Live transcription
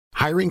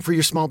Hiring for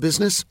your small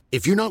business?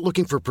 If you're not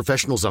looking for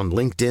professionals on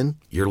LinkedIn,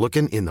 you're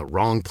looking in the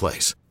wrong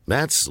place.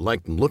 That's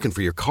like looking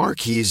for your car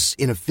keys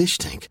in a fish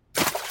tank.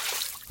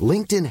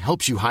 LinkedIn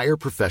helps you hire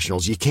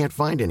professionals you can't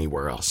find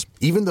anywhere else,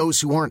 even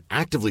those who aren't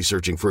actively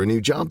searching for a new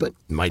job but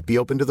might be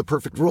open to the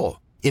perfect role.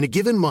 In a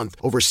given month,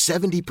 over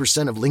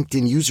 70% of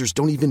LinkedIn users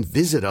don't even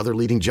visit other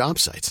leading job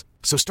sites.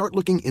 So start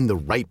looking in the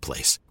right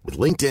place. With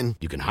LinkedIn,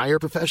 you can hire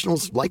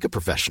professionals like a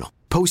professional.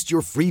 Post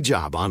your free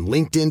job on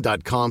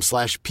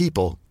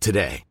linkedin.com/people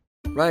today.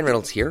 Ryan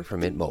Reynolds here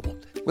from Mint Mobile.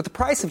 With the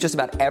price of just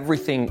about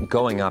everything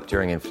going up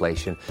during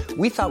inflation,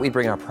 we thought we'd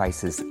bring our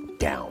prices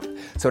down.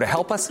 So to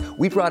help us,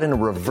 we brought in a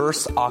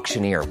reverse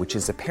auctioneer, which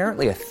is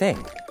apparently a thing.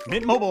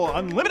 Mint Mobile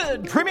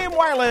Unlimited Premium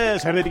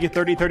Wireless. How to get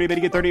 30, 30, bit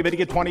to get 30, bit to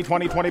get 20,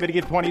 20, 20, bit to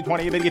get 20,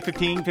 20, bit to get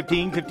 15,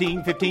 15,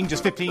 15, 15,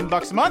 just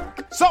 $15 a month?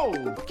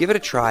 Sold! Give it a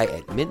try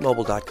at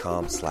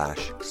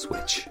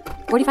mintmobile.com/switch.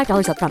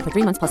 $45 up front for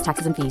 3 months plus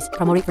taxes and fees.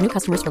 Promo rate for new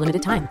customers for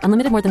limited time.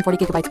 Unlimited more than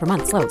 40 gigabytes per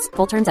month. Slows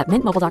full terms at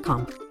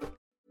mintmobile.com.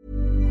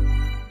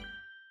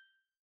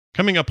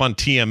 Coming up on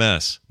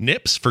TMS,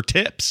 nips for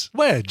tips.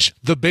 Wedge,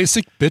 the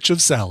basic bitch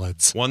of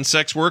salads. 1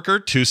 sex worker,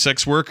 2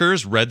 sex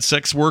workers, red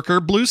sex worker,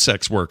 blue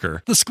sex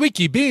worker. The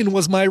Squeaky Bean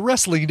was my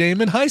wrestling name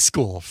in high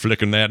school.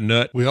 Flicking that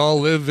nut. We all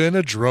live in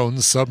a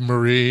drone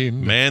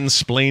submarine.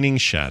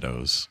 Mansplaining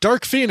shadows.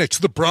 Dark Phoenix,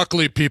 the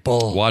broccoli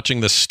people.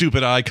 Watching the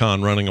stupid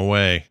icon running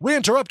away. We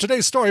interrupt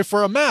today's story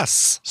for a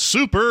mess.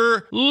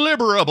 Super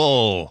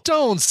liberable.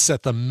 Don't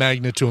set the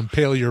magnet to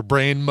impale your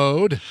brain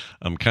mode.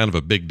 I'm kind of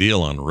a big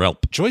deal on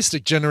Relp.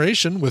 Joystick generation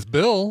with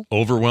Bill.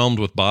 Overwhelmed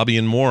with Bobby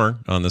and more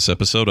on this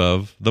episode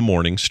of The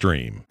Morning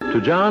Stream.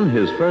 To John,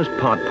 his first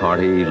pot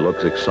party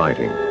looks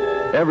exciting.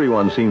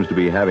 Everyone seems to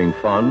be having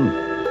fun.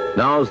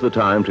 Now's the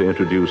time to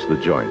introduce the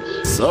joints.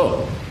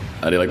 So,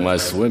 how do you like my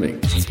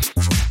swimming?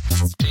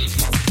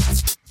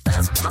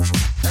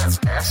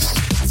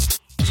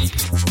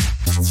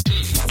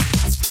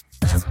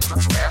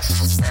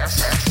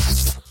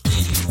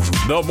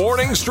 The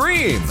Morning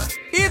Stream.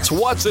 It's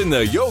what's in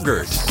the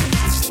yogurt.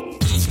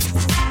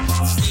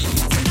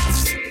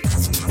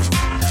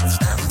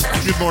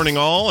 Good morning,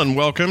 all, and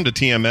welcome to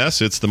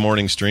TMS. It's the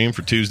morning stream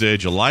for Tuesday,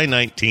 July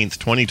 19th,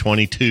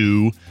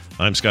 2022.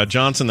 I'm Scott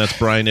Johnson. That's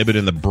Brian Ibbett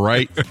in the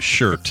bright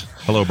shirt.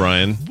 Hello,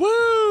 Brian.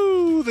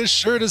 Woo! This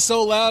shirt is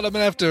so loud, I'm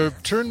going to have to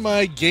turn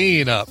my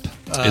gain up.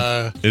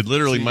 It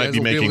literally so might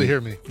be making... able to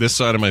hear me. This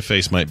side of my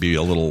face might be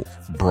a little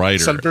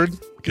brighter. Sunburned?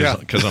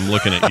 Because I'm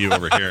looking at you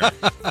over here.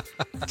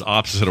 It's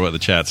opposite of what the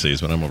chat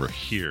sees when I'm over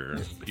here,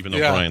 even though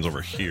Brian's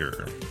over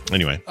here.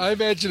 Anyway. I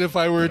imagine if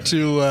I were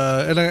to...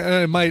 and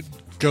I might...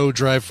 go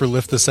drive for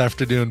Lyft this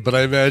afternoon, but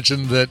I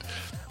imagine that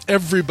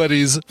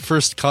everybody's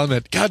first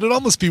comment, God, it'd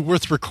almost be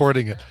worth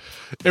recording it.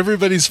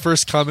 Everybody's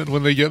first comment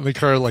when they get in the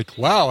car, like,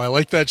 wow, I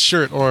like that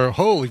shirt, or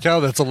holy cow,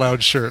 that's a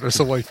loud shirt, or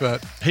something like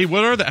that. Hey,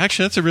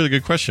 actually, that's a really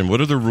good question.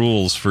 What are the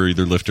rules for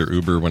either Lyft or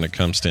Uber when it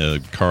comes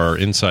to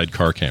inside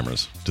car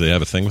cameras? Do they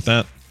have a thing with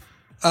that?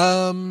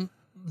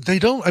 They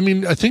don't. I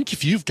mean, I think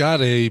if you've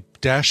got a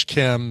dash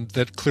cam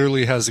that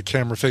clearly has a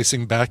camera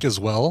facing back as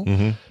well,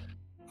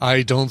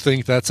 I don't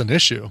think that's an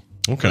issue.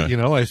 Okay. You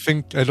know, I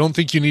don't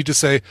think you need to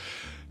say,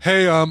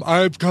 hey,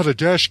 I've got a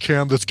dash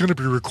cam that's going to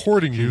be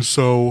recording you,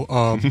 so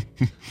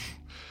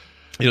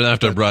you don't have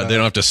to they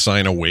don't have to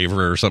sign a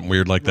waiver or something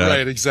weird like that.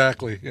 Right,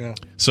 exactly. Yeah.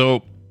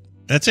 So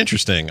that's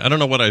interesting. I don't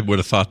know what I would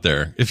have thought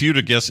there. If you'd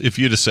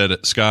have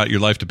said, Scott, your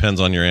life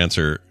depends on your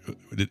answer,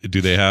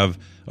 do they have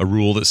a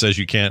rule that says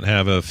you can't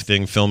have a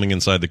thing filming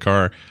inside the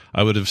car?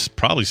 I would have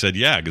probably said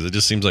yeah, because it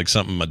just seems like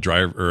something a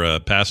driver or a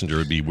passenger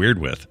would be weird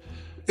with.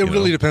 It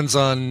really depends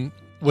on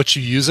what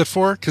you use it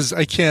for, because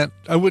I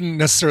wouldn't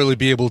necessarily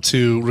be able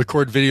to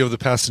record video of the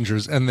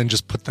passengers and then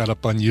just put that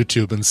up on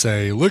YouTube and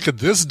say, look at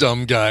this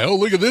dumb guy. Oh,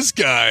 look at this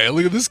guy.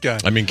 Look at this guy.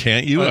 I mean,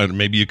 can't you?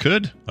 Maybe you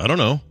could. I don't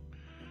know.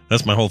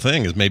 That's my whole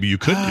thing, is maybe you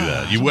could do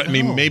that. I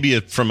mean, maybe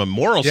from a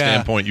moral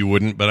standpoint you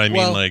wouldn't, but I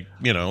mean,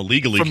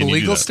 legally, from can a you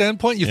legal do that?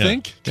 standpoint, you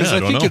think? Because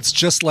I think it's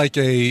just like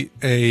a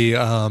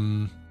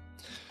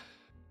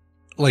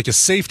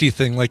safety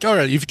thing. Like, all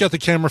right, you've got the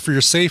camera for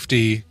your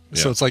safety.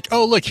 So it's like,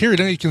 oh, look, here,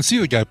 now you can see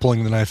the guy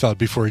pulling the knife out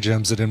before he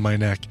jams it in my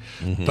neck.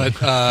 Mm-hmm. But,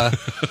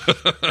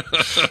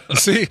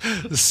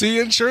 see,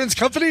 insurance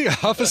company,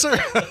 officer?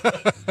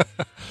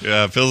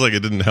 Yeah, it feels like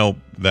it didn't help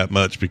that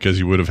much because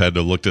you would have had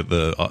to looked at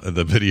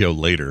the video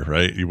later,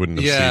 right? You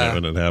wouldn't have seen it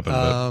when it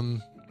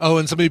happened.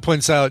 And somebody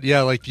points out,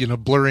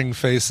 blurring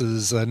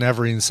faces.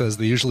 Navarine says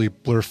they usually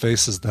blur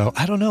faces, though.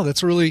 I don't know.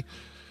 That's really...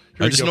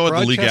 I just know what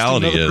the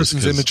legality is. Another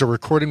person's image or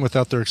recording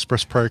without their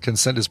express prior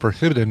consent is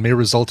prohibited and may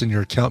result in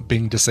your account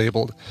being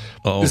disabled.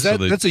 That's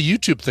a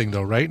YouTube thing,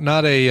 though, right?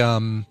 Not a.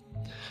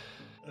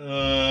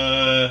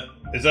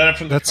 Is that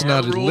from the that's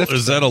not rule? A Lyft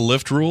is that a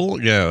Lyft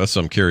rule? Yeah, that's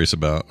what I'm curious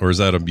about. Or is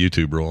that a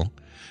YouTube rule?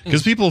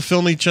 Because people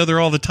film each other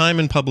all the time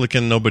in public,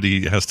 and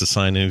nobody has to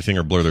sign anything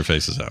or blur their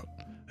faces out.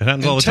 It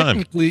happens all the time.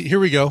 Technically, here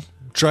we go.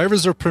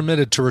 Drivers are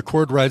permitted to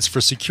record rides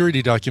for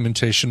security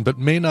documentation, but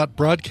may not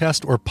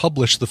broadcast or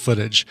publish the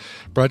footage.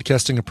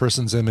 Broadcasting a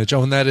person's image.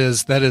 Oh, and that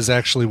is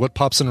actually what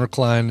Pops and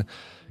Recline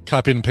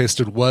copied and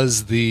pasted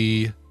was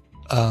the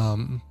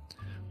Uber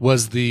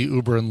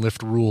and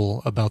Lyft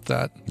rule about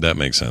that. That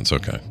makes sense.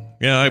 Okay.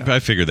 Yeah, I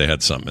figured they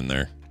had something in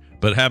there.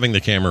 But having the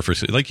camera for,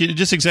 like,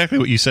 just exactly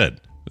what you said.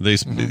 They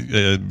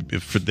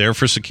if they're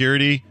for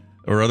security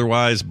or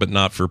otherwise, but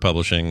not for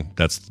publishing.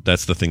 That's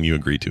the thing you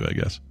agreed to, I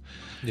guess.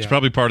 Yeah. It's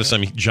probably part of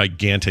some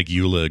gigantic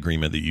EULA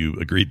agreement that you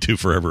agreed to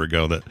forever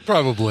ago. That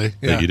probably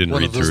that you didn't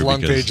One read of those through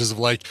long because, pages of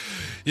like,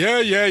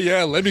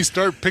 yeah. Let me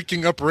start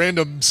picking up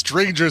random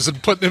strangers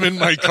and putting them in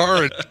my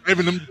car and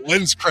driving them to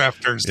lens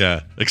crafters.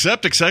 Yeah,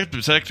 accept.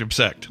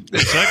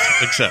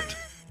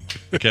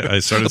 Okay, I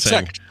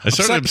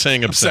started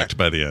saying obsect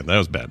by the end. That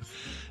was bad.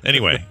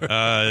 Anyway,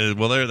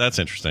 that's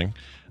interesting.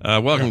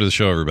 Welcome to the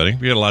show, everybody.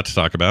 We got a lot to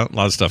talk about, a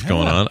lot of stuff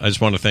going on. I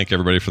just want to thank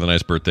everybody for the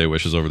nice birthday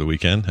wishes over the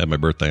weekend. Had my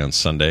birthday on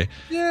Sunday.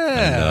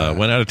 Yeah. And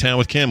went out of town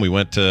with Kim. We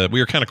went. We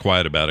were kind of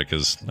quiet about it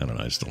because I don't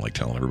know. I just don't like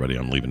telling everybody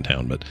I'm leaving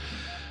town. But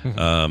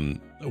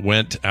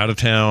went out of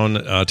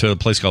town to a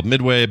place called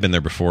Midway. Been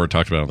there before.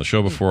 Talked about it on the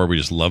show before. We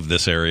just love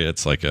this area.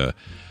 It's like a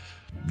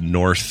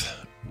northeast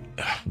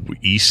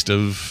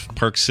of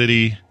Park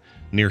City,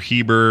 near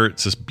Heber.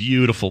 It's this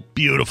beautiful,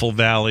 beautiful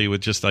valley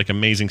with just like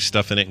amazing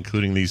stuff in it,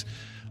 including these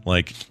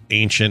like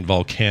ancient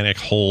volcanic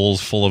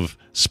holes full of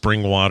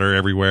spring water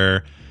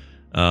everywhere.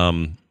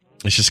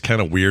 It's just kind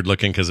of weird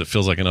looking because it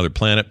feels like another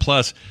planet.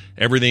 Plus,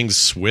 everything's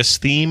Swiss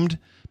themed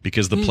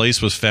because the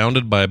place was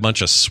founded by a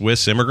bunch of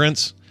Swiss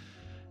immigrants.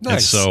 Nice.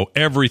 And so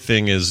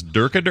everything is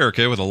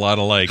Durka with a lot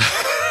of like.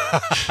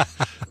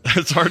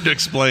 It's hard to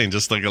explain.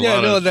 Just like a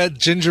lot of that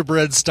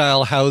gingerbread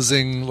style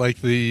housing,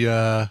 like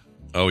the.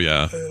 Oh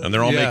yeah, and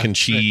they're all making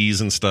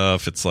cheese and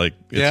stuff. It's like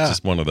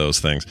just one of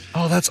those things.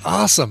 Oh, that's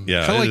awesome.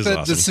 Yeah, kind of like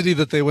awesome. The city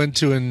that they went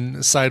to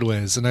in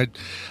Sideways, and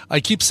I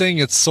keep saying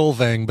it's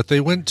Solvang, but they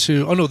went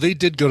to. Oh no, they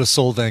did go to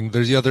Solvang.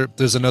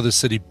 There's another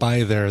city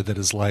by there that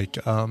is like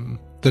that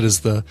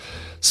is the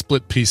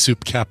split pea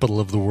soup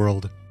capital of the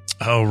world.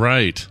 Oh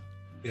right.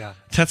 Yeah.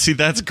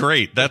 That's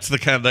great. That's the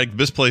kind of like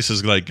this place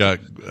is like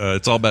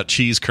it's all about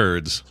cheese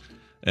curds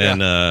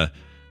and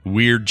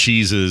weird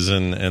cheeses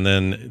and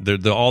then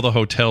all the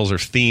hotels are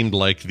themed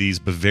like these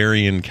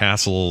Bavarian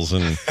castles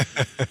and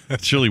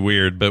it's really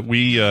weird. But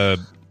we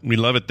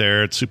love it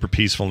there. It's super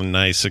peaceful and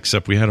nice.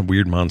 Except we had a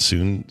weird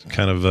monsoon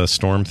kind of a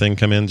storm thing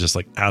come in just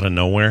like out of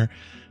nowhere.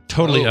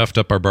 Totally effed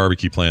up our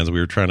barbecue plans. We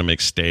were trying to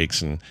make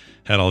steaks and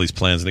had all these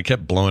plans and it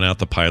kept blowing out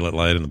the pilot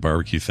light and the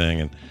barbecue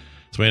thing and.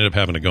 So we ended up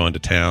having to go into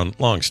town.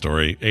 Long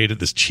story. Ate at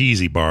this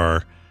cheesy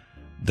bar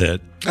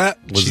that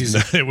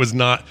it was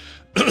not.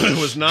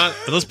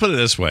 Let's put it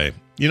this way.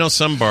 You know,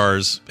 some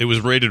bars it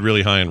was rated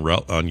really high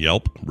on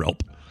Yelp.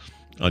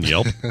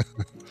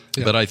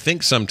 But I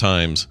think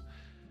sometimes,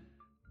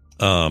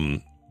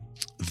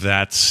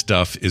 that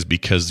stuff is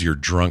because you're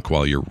drunk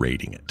while you're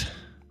rating it.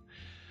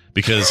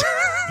 Because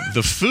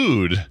the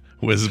food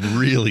was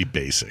really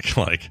basic.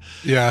 I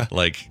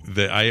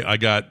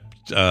got.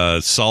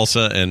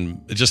 Salsa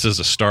and just as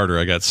a starter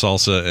I got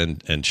salsa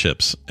and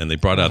chips and they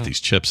brought out these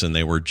chips and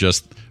they were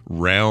just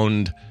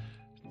round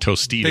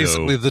Tostito,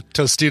 basically the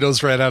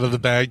Tostitos right out of the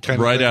bag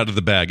out of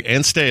the bag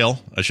and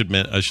stale I should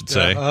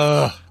say.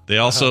 They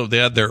also they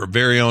had their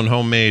very own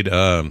homemade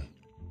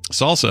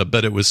salsa,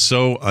 but it was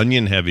so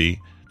onion heavy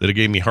that it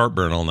gave me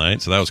heartburn all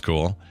night, so that was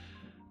cool.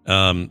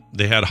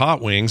 They had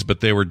hot wings,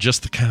 but they were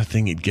just the kind of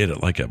thing you'd get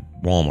at like a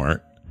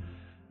Walmart.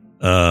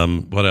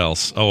 What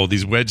else? Oh,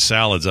 these wedge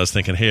salads. I was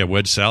thinking, hey, a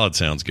wedge salad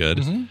sounds good.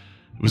 It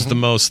was the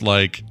most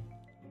like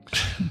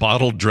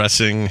bottled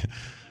dressing,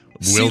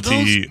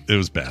 wilty. It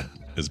was bad.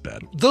 It was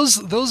bad.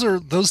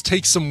 Those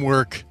take some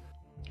work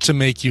to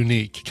make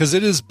unique because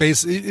it is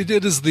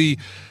the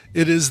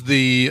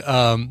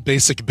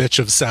basic bitch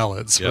of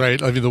salads,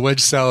 right? I mean, the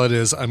wedge salad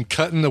is I'm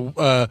cutting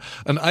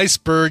an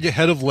iceberg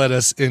head of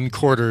lettuce in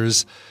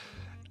quarters.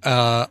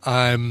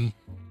 I'm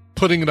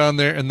putting it on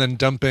there and then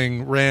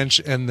dumping ranch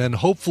and then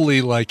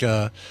hopefully like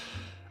a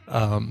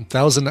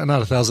Thousand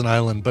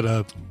Island, but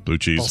a blue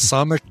cheese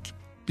balsamic,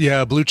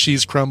 blue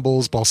cheese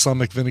crumbles,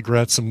 balsamic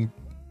vinaigrette, some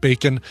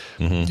bacon.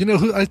 You know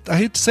who I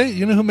hate to say it,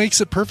 you know who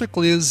makes it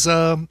perfectly is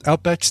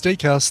Outback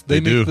Steakhouse. They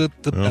make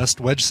the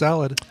best wedge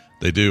salad.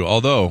 They do.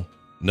 Although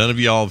none of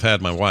y'all have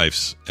had my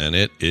wife's, and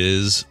it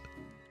is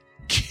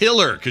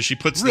killer because she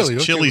puts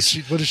this chili.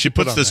 She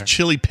puts this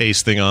chili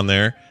paste thing on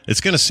there.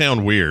 It's going to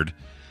sound weird.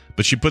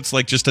 But she puts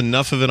like just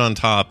enough of it on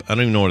top. I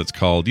don't even know what it's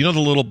called. You know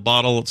the little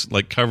bottle? It's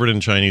like covered in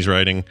Chinese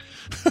writing.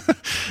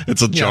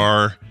 It's a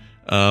jar.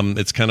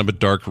 It's kind of a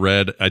dark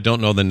red. I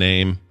don't know the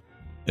name.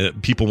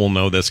 People will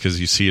know this because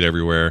you see it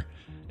everywhere.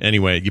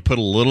 Anyway, you put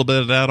a little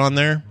bit of that on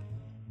there.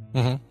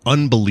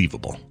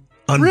 Unbelievable.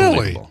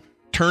 Really?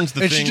 Turns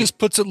the and thing. She just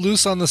puts it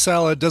loose on the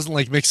salad. Doesn't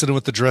like mix it in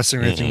with the dressing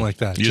or anything like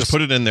that. You just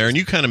put it in there, and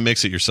you kind of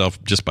mix it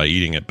yourself just by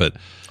eating it. But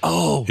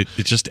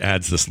it just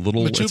adds this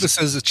little. Machuba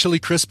says a chili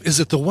crisp. Is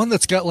it the one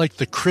that's got like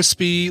the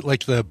crispy,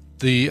 like the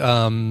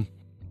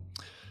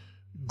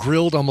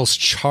grilled,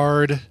 almost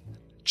charred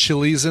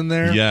chilies in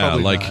there? Yeah,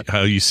 Probably like not.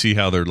 how you see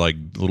how they're like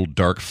little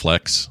dark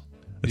flecks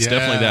It's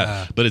definitely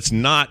that. But it's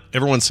not,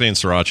 everyone's saying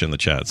sriracha in the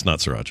chat. It's not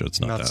sriracha. It's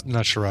not that.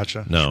 Not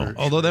sriracha. No.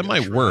 Although that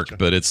might work,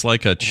 but it's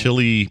like a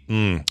chili.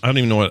 I don't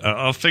even know what.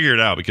 I'll figure it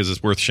out because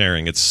it's worth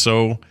sharing. It's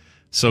so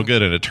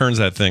good. And it turns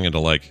that thing into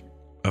like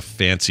a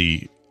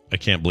fancy, I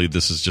can't believe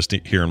this is just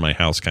here in my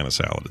house kind of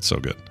salad. It's so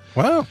good.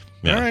 Wow.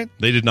 Yeah. All right.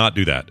 They did not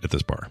do that at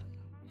this bar.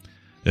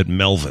 At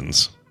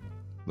Melvin's.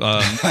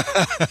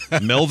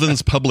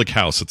 Melvin's Public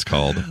House, it's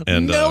called.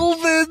 And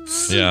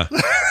Melvin's. Yeah.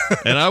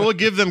 And I will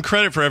give them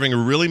credit for having a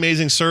really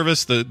amazing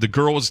service. The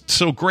girl was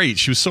so great.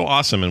 She was so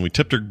awesome, and we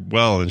tipped her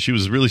well, and she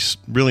was really,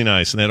 really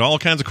nice. And they had all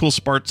kinds of cool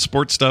sports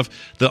stuff.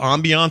 The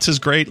ambiance is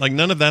great. Like,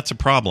 none of that's a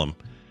problem.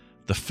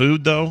 The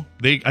food, though,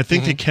 I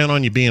think they count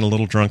on you being a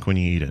little drunk when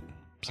you eat it.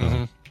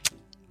 So,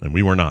 and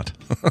we were not.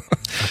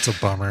 That's a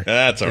bummer.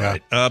 That's all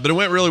right. But it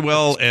went really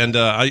well, and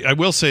I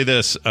will say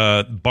this.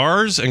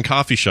 Bars and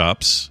coffee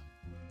shops,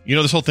 you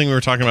know, this whole thing we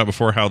were talking about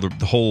before, how the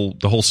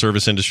whole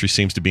service industry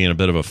seems to be in a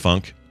bit of a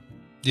funk.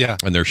 Yeah.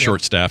 And they're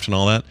short-staffed and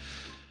all that.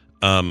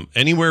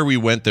 Anywhere we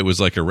went that was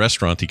like a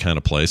restaurant-y kind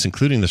of place,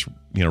 including this,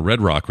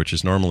 Red Rock, which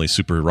is normally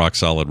super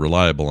rock-solid,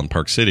 reliable in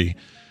Park City,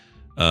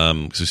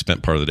 because we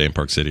spent part of the day in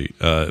Park City.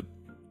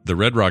 The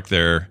Red Rock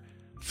there,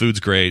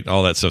 food's great,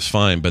 all that stuff's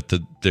fine, but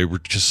they were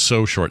just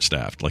so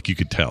short-staffed, like you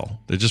could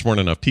tell. There just weren't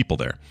enough people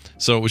there.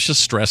 So it was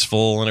just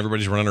stressful, and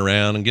everybody's running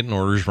around and getting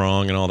orders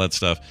wrong and all that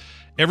stuff.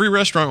 Every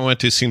restaurant we went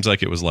to seems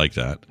like it was like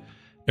that.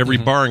 Every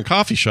bar and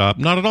coffee shop,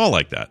 not at all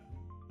like that.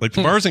 Like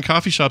the bars and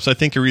coffee shops, I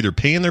think, are either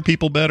paying their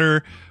people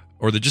better,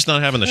 or they're just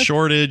not having the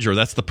shortage, or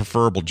that's the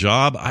preferable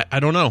job. I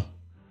don't know.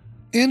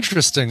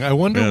 Interesting. I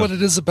wonder what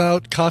it is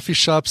about coffee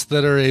shops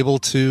that are able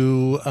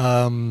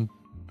to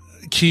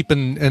keep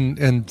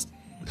and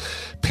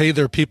pay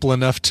their people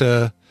enough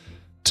to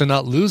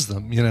not lose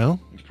them.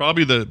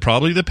 Probably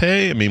the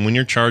pay. I mean, when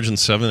you're charging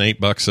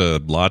 $7-8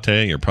 a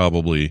latte, you're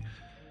probably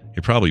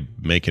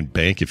making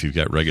bank if you've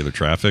got regular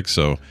traffic.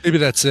 So maybe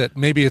that's it.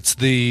 Maybe it's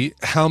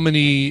how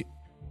many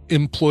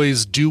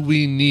employees do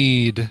we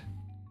need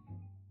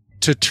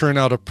to turn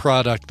out a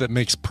product that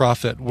makes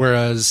profit?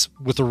 Whereas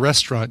with a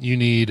restaurant, you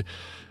need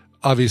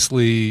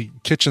obviously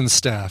kitchen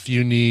staff,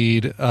 you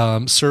need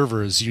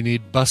servers, you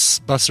need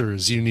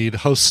bussers, you need a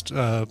host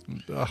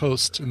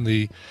in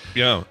the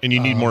and you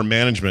need more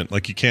management.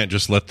 Like you can't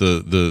just let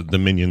the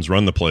minions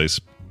run the place.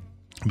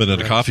 But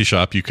at a coffee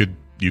shop, you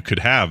could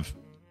have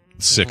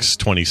 6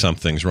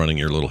 20-somethings running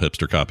your little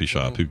hipster coffee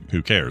shop.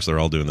 Who cares? They're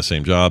all doing the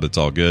same job. It's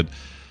all good.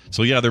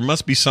 So, there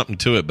must be something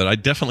to it. But I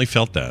definitely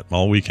felt that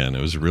all weekend.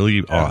 It was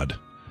really odd.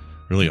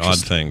 Really odd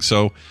thing.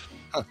 So,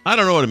 I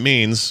don't know what it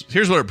means.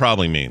 Here's what it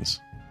probably means.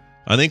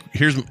 I think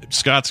here's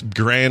Scott's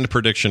grand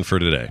prediction for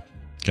today.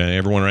 Okay,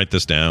 everyone write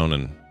this down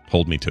and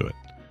hold me to it.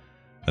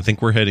 I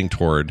think we're heading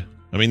toward,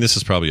 this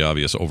is probably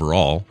obvious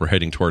overall, we're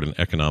heading toward an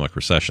economic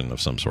recession of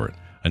some sort.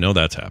 I know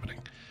that's happening.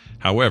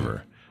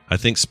 However, I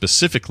think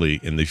specifically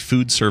in the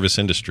food service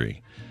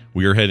industry,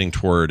 we are heading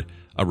toward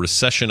a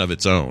recession of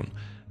its own.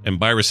 And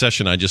by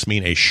recession, I just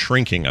mean a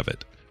shrinking of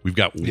it. We've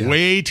got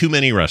way too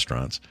many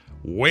restaurants,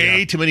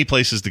 way too many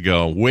places to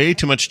go, way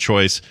too much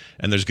choice,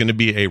 and there's going to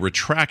be a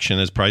retraction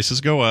as prices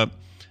go up,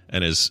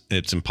 and as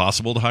it's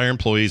impossible to hire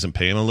employees and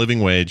pay them a living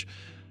wage.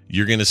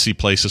 You're going to see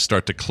places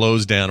start to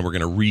close down, and we're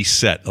going to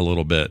reset a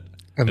little bit.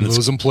 And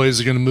those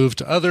employees are going to move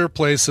to other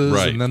places,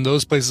 and then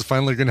those places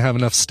finally are going to have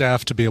enough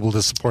staff to be able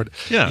to support it.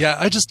 Yeah.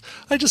 I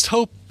just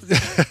hope.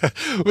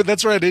 Well,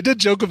 that's right. I did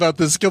joke about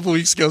this a couple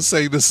weeks ago,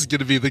 saying this is going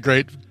to be the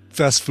great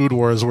fast food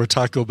wars where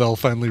Taco Bell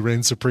finally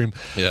reigns supreme.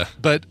 Yeah.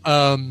 But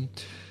I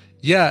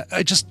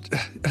guess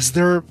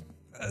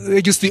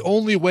the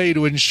only way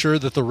to ensure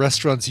that the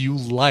restaurants you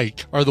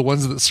like are the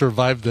ones that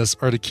survive this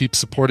are to keep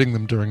supporting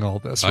them during all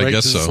this. Right? I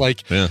guess so. It's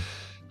like,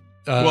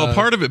 well,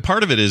 part of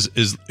it is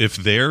if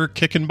they're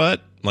kicking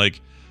butt, like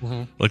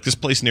this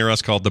place near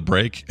us called The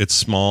Break. It's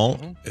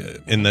small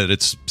in that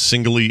it's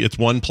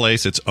one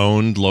place. It's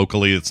owned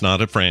locally. It's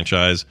not a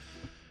franchise.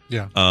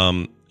 Yeah.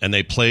 And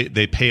they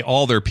pay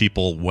all their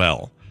people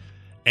well,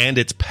 and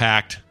it's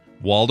packed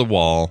wall to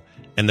wall.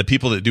 And the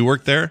people that do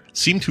work there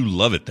seem to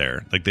love it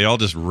there. Like they all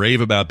just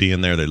rave about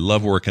being there. They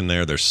love working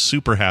there. They're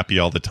super happy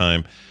all the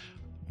time.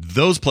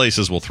 Those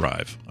places will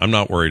thrive. I'm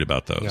not worried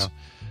about those,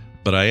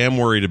 but I am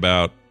worried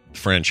about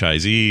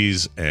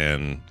franchisees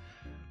and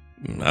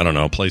I don't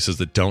know, places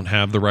that don't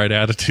have the right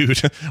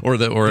attitude or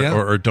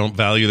don't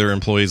value their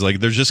employees. Like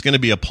there's just going to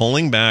be a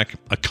pulling back,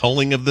 a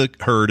culling of the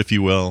herd, if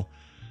you will.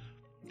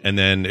 And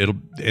then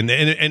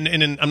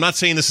and I'm not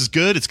saying this is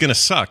good. It's going to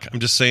suck. I'm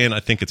just saying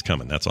I think it's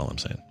coming. That's all I'm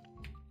saying.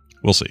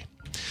 We'll see.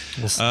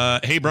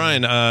 Hey,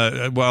 Brian,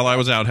 while I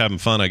was out having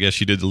fun, I guess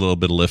you did a little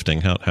bit of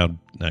lifting. How'd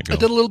that go? I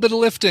did a little bit of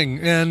lifting.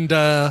 And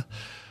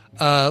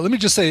let me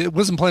just say, I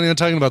wasn't planning on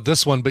talking about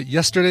this one, but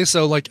yesterday,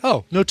 so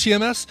no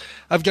TMS.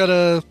 I've got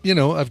a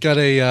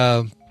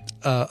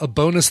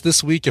bonus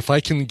this week. If I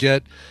can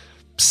get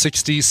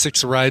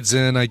 66 rides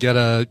in, I get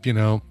a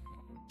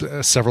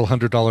several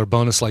 $100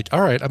 bonus. Like, all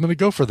right, I'm going to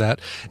go for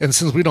that. And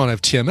since we don't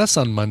have TMS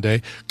on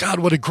Monday, God,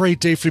 what a great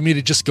day for me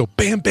to just go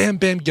bam, bam,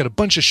 bam, get a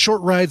bunch of short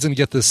rides and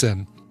get this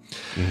in.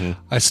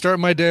 I start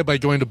my day by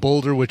going to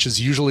Boulder, which is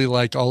usually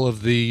like all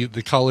of the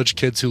college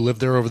kids who live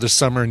there over the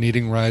summer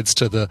needing rides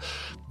to the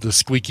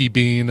Squeaky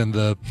Bean and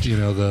the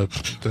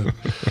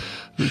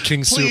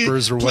King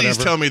Supers or whatever. Please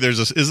tell me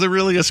is there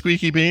really a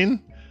Squeaky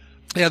Bean?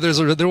 Yeah,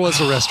 there was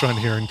a restaurant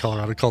here in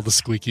Colorado called the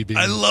Squeaky Bean.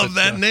 I love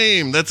that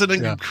name. That's an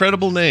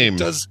incredible name.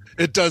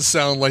 It does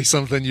sound like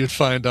something you'd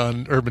find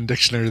on Urban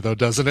Dictionary, though,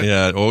 doesn't it?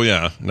 Yeah. Oh,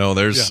 yeah. No,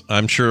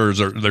 I'm sure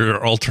there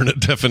are alternate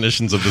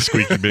definitions of the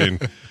Squeaky Bean.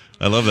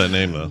 I love that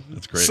name, though.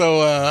 That's great.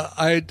 So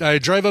I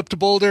drive up to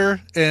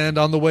Boulder, and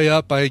on the way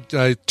up, I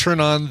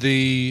turn on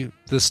the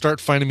Start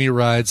Finding Me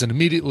rides, and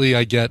immediately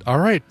I get, all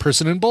right,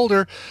 person in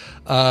Boulder,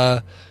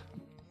 5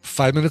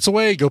 minutes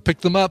away, go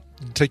pick them up,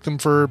 take them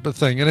for a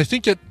thing. And I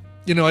think I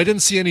didn't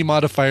see any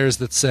modifiers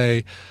that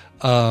say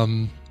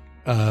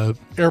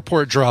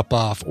airport drop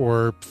off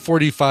or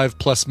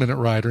 45+ minute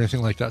ride or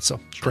anything like that. So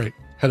great,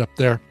 head up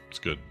there. It's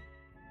good.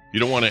 You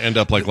don't want to end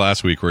up like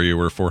last week where you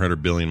were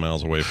 400 billion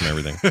miles away from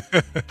everything.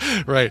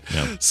 Right.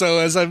 Yeah. So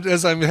as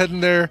I'm heading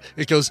there,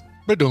 it goes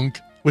badunk,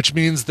 which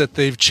means that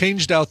they've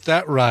changed out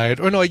that ride.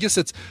 Or no, I guess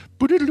it's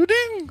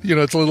boodle-doo-ding.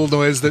 It's a little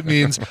noise that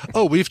means,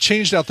 oh, we've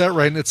changed out that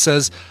ride, and it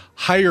says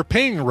higher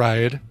paying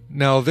ride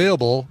now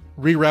available,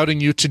 rerouting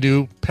you to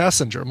new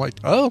passenger. I'm like,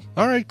 oh,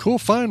 all right, cool,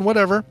 fine,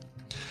 whatever.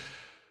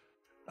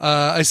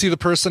 I see the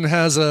person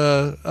has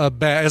a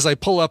bag. As I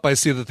pull up, I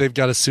see that they've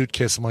got a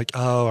suitcase. I'm like,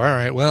 oh, all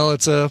right, well,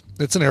 it's an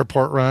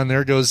airport run.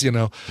 There goes,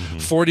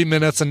 40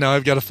 minutes, and now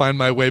I've got to find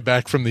my way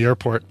back from the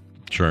airport.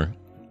 Sure.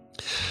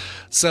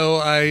 So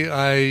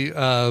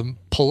I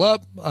pull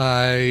up,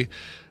 I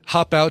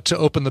hop out to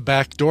open the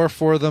back door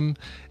for them,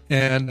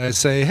 and I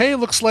say, hey,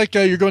 looks like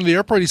you're going to the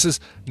airport. He says,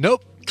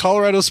 nope,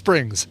 Colorado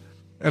Springs.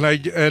 And I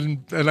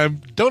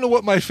don't know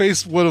what my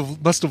face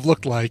must have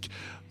looked like,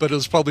 but it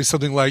was probably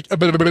something like,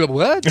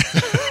 what?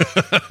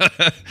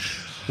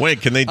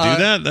 Wait, can they do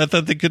that? I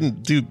thought they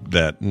couldn't do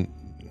that.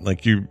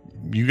 Like you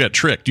got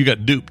tricked. You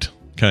got duped,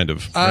 kind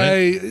of.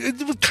 Right?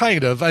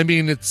 Kind of. I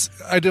mean,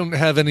 I don't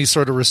have any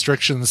sort of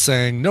restrictions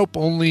saying, nope,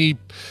 only,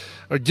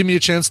 or give me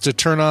a chance to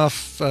turn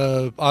off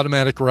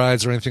automatic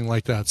rides or anything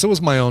like that. So it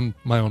was my own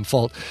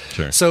fault.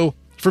 Sure. So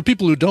for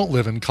people who don't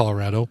live in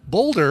Colorado,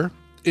 Boulder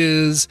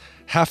is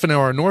half an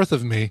hour north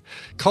of me.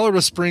 Colorado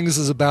Springs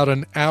is about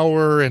an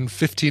hour and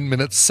 15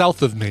 minutes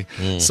south of me.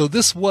 So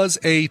this was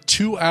a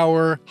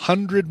 2-hour,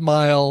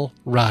 100-mile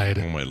ride.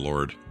 Oh, my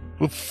Lord.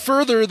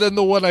 Further than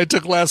the one I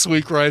took last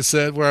week where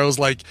I was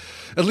like,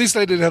 at least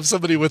I didn't have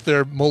somebody with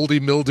their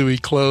moldy, mildewy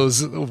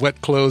clothes,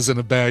 wet clothes in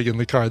a bag in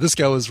the car. This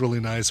guy was really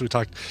nice. He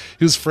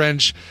was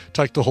French,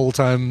 talked the whole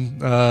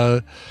time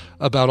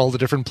about all the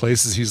different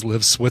places he's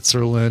lived,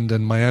 Switzerland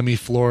and Miami,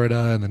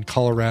 Florida, and then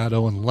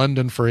Colorado and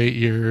London for 8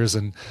 years.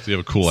 And does he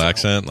have a cool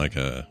accent? Like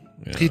a...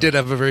 Yeah. He did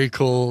have a very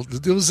cool.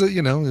 It was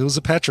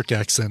a Patrick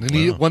accent, and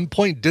he at one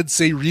point did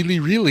say "really,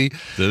 really."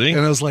 Did he?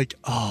 And I was like,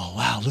 "Oh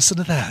wow, listen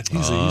to that."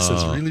 He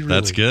says "really, really."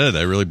 That's good.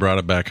 I really brought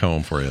it back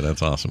home for you.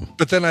 That's awesome.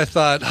 But then I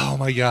thought, "Oh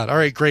my god! All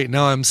right, great.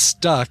 Now I'm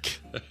stuck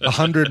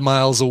 100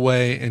 miles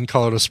away in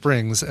Colorado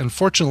Springs." And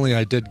fortunately,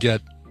 I did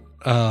get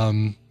a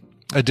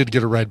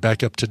ride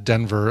back up to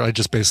Denver. I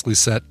just basically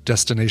set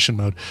destination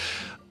mode.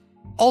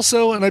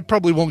 Also, and I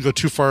probably won't go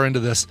too far into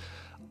this,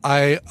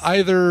 I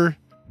either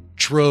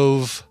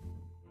drove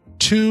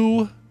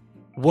 2,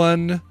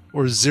 1,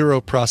 or 0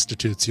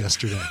 prostitutes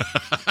yesterday.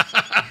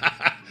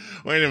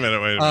 Wait a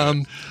minute.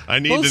 I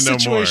need to know more. Both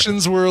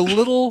situations were a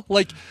little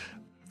like,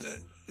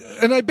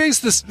 and I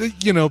base this,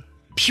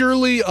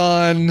 purely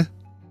on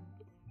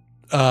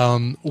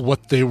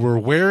what they were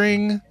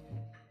wearing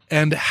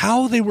and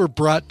how they were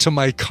brought to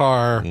my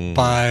car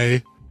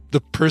by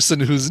the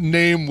person whose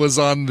name was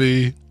on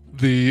the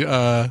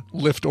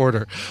Lyft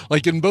order.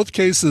 Like in both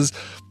cases,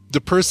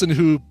 the person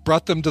who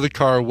brought them to the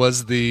car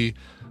was the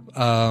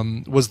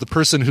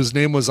person whose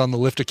name was on the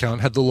Lyft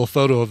account, had the little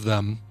photo of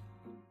them.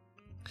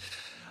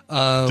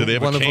 Do they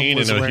have a cane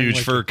and a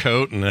huge fur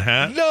coat and a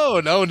hat?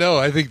 No.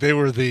 I think they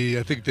were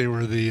the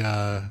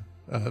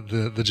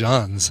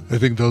Johns. I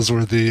think those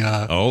were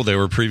the. They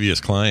were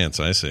previous clients.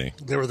 I see.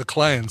 They were the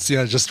clients.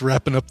 Yeah, just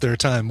wrapping up their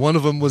time. One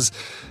of them was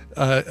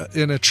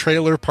in a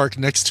trailer park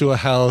next to a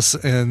house,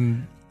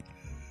 and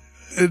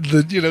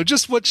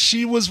just what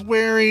she was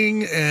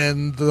wearing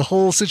and the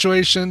whole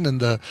situation and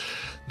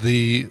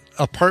the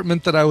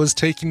apartment that I was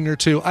taking her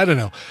to. I don't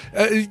know.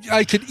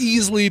 I could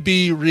easily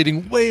be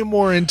reading way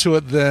more into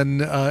it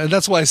than, and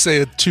that's why I say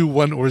a 2,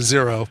 1, or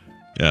 0.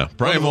 Yeah,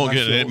 Brian won't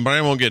get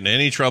in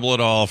any trouble at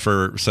all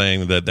for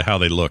saying that how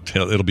they looked.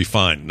 It'll be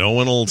fine. No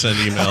one will send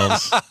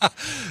emails.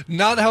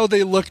 Not how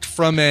they looked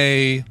from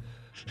a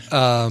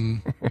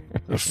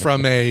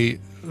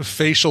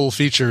facial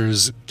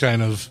features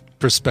kind of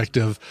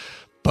perspective,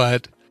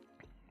 but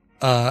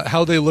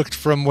how they looked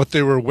from what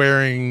they were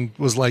wearing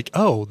was like,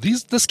 oh,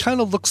 this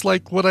kind of looks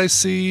like what I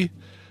see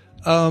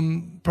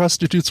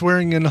prostitutes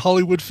wearing in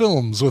Hollywood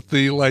films with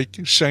the like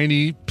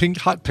shiny pink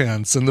hot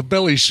pants and the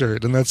belly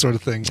shirt and that sort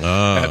of thing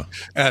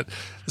at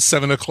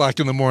 7 o'clock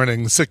in the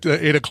morning,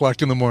 8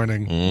 o'clock in the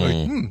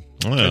morning.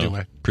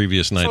 Anyway,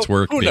 previous night's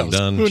work who being knows?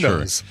 done. Who sure.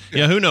 knows?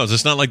 Yeah, who knows?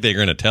 It's not like they're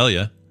going to tell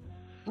you.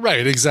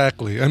 Right,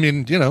 exactly. I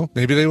mean,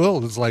 maybe they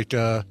will. It's like,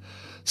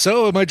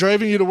 so am I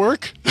driving you to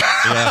work?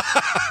 Yeah.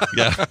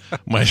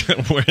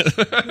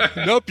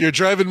 Nope, you're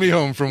driving me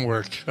home from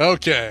work.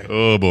 Okay.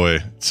 Oh boy.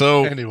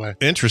 So anyway,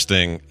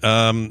 interesting.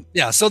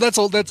 So that's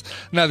all. That's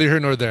neither here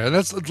nor there. And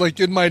that's like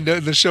in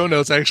the show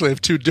notes. I actually have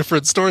two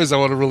different stories I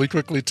want to really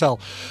quickly tell.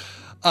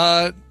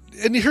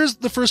 And here's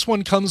the first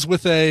one. Comes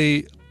with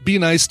a be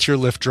nice to your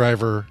Lyft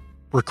driver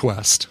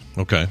request.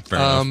 Okay. Fair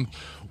enough.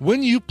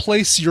 When you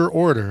place your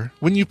order,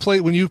 when you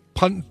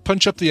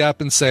punch up the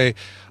app and say,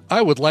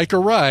 "I would like a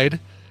ride,"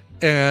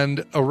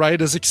 and a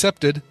ride is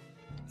accepted,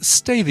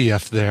 stay the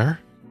F there.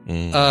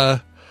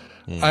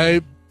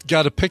 I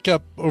got a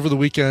pickup over the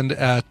weekend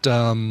at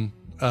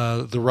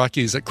the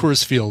Rockies at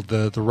Coors Field.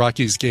 The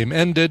Rockies game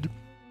ended,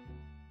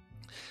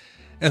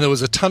 and there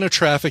was a ton of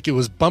traffic. It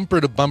was bumper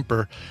to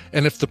bumper,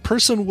 and if the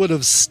person would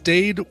have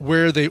stayed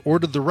where they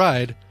ordered the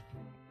ride,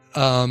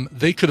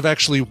 they could have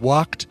actually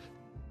walked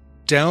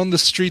down the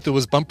street that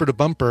was bumper to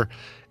bumper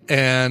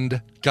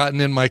and gotten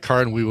in my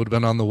car, and we would have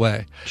been on the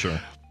way. Sure.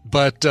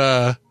 But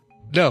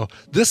no,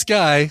 this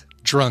guy,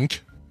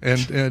 drunk,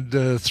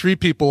 and three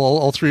people,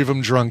 all three of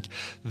them drunk,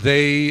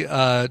 they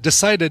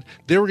decided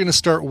they were going to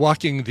start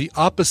walking the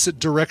opposite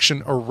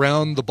direction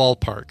around the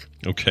ballpark.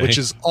 Okay. Which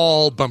is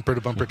all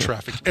bumper-to-bumper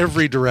traffic,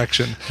 every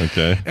direction.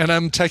 Okay. And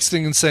I'm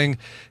texting and saying,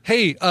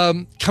 hey,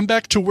 come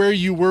back to where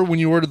you were when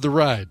you ordered the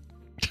ride.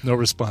 No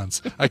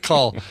response. I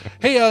call.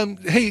 Hey,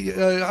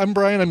 I'm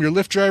Brian. I'm your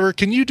Lyft driver.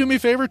 Can you do me a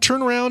favor?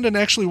 Turn around and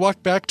actually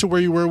walk back to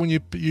where you were when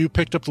you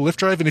picked up the Lyft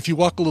drive. And if you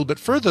walk a little bit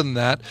further than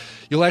that,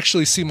 you'll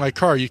actually see my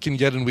car. You can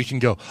get in. We can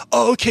go.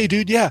 Oh, okay,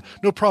 dude. Yeah,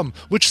 no problem.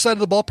 Which side of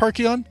the ballpark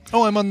are you on?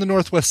 Oh, I'm on the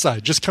northwest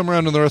side. Just come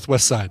around to the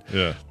northwest side.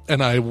 Yeah.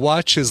 And I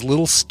watch his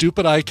little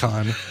stupid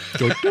icon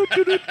go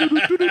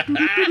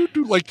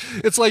like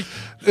it's like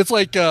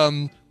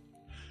I'm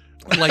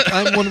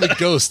one of the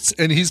ghosts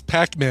and he's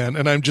Pac-Man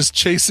and I'm just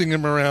chasing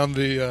him around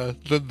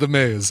the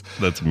maze.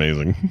 That's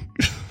amazing.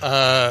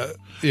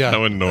 Yeah.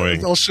 How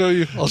annoying. I'll show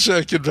you.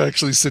 I could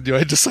actually send you.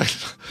 I decided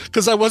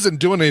because I wasn't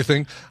doing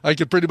anything. I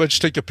could pretty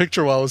much take a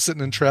picture while I was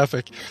sitting in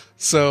traffic.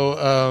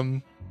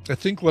 So I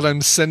think what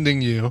I'm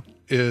sending you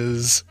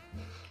is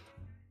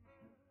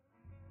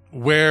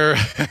where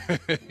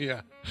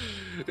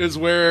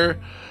where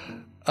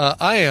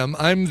I am.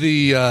 I'm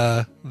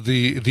the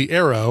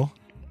arrow.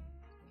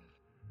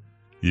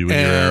 You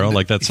and your arrow,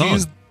 like that song.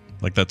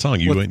 Like that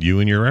song. You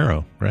and your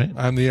arrow, right?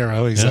 I'm the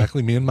arrow,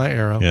 exactly. Yeah. Me and my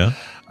arrow. Yeah.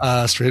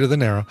 Straighter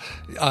than arrow.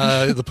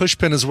 The push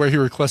pin is where he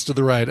requested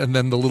the ride, and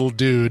then the little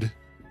dude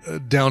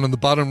down in the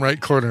bottom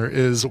right corner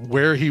is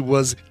where he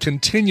was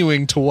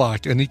continuing to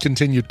walk, and he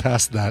continued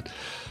past that.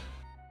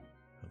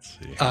 Let's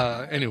see.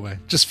 Anyway,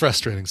 just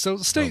frustrating. So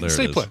stay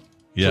put.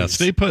 Yeah, please.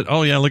 Stay put.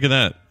 Oh yeah, look at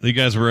that. You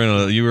guys were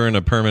in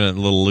a permanent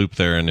little loop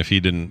there, and if he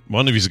didn't,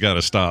 one of you's got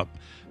to stop.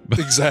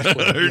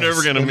 Exactly. You're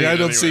never going to meet. I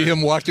don't see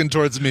him walking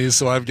towards me,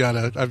 so I've got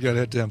to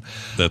head to him.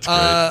 That's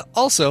great.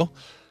 Also,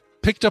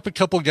 picked up a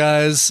couple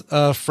guys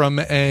from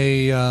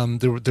a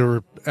they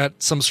were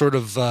at some sort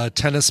of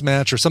tennis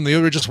match or something. They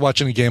were just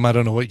watching a game. I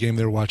don't know what game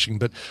they were watching,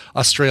 but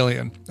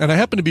Australian. And I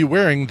happen to be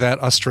wearing that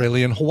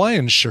Australian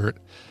Hawaiian shirt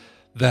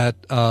that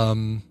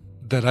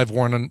I've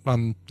worn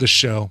on this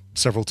show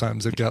several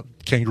times. They've got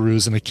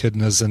kangaroos and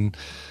echidnas and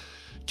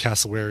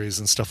cassowaries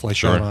and stuff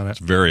like that on it. It's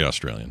very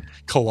Australian.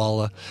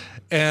 Koala.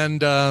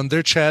 And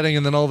they're chatting,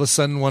 and then all of a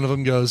sudden, one of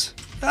them goes,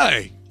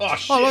 "Hey,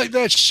 I like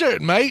that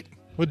shirt, mate.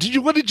 What did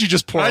you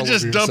just pour? I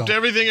just dumped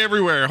everything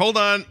everywhere. Hold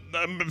on,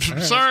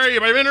 sorry,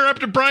 I've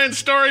interrupted Brian's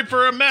story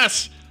for a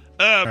mess.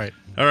 All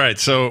right.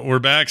 So we're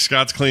back.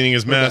 Scott's cleaning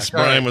his mess.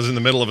 Brian was in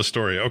the middle of a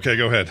story. Okay,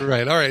 go ahead.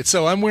 Right. All right.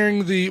 So I'm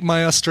wearing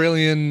my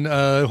Australian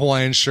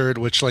Hawaiian shirt,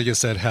 which, like I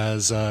said,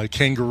 has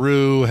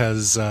kangaroo,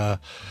 has.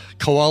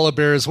 Koala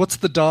bears. What's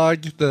the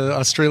dog? The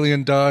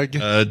Australian dog?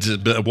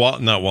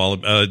 Not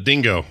wallaby.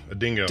 Dingo. A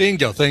dingo.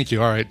 Dingo. Thank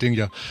you. All right,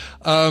 dingo.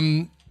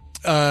 And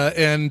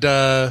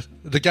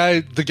the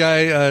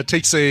guy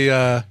takes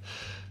in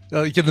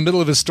the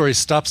middle of his story,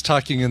 stops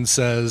talking and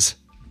says,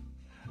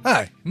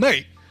 "Hi,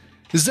 mate.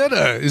 Is that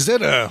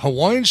a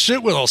Hawaiian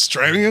shirt with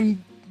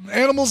Australian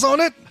animals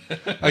on it?"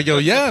 I go,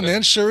 "Yeah,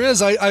 man, sure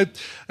is." I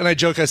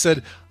joke. I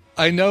said,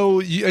 I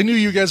knew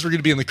you guys were going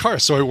to be in the car,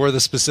 so I wore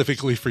this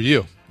specifically for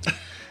you.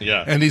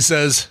 Yeah. And he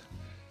says,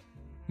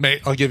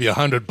 "Mate, I'll give you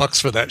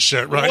 $100 for that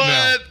shirt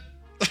now."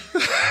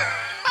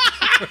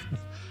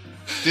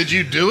 Did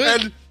you do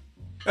it?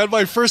 And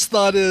my first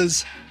thought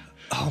is,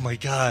 oh my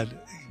God,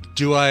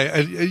 do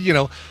I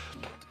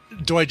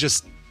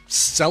just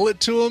sell it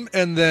to him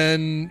and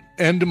then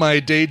end my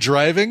day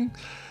driving?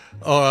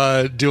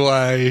 Do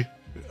I?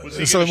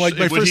 So I'm like,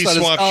 my first thought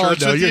is,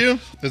 shirts with you?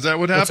 Is that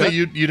what happened?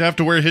 You'd have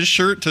to wear his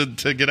shirt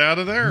to get out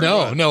of there?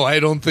 No, I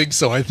don't think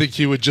so. I think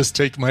he would just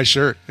take my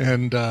shirt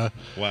and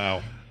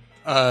wow.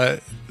 So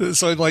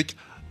I'm like,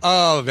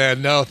 oh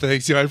man, no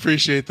thanks. I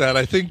appreciate that.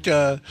 I think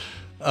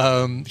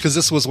because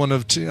this was one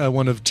of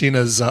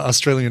Tina's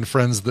Australian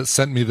friends that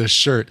sent me this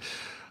shirt.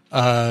 So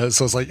I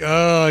was like,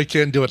 oh, I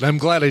can't do it. And I'm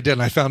glad I did.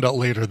 And I found out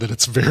later that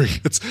it's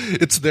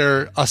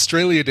their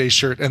Australia Day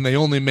shirt, and they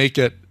only make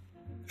it.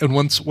 And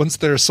once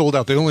they're sold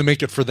out, they only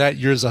make it for that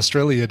year's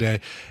Australia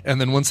Day.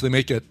 And then once they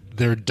make it,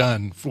 they're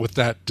done with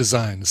that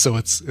design. So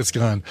it's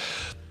gone.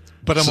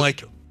 But I'm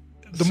like,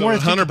 the more I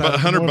think about it,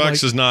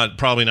 $100 is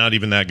probably not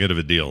even that good of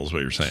a deal, is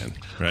what you're saying,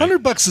 right?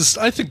 $100 is,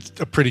 I think,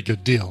 a pretty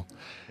good deal.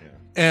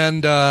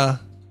 Yeah.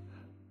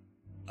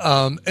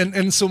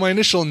 And so my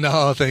initial,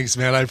 no, thanks,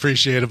 man, I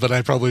appreciate it, but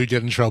I probably would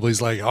get in trouble.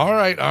 He's like, all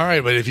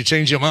right, but if you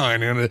change your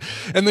mind, and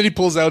then he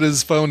pulls out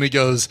his phone and he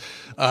goes,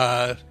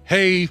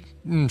 hey,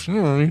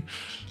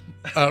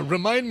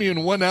 remind me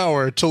in 1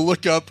 hour to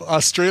look up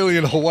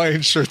Australian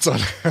Hawaiian shirts on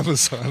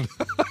Amazon.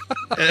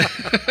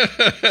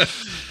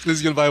 So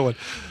he's gonna buy one.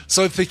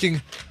 So I'm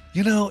thinking,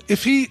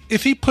 if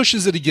he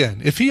pushes it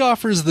again, if he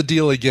offers the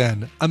deal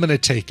again, I'm gonna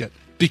take it,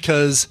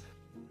 because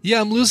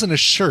I'm losing a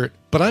shirt,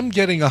 but I'm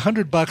getting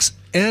 $100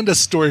 and a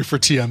story for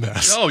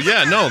TMS. Oh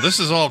yeah, no, this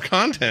is all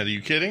content. Are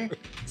you kidding?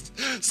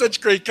 Such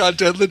great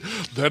content.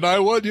 Then I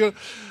won you.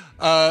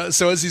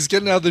 So as he's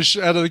getting out of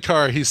the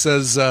car, he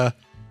says, all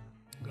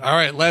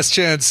right, last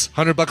chance,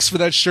 $100 for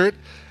that shirt.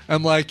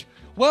 I'm like,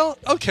 well,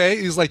 okay.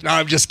 He's like, no,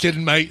 I'm just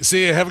kidding, mate.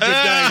 See you. Have a good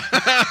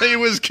day. He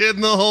was kidding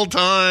the whole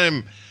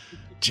time.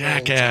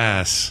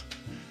 Jackass.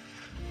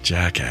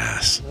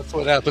 That's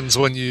what happens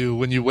when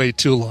you wait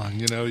too long.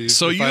 You would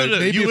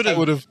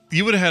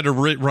have had to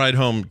ride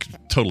home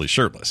totally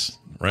shirtless,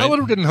 right? I would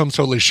have ridden home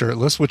totally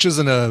shirtless, which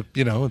isn't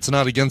it's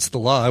not against the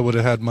law. I would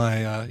have had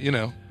my,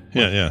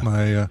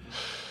 my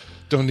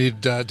don't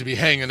need to be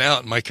hanging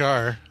out in my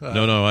car.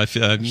 No. I'm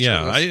trying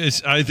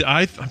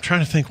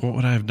to think, what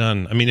would I have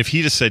done? I mean, if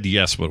he just said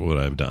yes, what would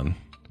I have done?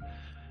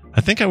 I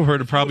think I would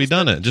have probably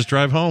done it. Just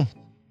drive home.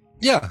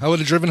 Yeah, I would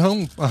have driven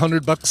home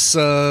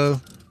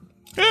 $100.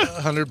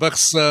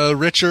 $100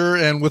 richer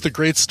and with a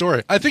great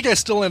story. I think I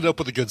still ended up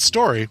with a good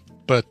story,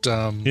 but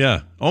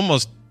it's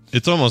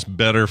almost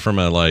better from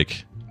a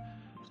like.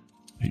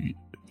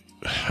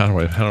 How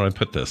do I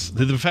put this?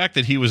 The fact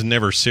that he was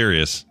never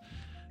serious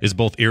is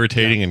both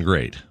irritating and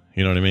great.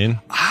 You know what I mean?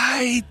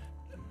 I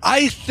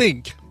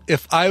think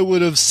if I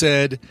would have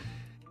said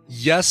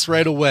yes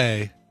right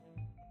away,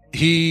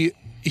 he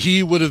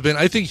would have been.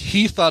 I think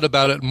he thought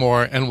about it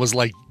more and was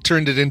like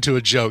turned it into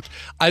a joke.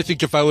 I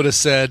think if I would have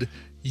said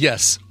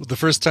yes, the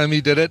first time he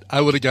did it, I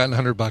would have gotten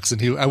 $100,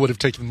 and I would have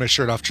taken my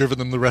shirt off, driven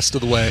them the rest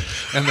of the way,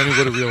 and then he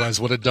would have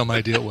realized what a dumb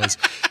idea it was.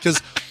 Because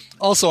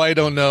also, I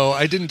don't know,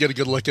 I didn't get a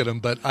good look at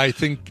him, but I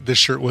think this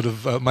shirt would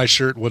have, my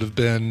shirt would have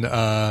been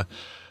a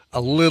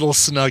little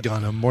snug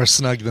on him, more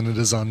snug than it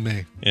is on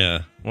me.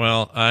 Yeah.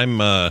 Well, I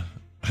love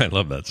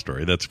that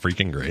story. That's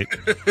freaking great.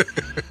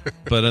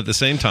 But at the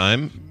same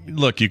time,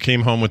 look, you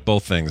came home with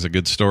both things. A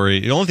good story.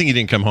 The only thing you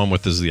didn't come home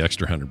with is the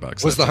extra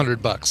 $100. Was the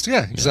 $100.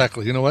 Yeah,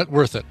 exactly. Yeah. You know what?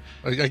 Worth it.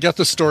 I got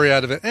the story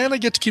out of it, and I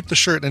get to keep the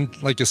shirt.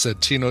 And like I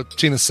said, Tina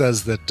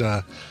says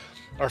that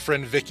our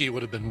friend Vicky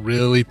would have been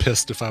really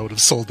pissed if I would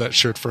have sold that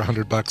shirt for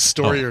 $100.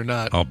 Story or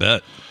not. I'll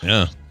bet.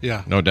 Yeah.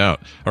 Yeah. No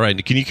doubt. All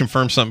right. Can you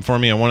confirm something for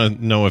me? I want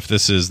to know if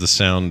this is the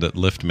sound that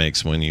Lyft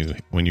makes when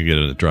you get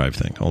a drive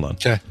thing. Hold on.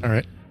 Okay. All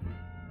right.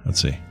 Let's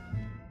see.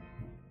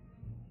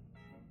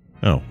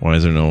 Oh, why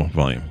is there no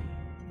volume?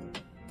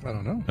 I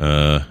don't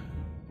know.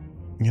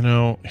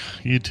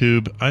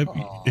 YouTube.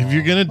 If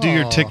you're gonna do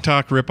your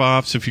TikTok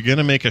ripoffs, if you're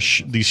gonna make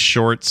these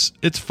shorts,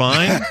 it's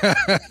fine.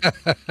 But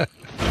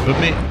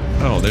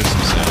there's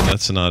some sound.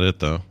 That's not it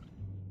though.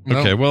 No.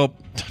 Okay, well,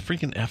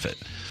 freaking F it.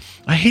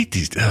 I hate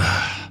these.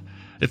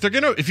 If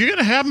you're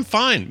gonna have them,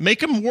 fine. Make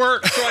them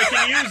work so I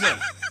can use them.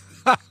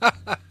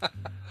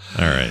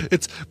 All right.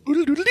 It's what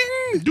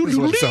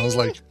it sounds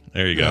like.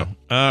 There you go.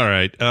 All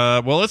right.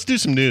 Well, let's do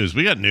some news.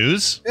 We got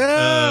news.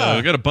 Yeah.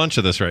 We got a bunch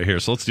of this right here,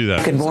 so let's do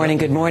that. Good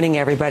morning,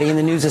 everybody. In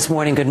the news this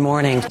morning, good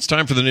morning. It's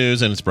time for the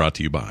news, and it's brought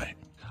to you by...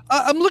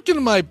 I'm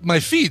looking at my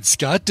feed,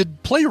 Scott.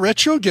 Did Play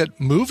Retro get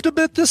moved a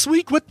bit this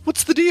week?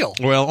 What's the deal?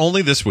 Well,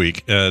 only this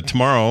week.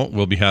 Tomorrow,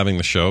 we'll be having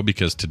the show,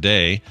 because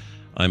today,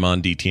 I'm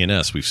on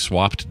DTNS. We've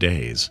swapped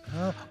days.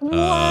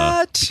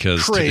 What?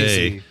 Because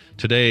crazy.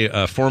 Today,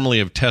 formerly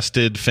of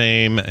Tested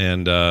fame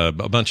and a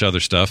bunch of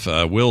other stuff,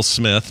 Will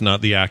Smith,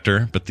 not the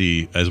actor, but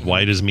the as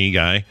white as me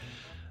guy,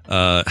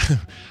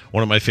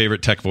 one of my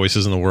favorite tech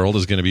voices in the world,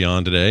 is going to be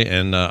on today.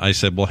 And I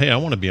said, well, hey, I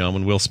want to be on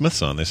when Will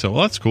Smith's on. They said,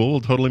 well, that's cool. We'll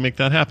totally make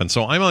that happen.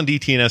 So I'm on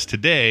DTNS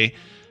today,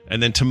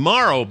 and then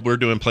tomorrow we're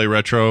doing Play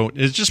Retro.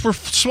 It's just we're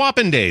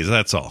swapping days,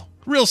 that's all.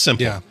 Real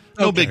simple. Yeah.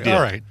 No big deal.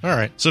 All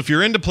right. So if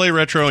you're into Play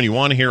Retro and you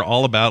want to hear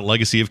all about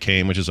Legacy of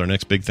Kain, which is our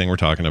next big thing we're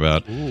talking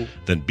about,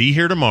 then be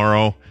here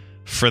tomorrow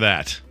for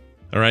that.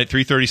 All right,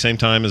 3:30, same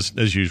time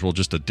as usual,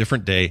 just a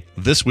different day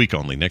this week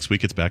only. Next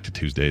week it's back to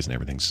Tuesdays and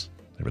everything's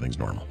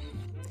normal.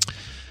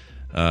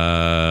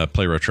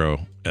 Play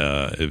Retro,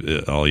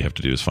 all you have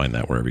to do is find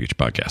that wherever you get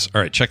your podcasts. All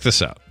right, check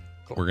this out.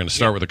 We're going to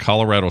start with the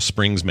Colorado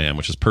Springs man,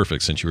 which is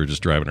perfect since you were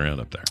just driving around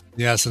up there.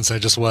 Yeah, since I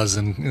just was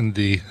in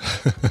the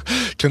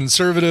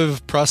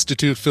conservative,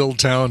 prostitute-filled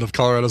town of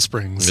Colorado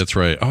Springs. That's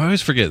right. Oh, I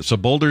always forget. So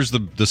Boulder's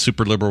the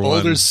super liberal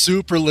one. Boulder's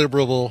super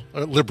liberal.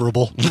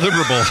 Liberal.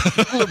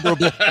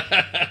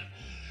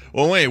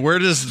 Well, wait. Where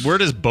does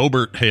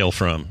Bobert hail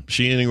from?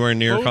 She anywhere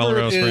near Bobert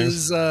Colorado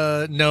Springs?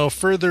 Is no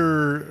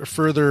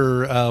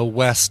further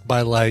west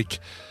by like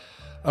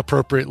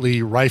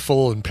appropriately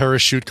Rifle and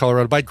Parachute,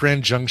 Colorado, by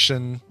Grand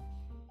Junction.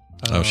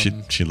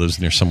 She lives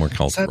near somewhere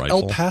called Is that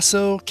Rifle. El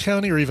Paso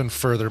County or even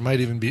further?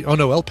 Might even be. Oh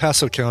no, El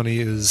Paso County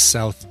is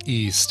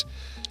southeast.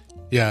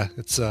 Yeah,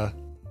 it's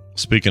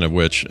Speaking of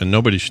which, and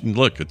nobody should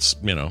look. It's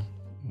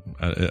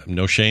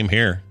no shame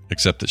here,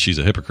 except that she's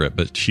a hypocrite.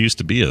 But she used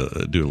to be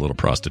do a little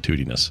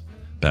prostitutiness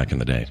back in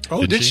the day.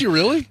 Oh, did she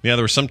really? Yeah,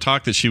 there was some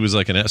talk that she was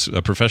like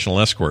a professional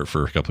escort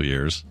for a couple of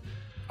years.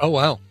 Oh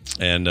wow!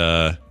 And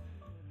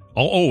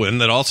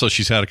and that also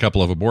she's had a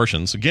couple of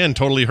abortions. Again,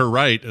 totally her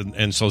right,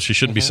 and so she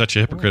shouldn't be such a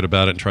hypocrite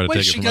about it and try to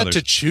take it from others. She got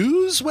to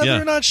choose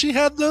whether or not she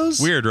had those?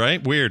 Weird,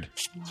 right? Weird.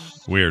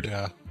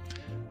 Yeah.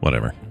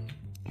 Whatever.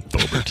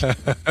 Bobert.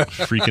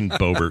 Freaking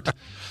Bobert.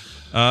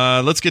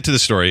 Let's get to the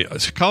story.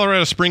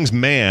 Colorado Springs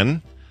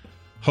man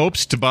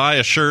hopes to buy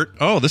a shirt.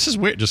 Oh, this is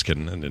weird. Just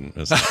kidding.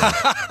 Nice.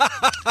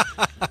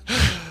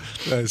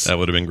 That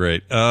would have been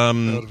great. That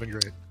would have been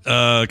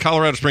great.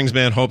 Colorado Springs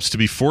man hopes to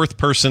be fourth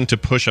person to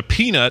push a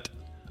peanut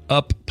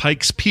up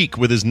Pikes Peak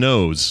with his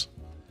nose.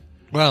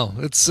 Well,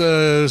 it's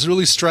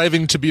really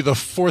striving to be the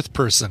fourth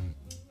person.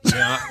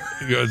 Yeah.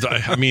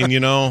 I mean,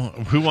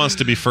 who wants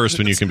to be first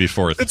when you can be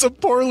fourth? It's a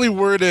poorly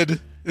worded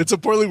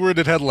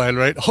headline,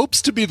 right?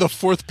 Hopes to be the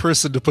fourth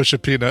person to push a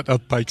peanut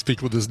up Pikes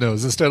Peak with his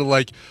nose, instead of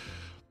like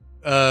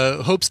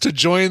hopes to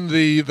join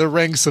the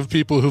ranks of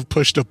people who've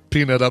pushed a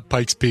peanut up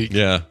Pikes Peak.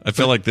 Yeah, I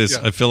feel like this.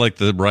 Yeah. I feel like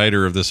the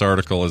writer of this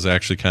article is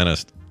actually kind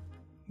of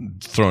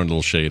throwing a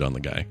little shade on the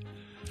guy.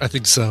 I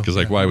think so.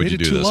 Because why would you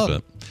do this?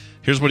 But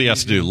here's what he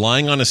has to do: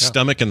 lying on his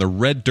stomach in the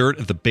red dirt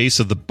at the base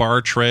of the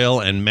Bar Trail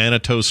and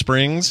Manitou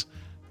Springs.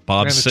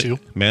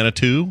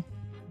 Manitou.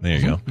 There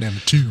you go.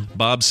 Manitou.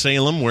 Bob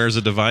Salem wears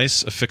a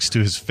device affixed to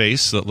his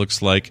face that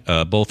looks like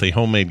both a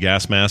homemade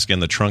gas mask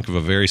and the trunk of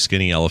a very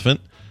skinny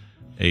elephant.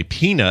 A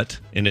peanut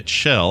in its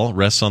shell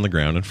rests on the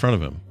ground in front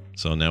of him.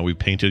 So now we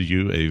painted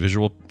you a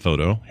visual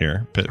photo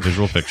here,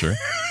 visual picture.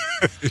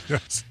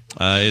 Yes.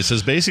 It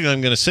says basically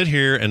I'm going to sit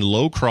here and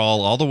low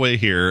crawl all the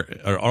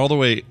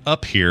way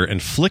up here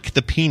and flick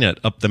the peanut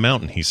up the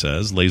mountain, he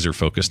says, laser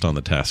focused on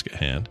the task at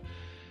hand.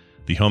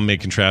 The homemade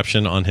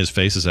contraption on his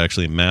face is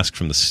actually a mask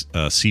from the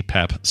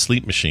CPAP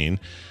sleep machine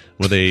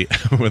with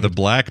a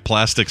black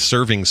plastic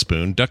serving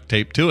spoon duct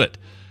taped to it.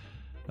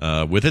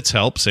 With its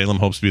help, Salem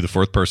hopes to be the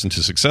fourth person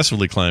to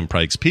successfully climb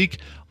Pikes Peak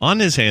on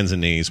his hands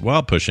and knees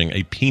while pushing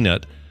a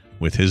peanut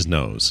with his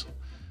nose.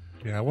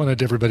 Yeah, I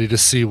wanted everybody to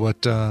see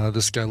what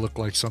this guy looked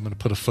like, so I'm going to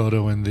put a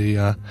photo in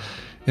the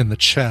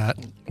chat.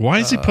 Why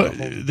is he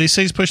they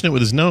say he's pushing it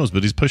with his nose,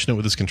 but he's pushing it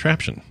with his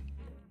contraption.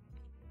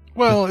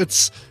 Well,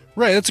 it's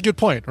right. That's a good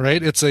point,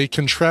 right? It's a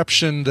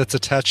contraption that's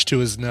attached to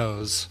his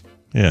nose.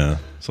 Yeah.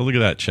 So look at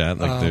that, chat.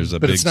 Like there's a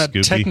but big it's not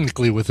scoopy.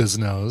 technically with his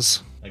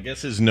nose. I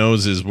guess his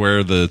nose is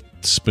where the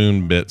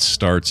spoon bit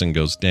starts and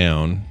goes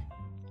down.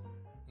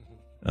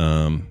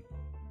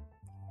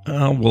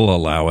 We'll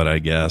allow it, I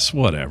guess.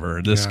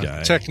 Whatever. This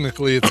guy.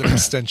 Technically, it's an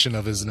extension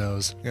of his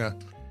nose. Yeah.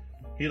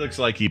 He looks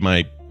like he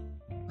might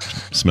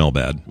smell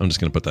bad. I'm just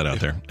going to put that out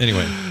there.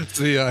 Anyway.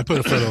 So, I put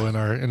a photo in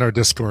our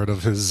Discord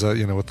of his,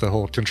 with the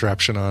whole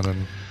contraption on.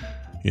 And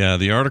yeah,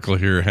 the article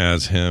here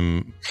has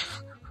him.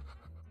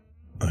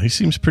 He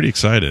seems pretty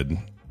excited.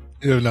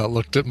 You have not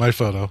looked at my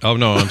photo. Oh,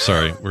 no, I'm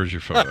sorry. Where's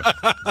your photo?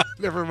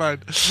 Never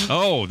mind.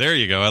 Oh, there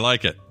you go. I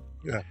like it.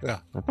 Yeah.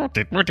 Remember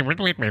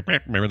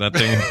that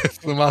thing?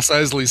 The Mos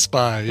Eisley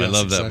Spy. Yes, I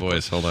love that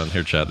voice. Hold on.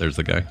 Here, chat. There's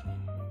the guy.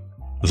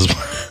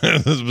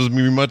 This would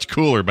be much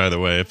cooler, by the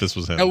way, if this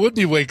was him. That would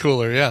be way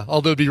cooler, yeah.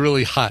 Although it'd be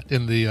really hot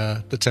in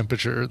the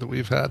temperature that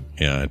we've had.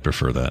 Yeah, I'd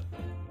prefer that.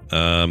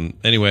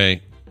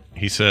 Anyway,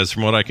 he says,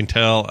 from what I can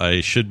tell,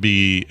 I should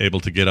be able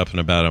to get up in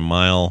about a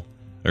mile,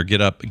 or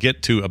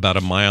get to about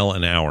a mile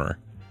an hour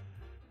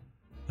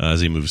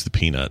as he moves the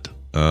peanut.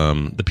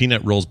 The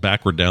peanut rolls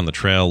backward down the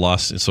trail,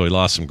 so he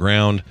lost some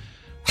ground,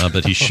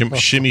 but he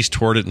shimmies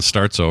toward it and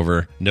starts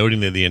over,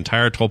 noting that the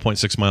entire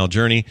 12.6 mile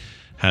journey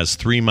has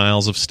 3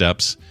 miles of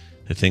steps.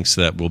 He thinks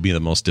that will be the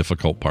most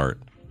difficult part.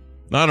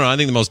 I don't know. I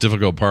think the most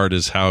difficult part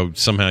is how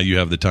somehow you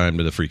have the time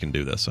to freaking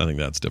do this. I think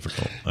that's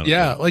difficult.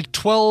 Yeah, like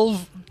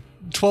 12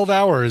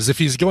 hours. If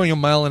he's going a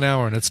mile an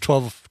hour and it's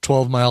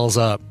 12 miles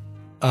up,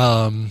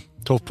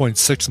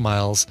 12.6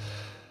 miles,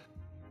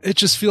 it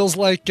just feels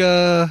like,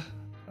 I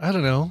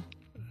don't know.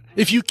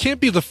 If you can't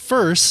be the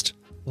first,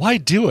 why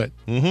do it?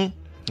 Mm-hmm.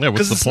 Yeah,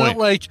 what's the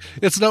point?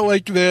 It's not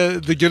like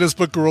the Guinness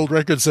Book of World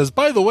Records says,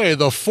 by the way,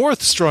 the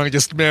fourth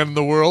strongest man in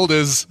the world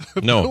is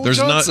no, Bill there's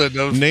Johnson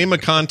not. Name a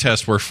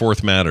contest where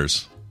fourth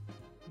matters.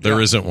 There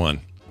isn't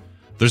one.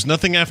 There's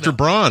nothing after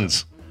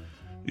bronze.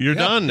 You're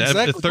done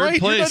exactly. at the third right.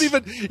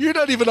 place. You're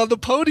not even on the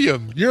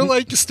podium. You're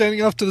like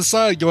standing off to the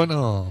side going,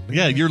 oh, man.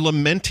 Yeah, you're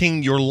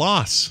lamenting your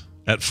loss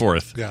at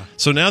fourth. Yeah.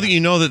 So now that you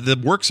know that the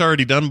work's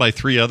already done by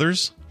 3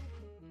 others,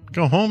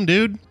 go home,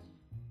 dude.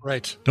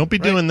 Right. Don't be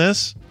doing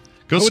this.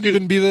 I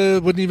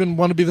wouldn't even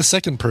want to be the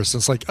second person.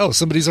 It's like, oh,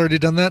 somebody's already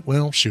done that?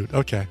 Well, shoot.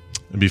 Okay.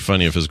 It'd be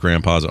funny if his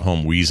grandpa's at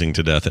home wheezing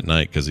to death at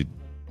night because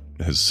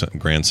his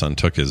grandson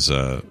took his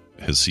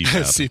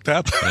CPAP.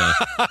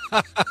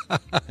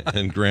 CPAP.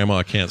 And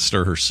grandma can't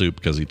stir her soup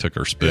because he took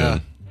her spoon. Yeah.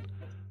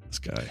 This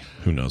guy,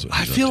 who knows what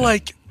I he's feel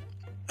up to.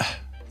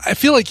 I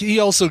feel like he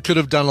also could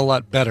have done a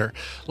lot better.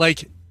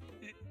 Like,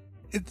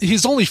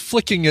 he's only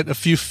flicking it a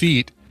few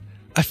feet.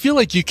 I feel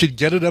like you could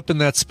get it up in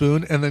that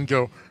spoon and then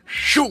go,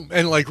 shoom,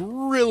 and like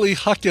really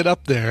huck it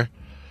up there.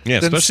 Yeah,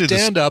 then especially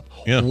stand up,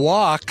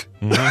 walk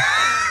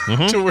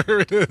to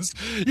where it is.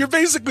 You're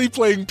basically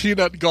playing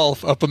peanut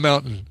golf up a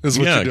mountain. Is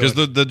what you're doing. because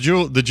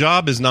the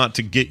job is not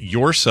to get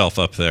yourself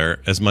up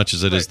there as much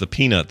as it is the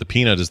peanut. The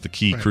peanut is the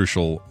key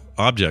crucial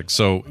object.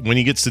 So when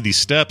he gets to these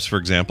steps, for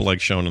example,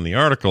 like shown in the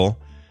article,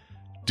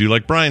 do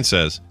like Brian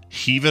says,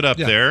 heave it up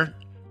there.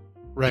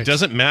 Right. It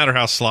doesn't matter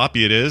how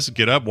sloppy it is.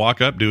 Get up,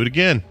 walk up, do it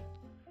again.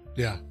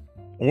 Yeah.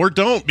 Or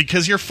don't,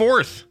 because you're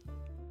fourth.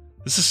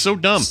 This is so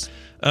dumb.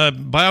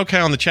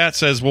 BioCow in the chat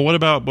says, well, what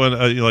about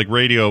when like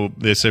radio,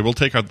 they say, we'll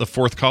take out the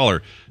fourth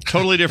caller.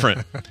 Totally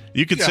different.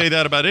 You could say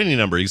that about any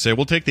number. You say,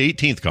 we'll take the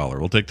 18th caller.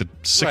 We'll take the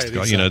 6th caller.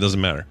 Exactly. You know, it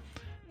doesn't matter.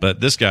 But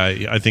this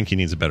guy, I think he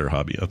needs a better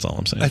hobby. That's all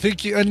I'm saying. I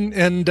think, do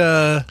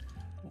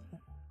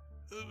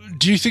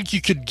you think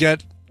you could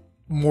get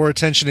more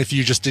attention if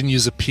you just didn't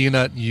use a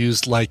peanut and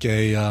used like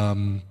a, I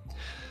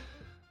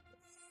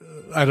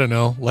don't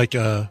know, like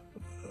a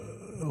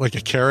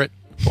carrot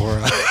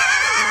or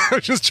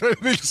I'm just trying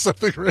to think of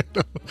something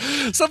random.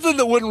 Something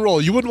that wouldn't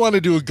roll. You wouldn't want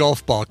to do a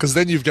golf ball because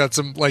then you've got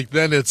some, like,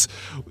 then it's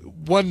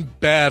one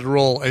bad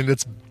roll and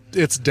it's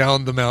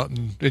down the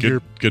mountain and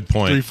you're good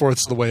point. 3/4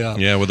 of the way up.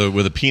 Yeah, with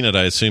a peanut,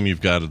 I assume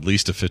you've got at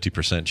least a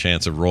 50%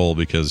 chance of roll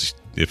because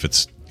if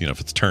it's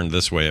turned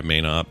this way, it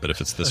may not. But if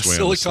it's this way,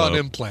 silicone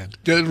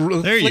implant.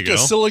 There you go. A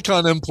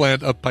silicone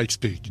implant up Pikes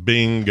Peak.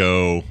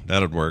 Bingo.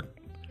 That'd work.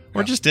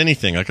 Or just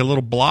anything, like a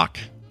little block,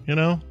 you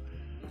know?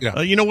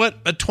 Yeah. You know what?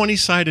 A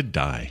 20-sided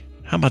die.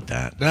 How about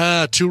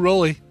that? Too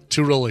rolly.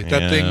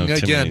 That thing,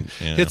 again,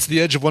 hits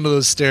the edge of one of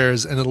those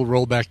stairs and it'll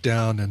roll back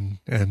down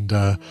and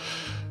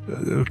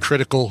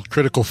critical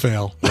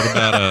fail. What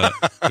about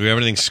do we have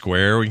anything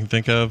square we can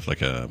think of?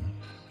 Like a,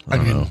 I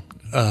don't know.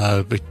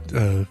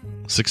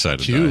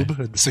 6-sided cube,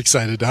 die.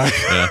 6-sided die.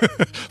 Yeah.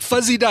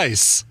 Fuzzy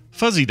dice.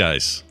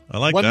 I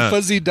like one that. One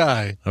fuzzy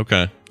die.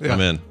 Okay. Yeah.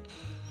 I'm in.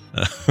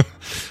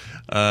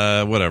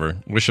 Whatever.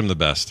 Wish him the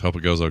best. Hope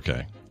it goes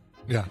okay.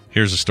 Yeah.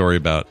 Here's a story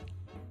about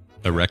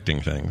erecting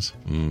things.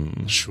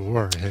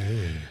 Sure.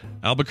 Hey.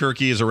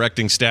 Albuquerque is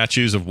erecting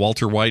statues of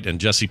Walter White and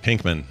Jesse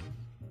Pinkman.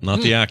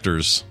 Not the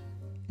actors,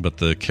 but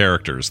the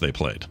characters they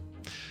played.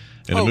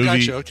 In a movie,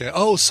 gotcha. Okay.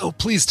 Oh, so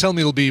please tell me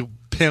it'll be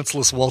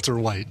pantsless Walter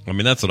White. I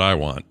mean, that's what I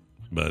want,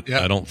 but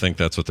I don't think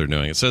that's what they're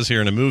doing. It says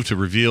here, in a move to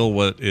reveal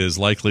what is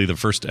likely the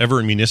first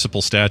ever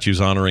municipal statues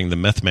honoring the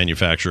meth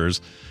manufacturers,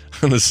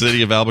 the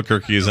city of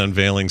Albuquerque is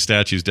unveiling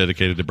statues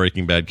dedicated to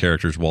Breaking Bad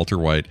characters Walter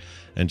White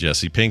and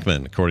Jesse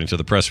Pinkman. According to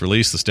the press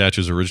release, the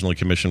statues originally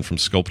commissioned from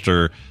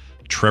sculptor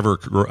Trevor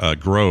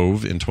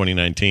Grove in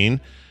 2019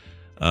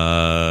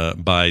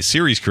 by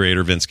series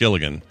creator Vince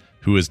Gilligan,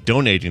 who is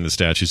donating the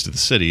statues to the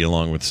city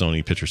along with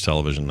Sony Pictures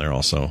Television. They're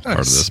also part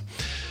of this.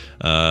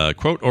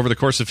 Quote, over the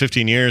course of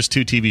 15 years,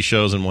 2 TV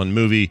shows and 1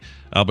 movie,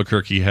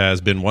 Albuquerque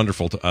has been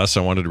wonderful to us.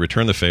 I wanted to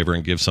return the favor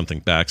and give something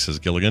back, says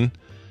Gilligan.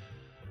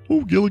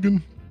 Oh,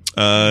 Gilligan.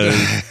 They're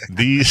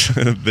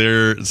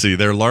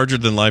larger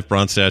than life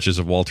bronze statues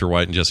of Walter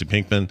White and Jesse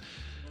Pinkman.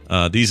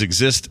 These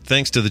exist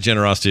thanks to the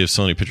generosity of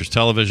Sony Pictures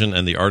Television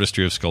and the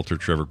artistry of sculptor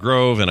Trevor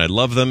Grove, and I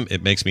love them.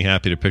 It makes me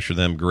happy to picture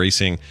them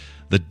gracing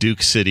the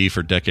Duke City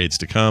for decades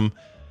to come,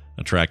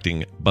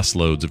 attracting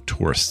busloads of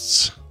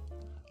tourists.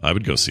 I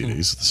would go see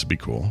these. This would be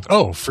cool.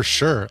 Oh, for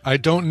sure. I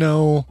don't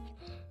know.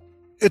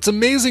 It's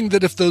amazing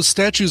that if those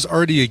statues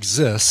already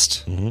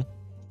exist,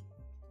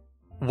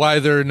 why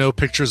there are no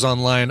pictures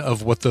online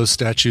of what those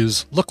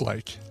statues look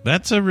like.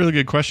 That's a really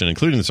good question,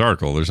 including this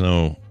article. There's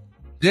no...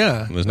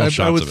 Yeah, there's no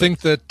shots I would of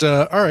think that.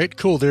 All right,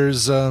 cool.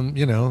 There's,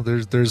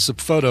 there's a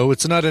photo.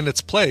 It's not in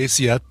its place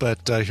yet,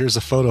 but here's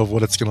a photo of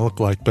what it's going to look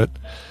like. But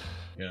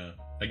yeah,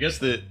 I guess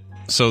that.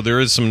 So there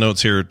is some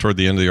notes here toward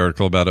the end of the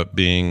article about it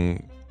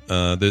being.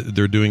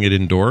 They're doing it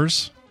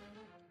indoors.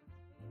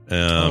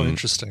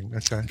 Interesting.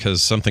 Okay.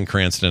 Because something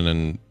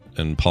Cranston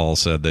and Paul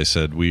said. They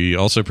said, we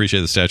also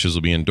appreciate the statues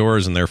will be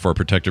indoors and therefore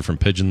protected from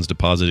pigeons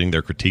depositing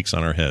their critiques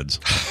on our heads.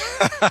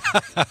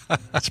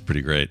 That's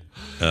pretty great.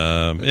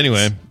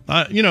 Anyway,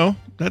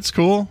 that's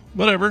cool.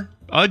 Whatever.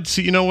 I'd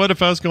see. You know what?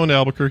 If I was going to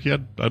Albuquerque,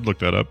 I'd look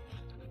that up.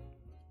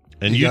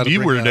 And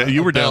you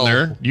were down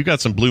there. You got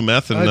some blue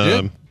meth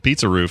and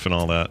pizza roof and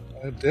all that.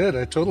 I did.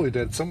 I totally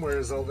did. Somewhere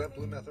is all that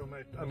blue meth.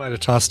 I might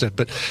have tossed it,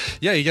 but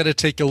yeah, you got to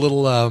take a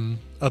little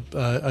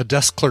a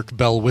desk clerk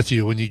bell with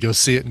you when you go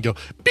see it and go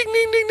bing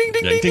ding ding ding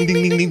ding ding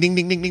ding ding ding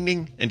ding ding ding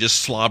ding, and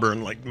just slobber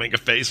and like make a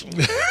face,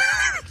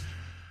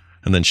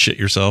 and then shit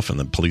yourself in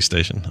the police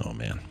station. Oh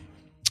man,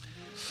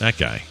 that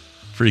guy,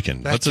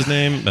 freaking, what's his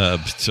name?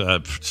 Not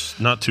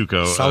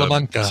Tuco.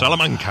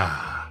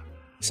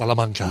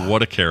 Salamanca.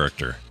 What a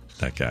character,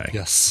 that guy.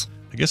 Yes.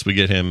 I guess we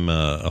get him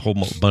a whole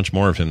bunch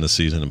more of him this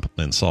season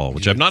in Saul,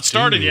 which I've not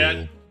started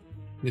yet.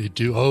 You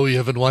do? Oh, you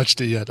haven't watched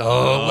it yet.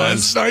 Oh,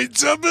 last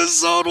night's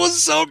episode was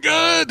so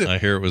good. I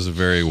hear it was a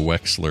very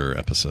Wexler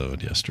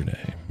episode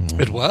yesterday.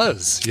 It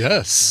was,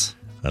 yes.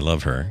 I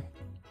love her.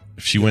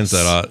 If she wins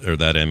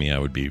that Emmy, I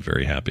would be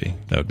very happy.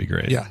 That would be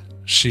great. Yeah,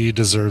 she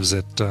deserves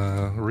it.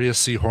 Rhea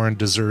Seehorn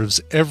deserves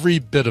every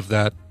bit of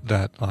that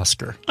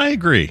Oscar. I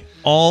agree.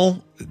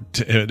 All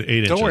 8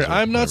 inches. Don't worry,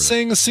 I'm not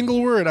saying a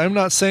single word. I'm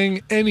not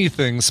saying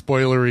anything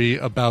spoilery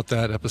about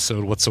that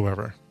episode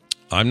whatsoever.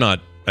 I'm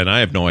not. And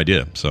I have no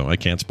idea, so I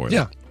can't spoil it.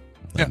 I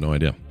have no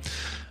idea.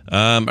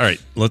 All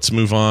right, let's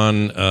move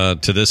on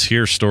to this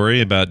here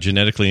story about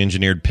genetically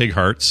engineered pig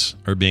hearts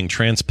are being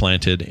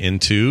transplanted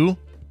into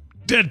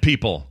dead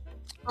people.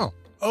 Oh,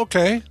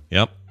 okay.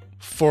 Yep.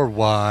 For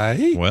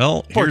why?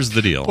 Well, here's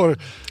the deal. For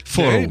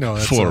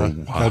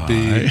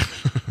why?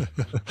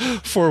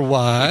 For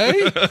why?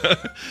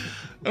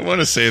 I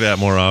want to say that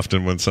more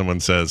often when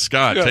someone says,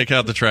 Scott, take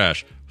out the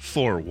trash.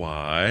 For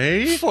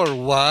why? For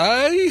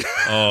why?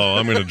 Oh,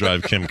 I'm going to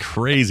drive Kim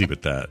crazy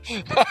with that.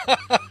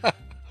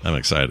 I'm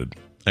excited.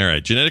 All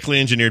right, genetically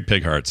engineered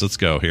pig hearts. Let's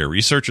go here.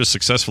 Researchers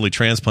successfully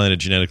transplanted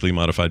genetically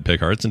modified pig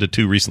hearts into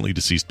 2 recently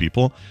deceased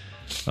people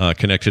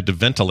connected to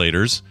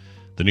ventilators.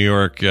 The New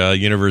York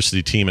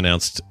University team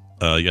announced,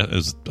 it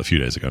was a few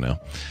days ago now.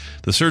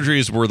 The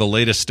surgeries were the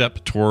latest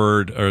step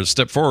forward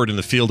in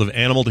the field of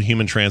animal to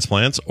human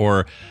transplants,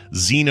 or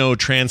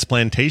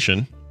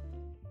xenotransplantation.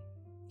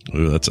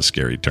 Ooh, that's a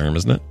scary term,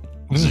 isn't it?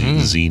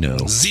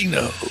 Xeno.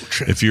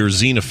 If you're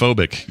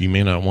xenophobic, you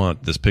may not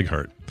want this pig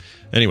heart.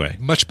 Anyway.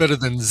 Much better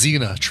than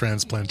Xena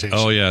transplantation.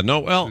 Oh, yeah. No,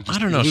 well, I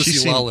don't know.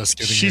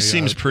 She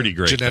seems pretty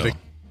great, genetic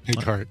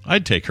pig heart.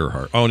 I'd take her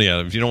heart. Oh,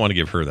 yeah, if you don't want to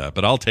give her that.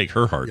 But I'll take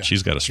her heart. Yeah.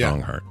 She's got a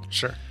strong heart.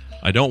 Sure.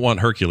 I don't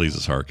want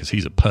Hercules' heart because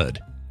he's a pud,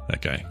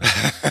 that guy.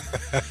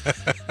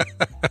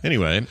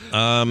 Anyway,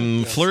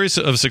 flurries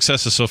of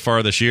successes so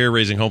far this year,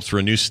 raising hopes for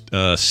a new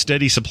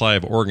steady supply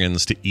of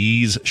organs to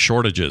ease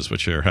shortages,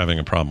 which they're having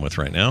a problem with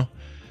right now.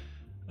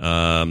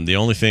 The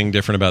only thing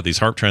different about these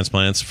heart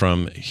transplants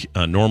from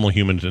normal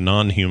human to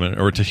non-human,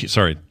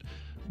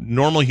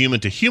 normal human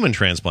to human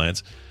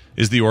transplants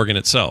is the organ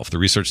itself. The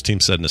research team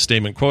said in a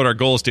statement, quote, "Our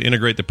goal is to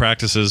integrate the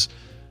practices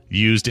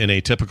used in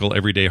a typical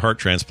everyday heart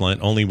transplant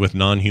only with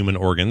non-human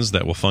organs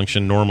that will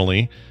function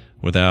normally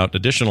without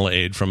additional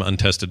aid from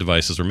untested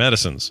devices or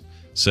medicines,"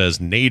 says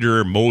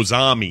Nader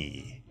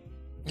Mozami.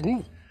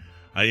 Ooh.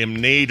 I am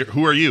Nader.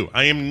 Who are you?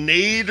 I am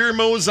Nader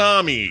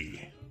Mozami.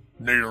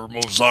 Nader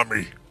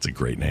Mozami. It's a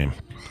great name.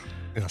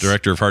 Yes.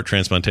 Director of Heart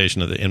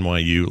Transplantation at the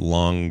NYU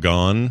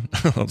Langone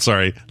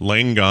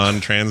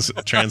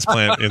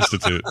Transplant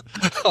Institute.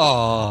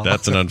 Aww.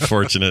 That's an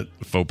unfortunate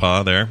faux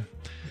pas there.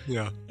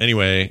 Yeah.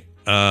 Anyway,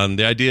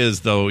 the idea is,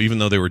 though, even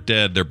though they were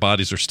dead, their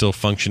bodies are still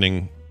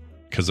functioning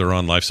because they're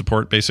on life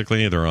support,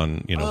 basically. They're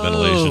on,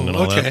 ventilation and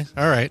all that. Okay,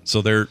 all right.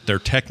 So they're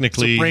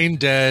technically brain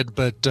dead,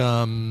 but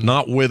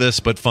not with us,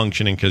 but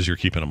functioning because you're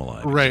keeping them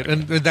alive. Right,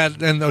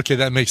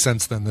 that makes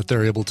sense then, that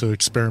they're able to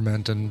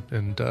experiment and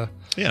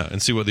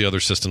see what the other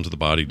systems of the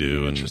body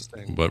do and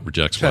what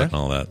rejects what and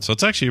all that. So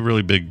it's actually a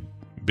really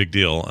big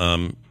deal.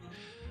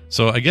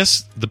 So I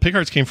guess the pig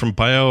hearts came from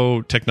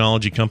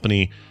biotechnology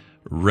company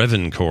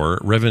Revivicor,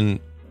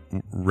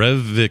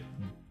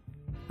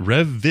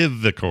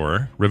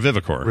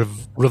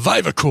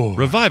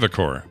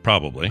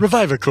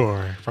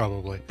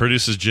 probably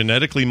produces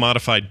genetically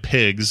modified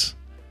pigs,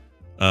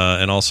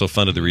 and also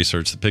funded the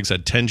research. The pigs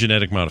had 10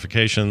 genetic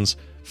modifications,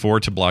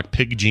 4 to block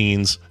pig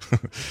genes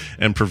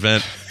and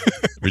prevent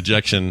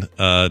rejection,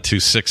 and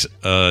 6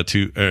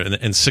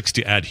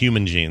 to add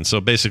human genes. So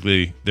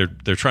basically,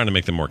 they're trying to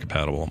make them more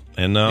compatible.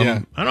 And I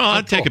don't know.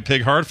 I'd take a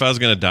pig heart if I was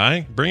going to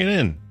die. Bring it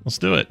in. Let's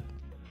do it.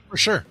 For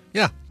sure.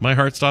 Yeah. My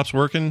heart stops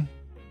working.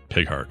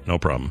 Pig heart, no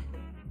problem.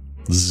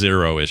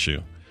 Zero issue.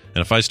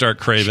 And if I start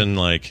craving,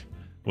 like,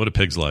 what do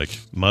pigs like?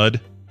 Mud?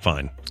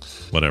 Fine.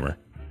 Whatever.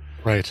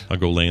 Right. I'll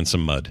go lay in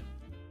some mud.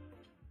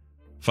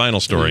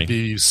 Final story. It'd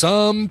be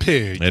some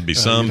pig. It'd be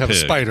some you'd have pig. A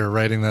spider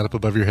riding that up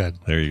above your head.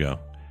 There you go.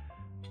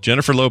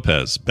 Jennifer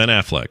Lopez, Ben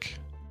Affleck,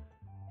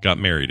 got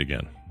married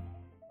again.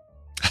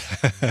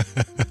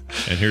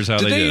 And here's how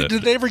they did it.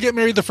 Did they ever get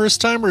married the first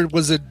time, or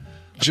was it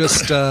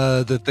just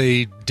that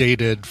they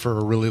dated for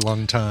a really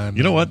long time?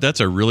 You know what? That's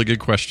a really good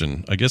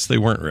question. I guess they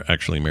weren't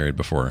actually married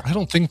before. I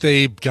don't think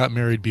they got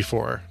married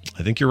before.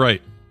 I think you're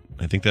right.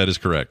 I think that is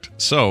correct.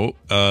 So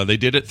they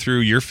did it through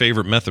your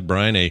favorite method,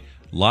 Brian, a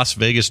Las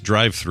Vegas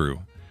drive-through.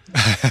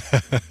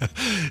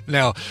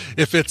 Now,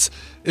 if it's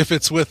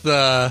with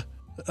an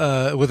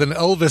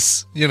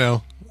Elvis,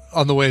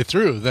 on the way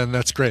through, then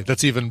that's great.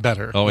 That's even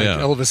better. Oh, yeah.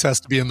 Elvis has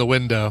to be in the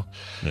window.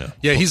 Yeah.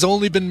 Yeah, he's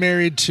only been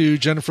married to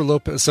Jennifer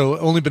Lopez. So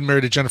only been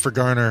married to Jennifer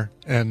Garner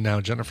and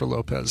now Jennifer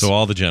Lopez. So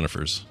all the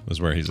Jennifers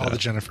is where he's at. All the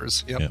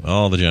Jennifers. Yep. Yeah,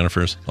 all the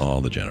Jennifers.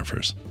 All the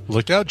Jennifers.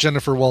 Look out,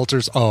 Jennifer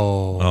Walters.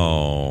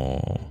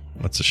 Oh,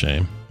 that's a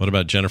shame. What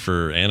about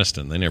Jennifer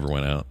Aniston? They never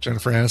went out.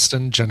 Jennifer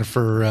Aniston,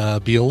 Jennifer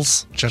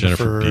Beals,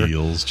 Jennifer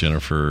Beals,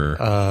 Jennifer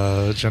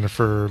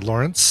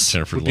Lawrence.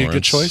 Jennifer would Lawrence. be a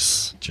good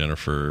choice.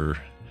 Jennifer.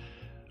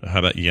 How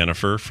about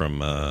Yennefer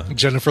from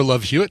Jennifer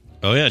Love Hewitt?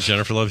 Oh yeah,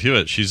 Jennifer Love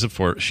Hewitt. She's a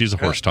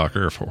horse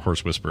talker or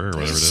horse whisperer or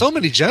whatever it is. So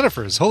many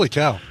Jennifers! Holy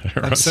cow!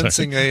 I'm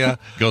sensing a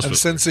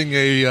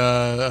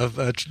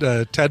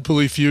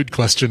Tadpooley feud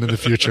question in the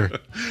future.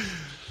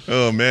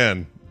 Oh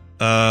man.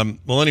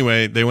 Well,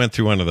 anyway, they went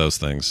through one of those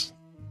things.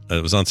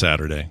 It was on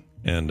Saturday,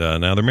 and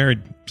now they're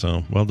married.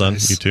 So well done,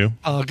 Nice. you two.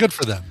 Oh, good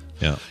for them.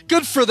 Yeah,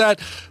 good for that.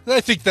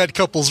 I think that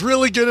couple's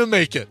really gonna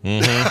make it.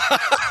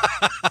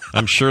 Mm-hmm.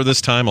 I'm sure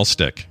this time will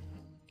stick.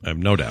 I have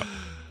no doubt.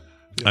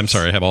 Yes. I'm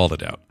sorry, I have all the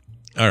doubt.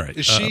 All right.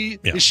 Is she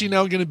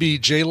now going to be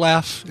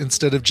J-Laugh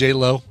instead of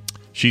J-Lo?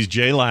 She's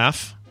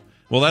J-Laugh.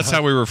 Well, that's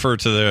how we refer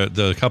to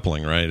the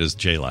coupling, right? Is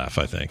J-Laugh,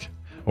 I think.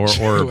 Or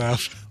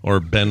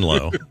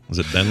Benlo. Is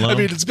it Benlo? I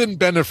mean, it's been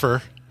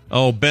Benifer.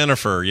 Oh,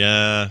 Benifer,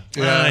 yeah.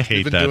 I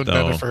hate that, though.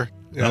 Benifer.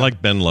 Yeah. I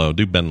like Benlo.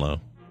 Do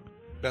Benlo.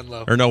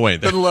 Benlo. Or no,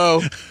 wait.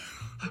 Benlo.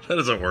 That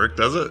doesn't work,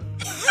 does it?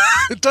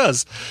 It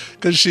does,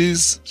 because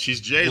she's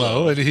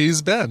J-Lo and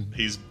he's Ben.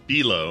 He's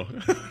B-Lo.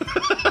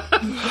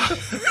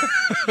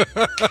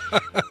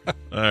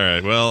 All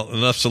right. Well,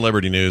 enough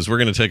celebrity news. We're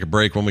going to take a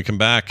break. When we come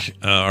back,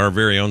 our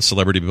very own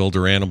celebrity Bill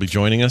Duran will be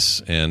joining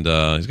us, and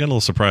he's got a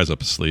little surprise up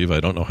his sleeve. I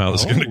don't know how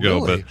this is going to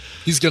go, but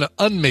he's going to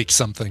unmake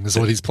something. Is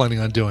what he's planning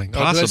on doing.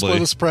 Possibly. Did I spoil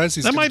the surprise?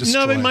 That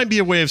might be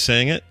a way of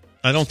saying it.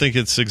 I don't think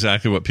it's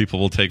exactly what people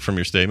will take from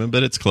your statement,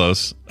 but it's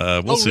close.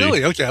 We'll see.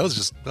 Really? Okay, I was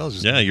just.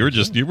 Yeah, you were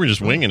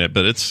just winging it,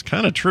 but it's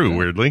kind of true,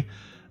 weirdly.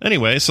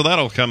 Anyway, so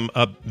that'll come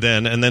up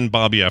then, and then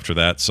Bobby after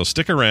that. So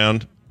stick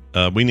around.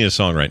 We need a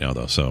song right now,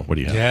 though. So what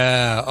do you have?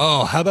 Yeah.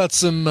 Oh, how about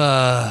some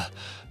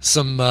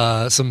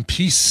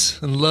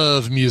peace and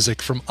love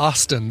music from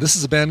Austin? This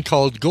is a band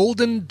called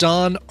Golden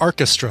Dawn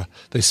Orchestra.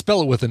 They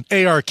spell it with an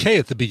ARK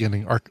at the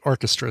beginning,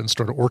 orchestra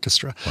instead of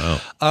orchestra. Wow.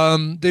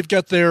 They've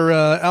got their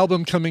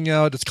album coming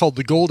out. It's called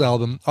the Gold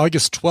Album,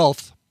 August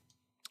 12th.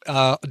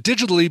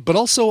 Digitally, but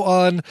also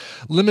on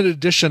limited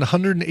edition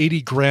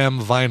 180-gram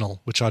vinyl,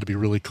 which ought to be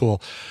really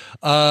cool.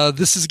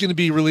 This is going to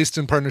be released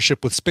in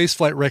partnership with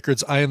Spaceflight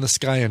Records, Eye in the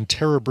Sky, and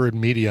Terrorbird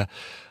Media.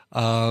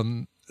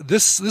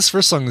 This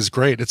first song is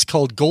great. It's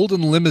called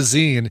Golden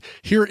Limousine.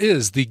 Here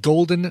is the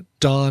Golden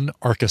Dawn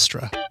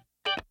Orchestra.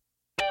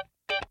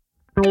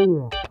 I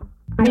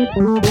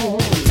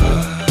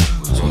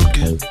was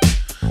walking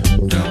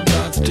down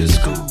by the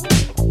disco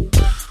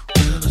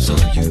when I saw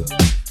you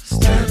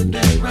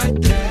standing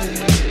right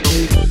there.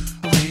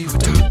 We were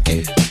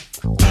talking,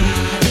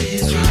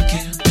 bodies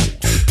rocking.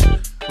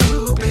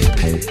 Oh,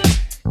 baby,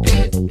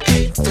 it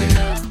ain't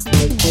fair.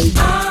 I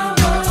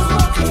was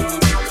walking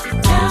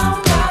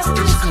down by the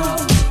disco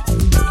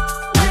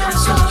when I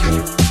saw you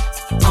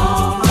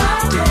all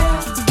right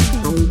there.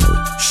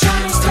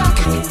 Shiny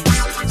stockings,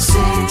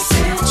 6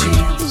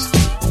 inches.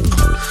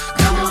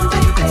 Come on,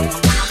 baby,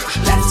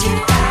 let's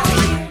get out of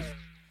here.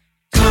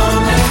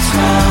 Come, let's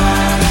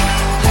ride.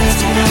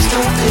 Let's get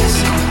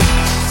astrophysical.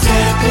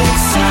 Step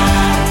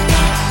inside,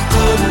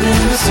 golden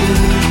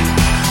limousine.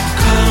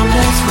 Come,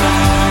 let's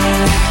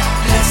ride.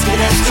 Let's get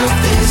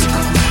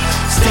astrophysical.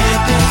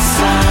 Step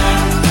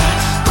inside,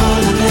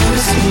 golden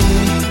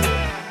limousine.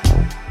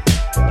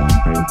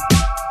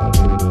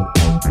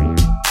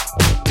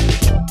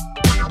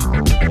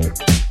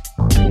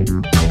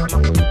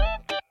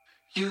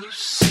 You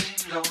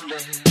seem lonely,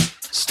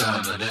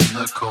 standing in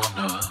the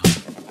corner.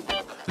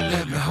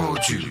 Let me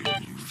hold you,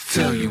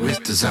 fill you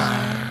with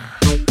desire.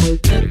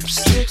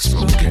 Lipstick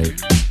smoking,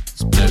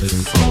 split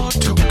for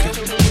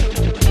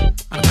token.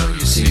 I know you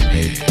see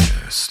me,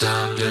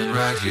 standing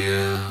right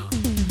here.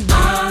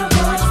 I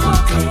was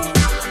walking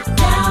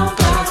down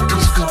by the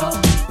disco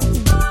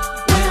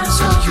when I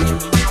saw you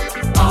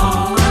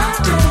all right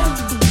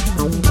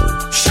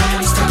there.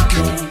 Shiny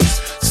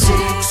stockings,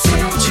 6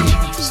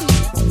 inches.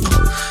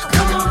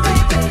 Come on,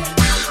 baby,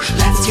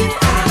 let's get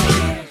out of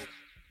here.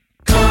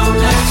 Come,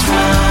 let's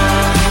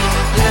ride.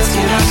 Let's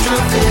get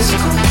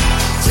astrophysical.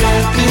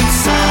 Step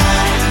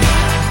inside,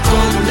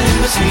 golden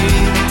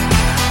limousine.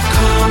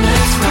 Come,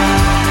 let's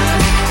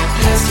ride.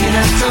 Let's get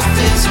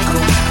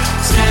astrophysical.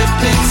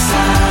 Step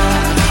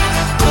inside,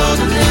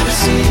 golden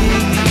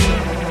limousine.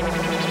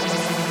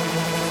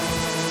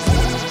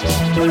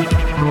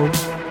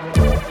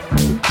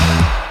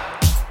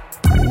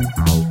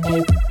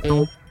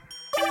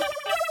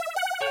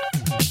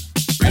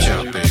 Reach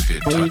out, baby,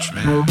 touch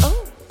me.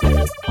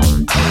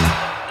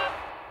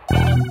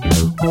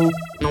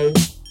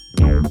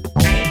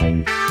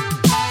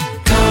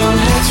 Come,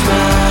 let's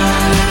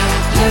ride.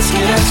 Let's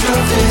get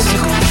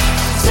astrophysical.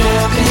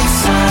 Step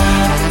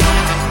inside,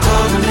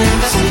 golden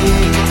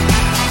limousine.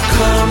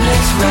 Come,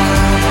 let's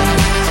ride.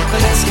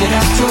 Let's get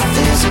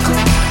astrophysical.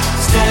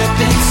 Step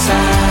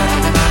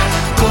inside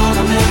my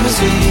golden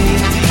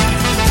limousine.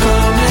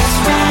 Come, let's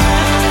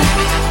ride.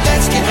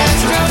 Let's get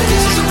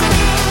astrophysical.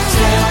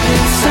 Step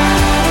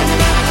inside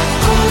my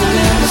golden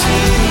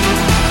limousine.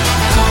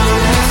 Come,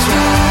 let's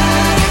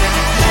ride.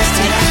 Let's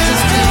get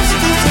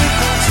astrophysical.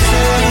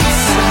 Step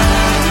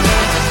inside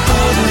my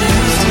golden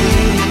limousine.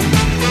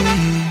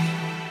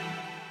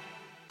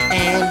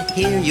 And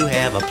here you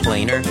have a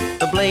planer.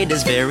 The blade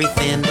is very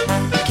thin.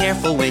 Be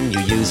careful when you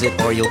use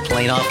it or you'll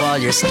plane off all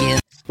your skin.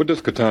 What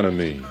does katana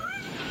mean?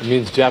 It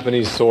means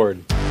Japanese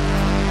sword.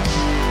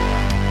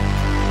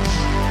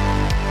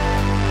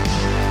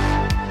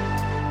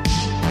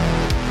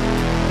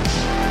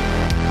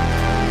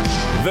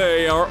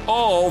 They are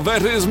all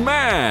that is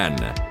man.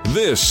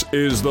 This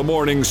is the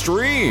morning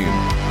stream.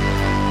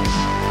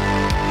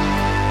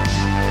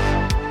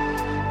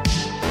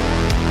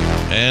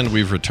 And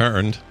we've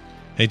returned.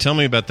 Hey, tell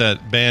me about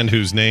that band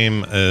whose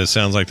name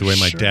sounds like the way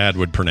my dad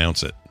would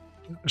pronounce it.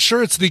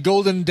 Sure, it's the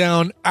Golden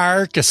Dawn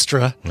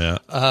Orchestra. Yeah.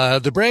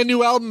 The brand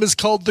new album is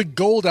called The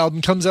Gold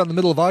Album, comes out in the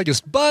middle of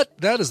August, but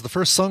that is the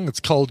first song.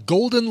 It's called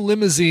Golden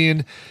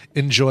Limousine.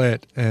 Enjoy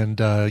it, and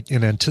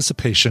in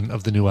anticipation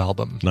of the new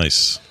album.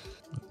 Nice.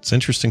 It's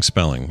interesting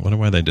spelling. Wonder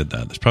why they did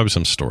that. There's probably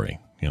some story,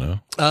 you know?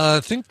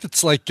 I think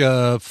it's like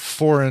a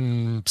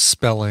foreign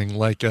spelling,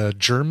 like a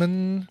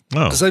German.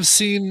 Oh. Because I've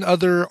seen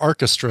other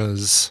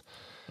orchestras.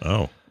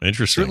 Oh,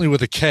 interesting. Certainly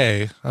with a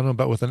K. I don't know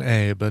about with an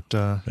A, but...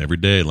 every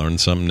day, learn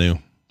something new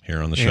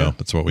here on the show.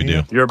 That's what we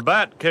do. Your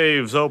bat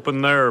cave's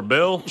open there,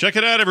 Bill. Check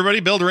it out, everybody.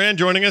 Bill Duran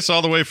joining us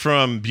all the way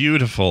from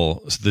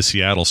beautiful, the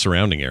Seattle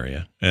surrounding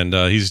area. And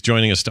he's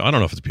joining us. I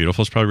don't know if it's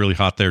beautiful. It's probably really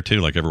hot there, too,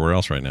 like everywhere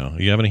else right now.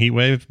 Are you having a heat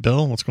wave,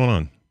 Bill? What's going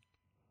on?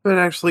 Been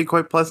actually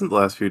quite pleasant the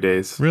last few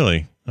days.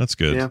 Really? That's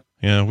good.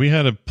 Yeah, we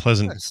had a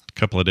pleasant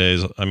couple of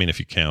days. I mean, if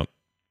you count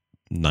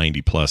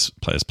 90 plus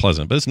as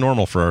pleasant, but it's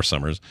normal for our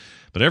summers.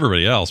 But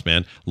everybody else,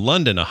 man,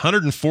 London,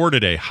 104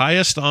 today,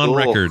 highest on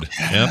record.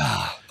 Yep.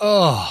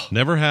 Oh,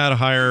 never had a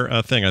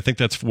higher thing. I think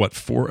that's what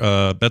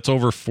that's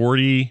over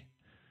 40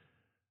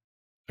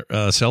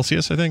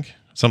 Celsius. I think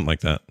something like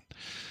that.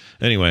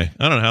 Anyway,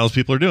 I don't know how those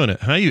people are doing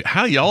it.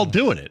 How y'all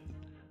doing it?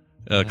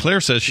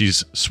 Claire says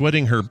she's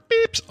sweating her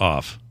beeps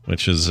off,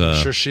 which is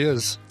sure she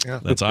is.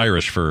 Yeah, that's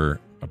Irish for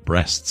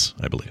breasts,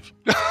 I believe.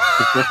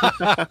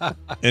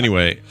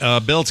 Anyway,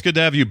 Bill, it's good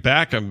to have you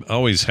back. I'm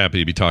always happy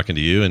to be talking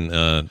to you.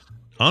 And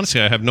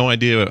honestly, I have no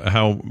idea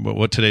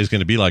what today's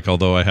going to be like,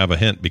 although I have a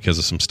hint because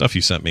of some stuff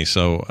you sent me.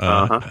 So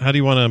how do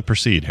you want to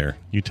proceed here?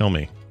 You tell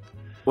me.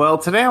 Well,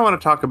 today I want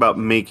to talk about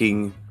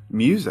making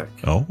music.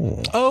 Oh.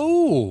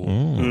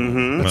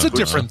 Mm-hmm. That's a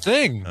different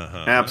thing.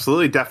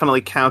 Absolutely.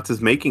 Definitely counts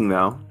as making,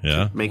 though.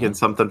 Yeah. Making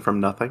something from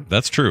nothing.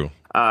 That's true.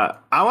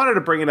 I wanted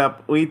to bring it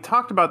up. We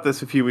talked about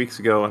this a few weeks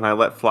ago, and I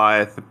let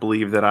fly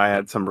believe that I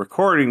had some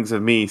recordings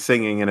of me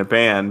singing in a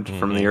band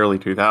from the early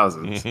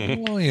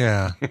 2000s. Oh,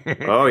 yeah.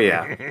 Oh,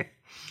 yeah.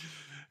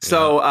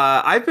 So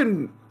I've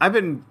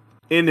been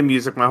into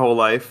music my whole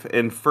life.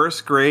 In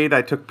first grade,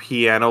 I took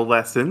piano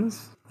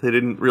lessons. They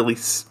didn't really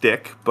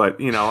stick, but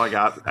I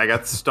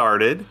got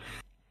started.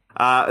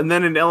 And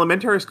then in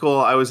elementary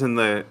school, I was in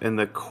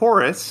the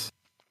chorus.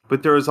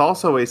 But there was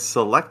also a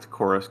select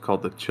chorus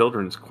called the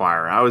Children's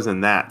Choir. I was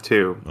in that,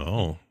 too.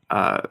 Oh.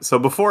 So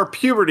before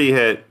puberty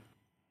hit,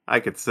 I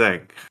could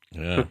sing.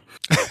 Yeah.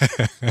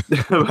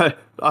 But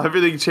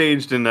everything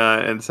changed in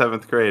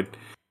 7th grade.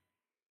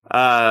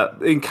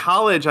 In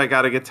college, I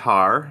got a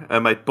guitar.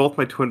 Both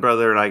my twin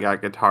brother and I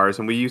got guitars.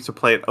 And we used to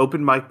play at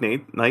open mic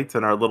nights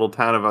in our little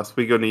town of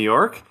Oswego, New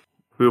York.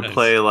 We would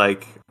play,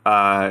 like,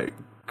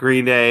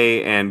 Green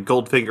Day and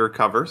Goldfinger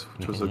covers,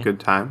 which was a good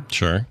time.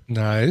 Sure.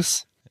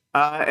 Nice.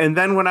 And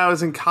then when I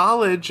was in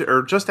college,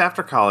 or just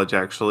after college,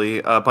 actually,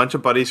 a bunch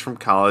of buddies from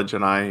college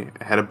and I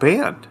had a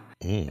band.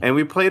 And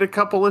we played a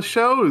couple of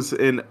shows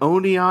in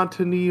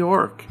Oneonta, New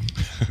York.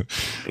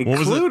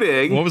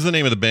 Including... What was the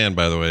name of the band,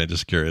 by the way?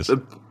 Just curious.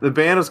 The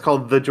band was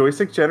called The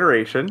Joystick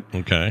Generation.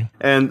 Okay.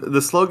 And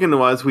the slogan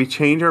was, we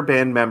change our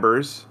band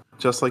members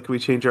just like we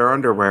change our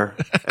underwear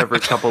every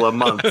couple of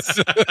months.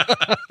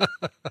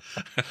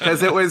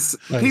 Because it was,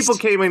 nice. People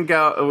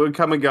would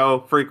come and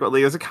go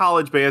frequently. It was a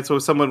college band, so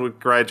if someone would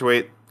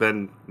graduate,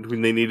 then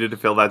they needed to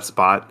fill that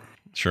spot.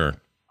 Sure.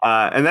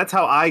 And that's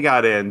how I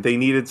got in. They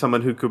needed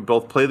someone who could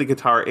both play the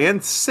guitar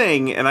and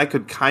sing, and I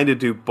could kind of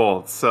do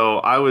both. So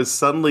I was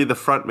suddenly the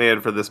front man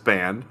for this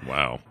band.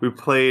 Wow. We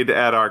played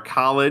at our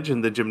college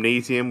in the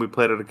gymnasium. We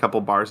played at a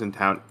couple bars in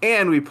town.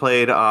 And we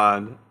played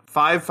on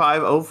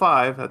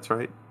 5505. That's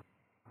right.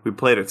 We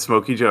played at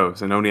Smokey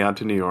Joe's in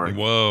Oneonta, New York.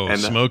 Whoa,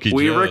 and Smokey Joe's.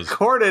 We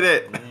recorded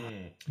it.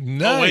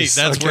 Nice.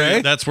 Oh,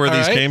 wait, that's where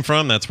these came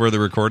from? That's where the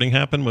recording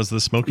happened, was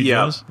the Smokey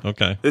Joe's?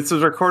 Okay. This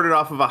was recorded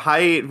off of a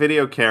hi-8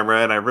 video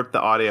camera, and I ripped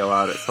the audio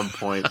out at some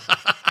point.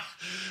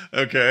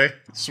 Okay.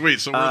 Sweet.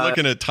 So we're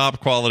looking at top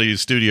quality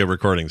studio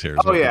recordings here.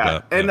 Oh,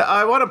 yeah. And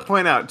I want to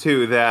point out,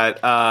 too,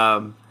 that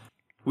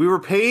we were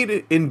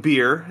paid in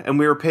beer, and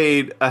we were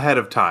paid ahead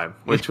of time,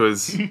 which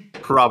was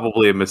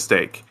probably a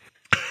mistake.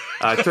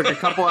 It took a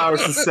couple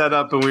hours to set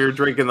up, and we were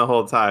drinking the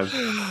whole time.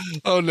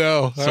 Oh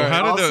no! So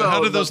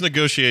how did those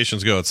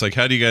negotiations go? It's like,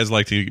 how do you guys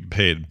like to get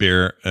paid?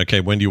 Beer? Okay,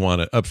 when do you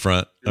want it? Up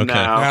front? Okay,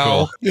 Now.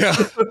 cool. Yeah.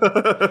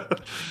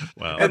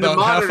 Wow. And the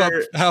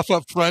monitor, half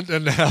up front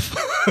and half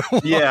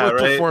Yeah, while we're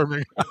right.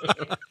 performing.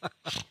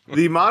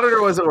 The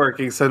monitor wasn't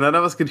working, so none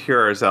of us could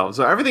hear ourselves.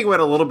 So everything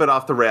went a little bit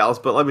off the rails,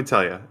 but let me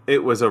tell you,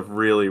 it was a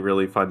really,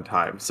 really fun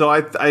time. So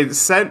I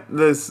sent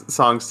this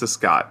songs to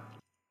Scott.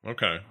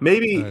 Okay.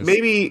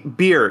 Maybe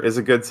Beer is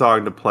a good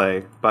song to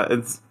play, but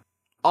it's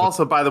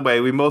also, by the way,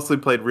 we mostly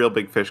played Real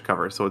Big Fish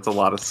covers, so it's a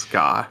lot of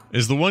ska.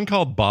 Is the one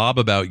called Bob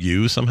about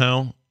you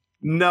somehow?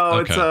 No,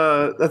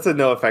 Okay. that's a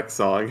No Effect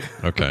song.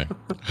 Okay.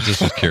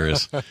 Just was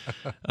curious.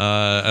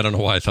 I don't know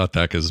why I thought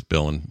that, because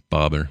Bill and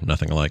Bob are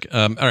nothing alike.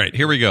 All right,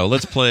 here we go.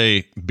 Let's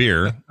play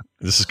Beer.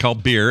 This is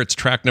called Beer. It's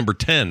track number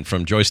 10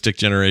 from Joystick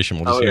Generation.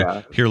 We'll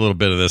just hear a little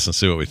bit of this and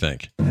see what we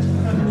think.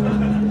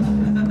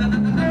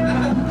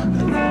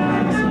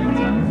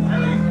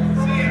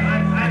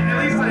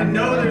 I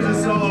know there's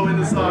a solo in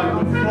the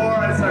song before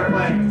I start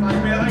playing. So I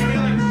can be like,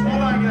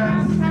 hold on,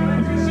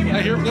 guys.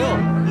 I hear Bill.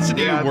 Listen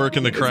to you work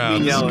in the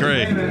crowd. This is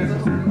great.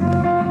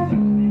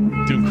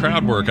 Doing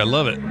crowd work. I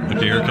love it.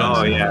 Okay, here it comes.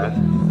 Oh, yeah.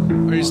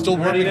 Are you still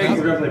warming up?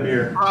 We're gonna play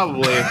Beer.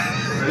 Probably.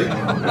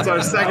 It's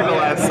our second to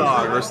last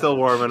song. We're still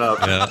warming up.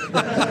 Yeah.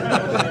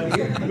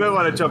 You might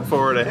want to jump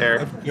forward a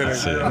hair. Let's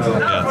see. For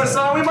Yeah. a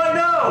song we might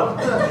know.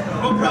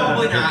 Well,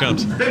 probably Here it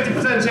comes.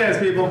 50% chance,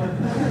 people.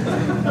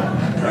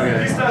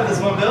 Okay. You start this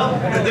one, Bill.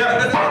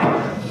 Yeah. Is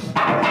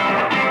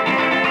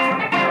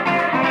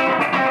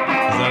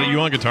that you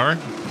on guitar?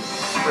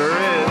 Sure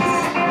is.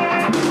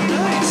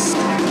 Nice.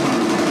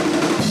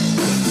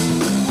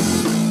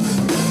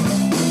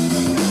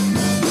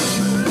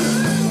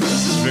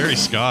 This is very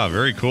ska.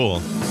 Very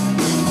cool.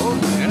 Oh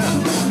yeah.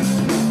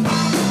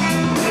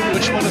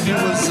 Which one of you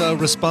was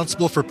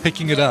responsible for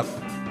picking it up?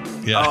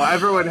 Yeah. Oh,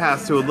 everyone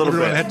has to a little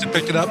Everyone bit. had to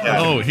pick it up. Yeah.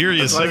 Oh, here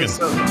he is That's why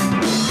singing.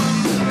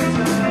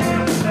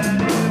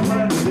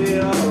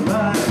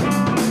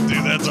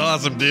 Dude, that's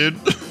awesome, dude.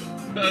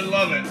 I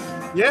love it.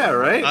 Yeah,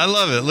 right? I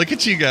love it. Look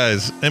at you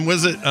guys. And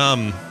was it,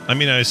 I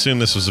mean, I assume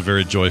this was a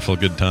very joyful,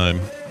 good time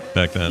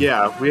back then.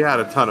 Yeah, we had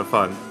a ton of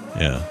fun.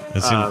 Yeah.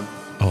 It seemed,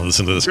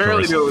 listen to this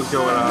Barely chorus. knew what was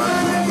going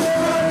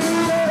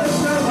on.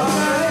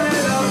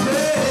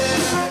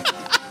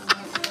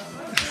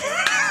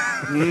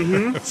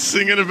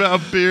 Singing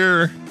about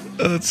beer.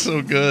 Oh, that's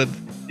so good.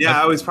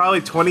 Yeah, I was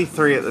probably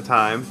 23 at the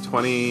time.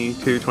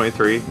 22,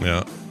 23.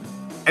 Yeah.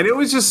 And it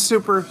was just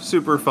super,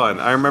 super fun.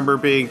 I remember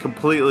being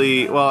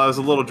completely, well, I was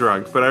a little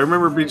drunk, but I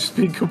remember just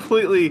being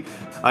completely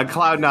on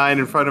cloud nine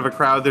in front of a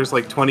crowd. There's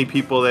like 20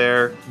 people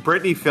there.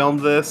 Brittany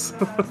filmed this.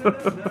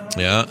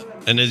 Yeah.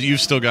 And you've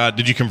still got,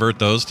 did you convert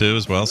those too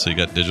as well? So you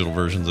got digital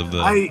versions of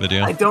the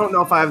video? I don't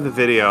know if I have the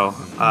video.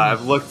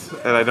 I've looked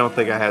and I don't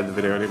think I had the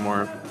video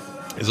anymore.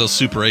 Is those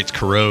Super 8s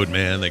corrode,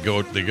 man. They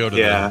go to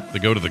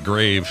the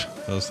grave,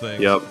 those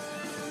things. Yep.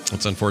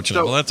 That's unfortunate.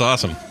 So- well, that's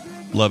awesome.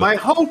 Love My it.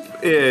 hope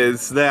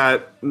is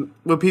that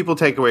what people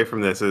take away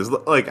from this is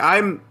like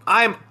I'm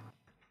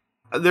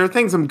there are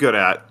things I'm good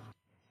at.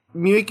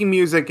 Making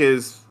music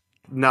is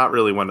not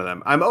really one of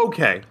them. I'm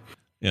okay,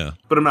 Yeah.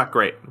 but I'm not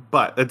great.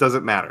 But it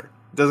doesn't matter.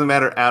 It doesn't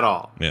matter at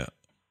all. Yeah.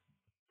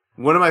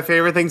 One of my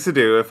favorite things to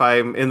do if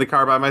I'm in the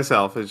car by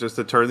myself is just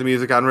to turn the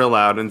music on real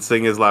loud and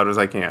sing as loud as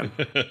I can.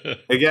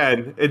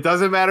 Again, it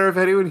doesn't matter if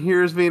anyone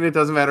hears me and it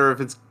doesn't matter if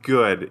it's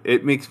good.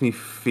 It makes me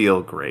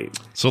feel great.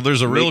 So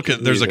there's a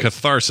Making there's a music.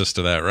 catharsis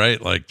to that,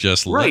 right? Like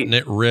just Right. letting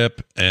it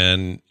rip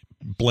and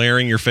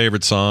blaring your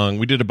favorite song.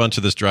 We did a bunch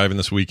of this driving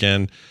this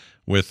weekend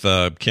with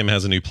Kim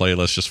has a new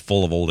playlist just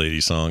full of old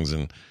 80s songs,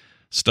 and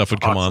stuff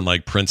would come on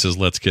like Prince's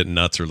Let's Get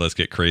Nuts or Let's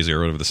Get Crazy or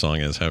whatever the song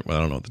is. I don't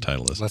know what the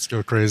title is. Let's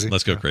Go Crazy.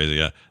 Let's Go Crazy,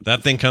 yeah.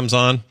 That thing comes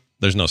on,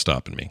 there's no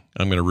stopping me.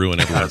 I'm going to ruin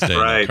everyone's day in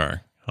Right. that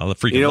car. I'll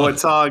freaking You know love what it.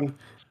 song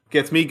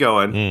gets me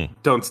going?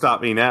 Don't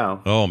Stop Me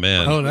Now. Oh,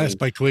 man. Oh, nice.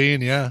 By Queen.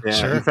 Yeah, Yeah,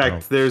 sure. in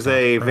fact, there's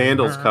a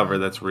Vandals cover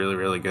that's really,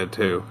 really good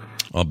too.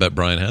 I'll bet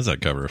Brian has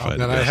that cover if I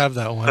Then I have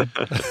that one.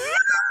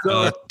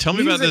 Tell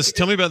me about this.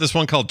 Tell me about this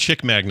one called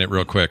Chick Magnet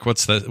real quick.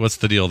 What's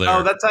the deal there?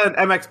 Oh, that's an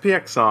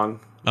MXPX song.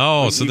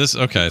 Oh, so this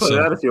okay. Put So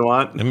that if you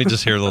want. let me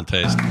just hear a little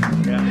taste.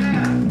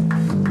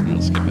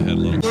 I'll skip ahead a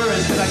little.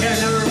 Because I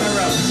can't never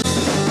remember.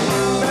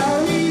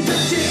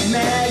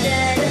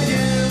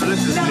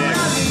 This is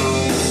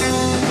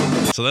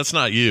Nick. So that's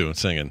not you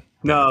singing.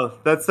 No,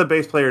 that's the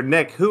bass player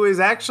Nick, who is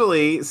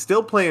actually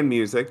still playing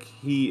music.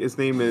 His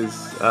name is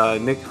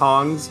Nick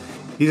Hongs.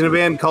 He's in a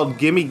band called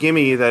Gimme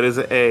Gimme that is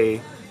a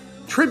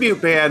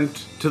tribute band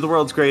to the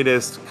world's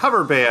greatest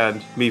cover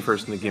band, Me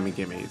First and the Gimme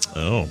Gimmes.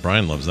 Oh,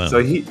 Brian loves that.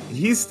 So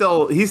he's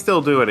still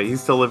doing it.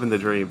 He's still living the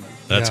dream.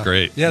 That's Yeah.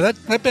 great. Yeah,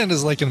 that band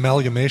is like an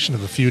amalgamation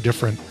of a few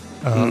different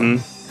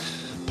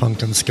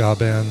punk and ska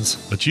bands.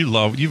 But you've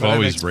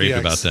always raved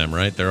about them,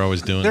 right? They're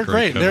always doing They're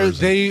great. covers.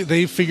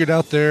 They figured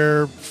out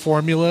their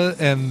formula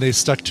and they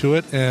stuck to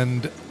it.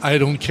 And I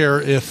don't care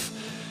if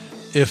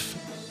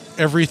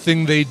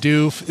everything they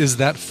do is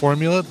that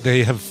formula.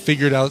 They have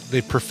figured out,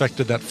 they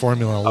perfected that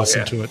formula. I'll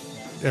listen to it.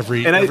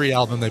 every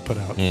album they put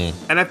out.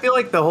 And I feel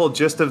like the whole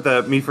gist of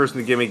the Me First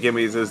and the Gimme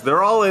Gimmes is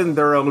they're all in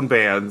their own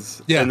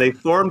bands, and they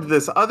formed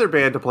this other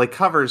band to play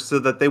covers so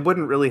that they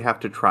wouldn't really have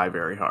to try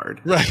very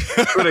hard. Right.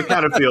 That's what it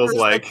kind of feels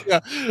like. Yeah,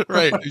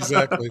 right,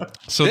 exactly.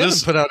 So they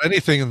this haven't put out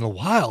anything in a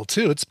while,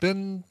 too. It's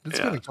been a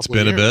couple It's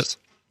been of a years.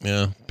 bit.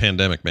 Yeah,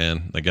 pandemic,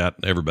 man. They got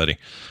everybody.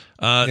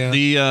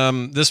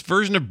 The this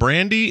version of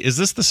Brandy, is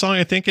this the song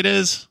I think it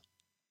is?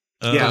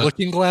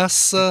 Looking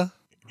Glass.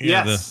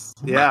 Yes.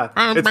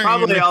 It's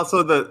probably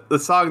also the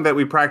song that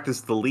we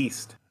practice the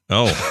least.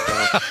 Oh.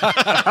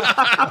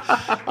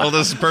 Well,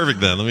 this is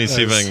perfect then. Let me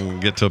see if I can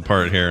get to a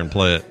part here and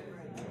play it.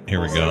 Here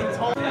we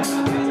go.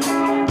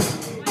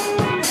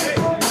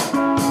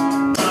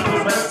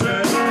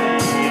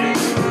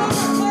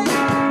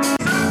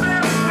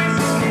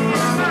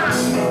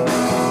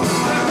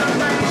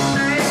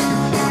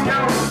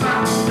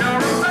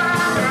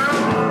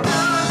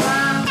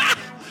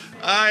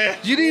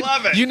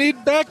 You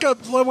need backup.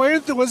 Why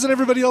wasn't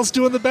everybody else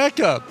doing the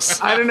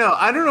backups? I don't know.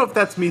 I don't know if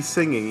that's me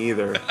singing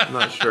either. I'm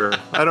not sure.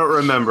 I don't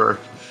remember.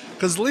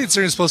 Because the lead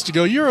singer is supposed to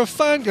go, "You're a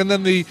fun," and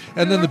then the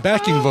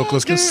backing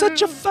vocalist goes,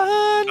 "Such a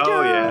fun girl."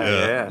 Oh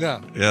yeah.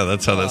 Yeah,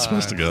 that's how that's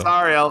supposed to go.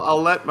 Sorry,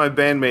 I'll let my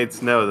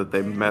bandmates know that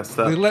they messed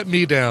up. They let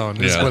me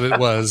down is what it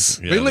was.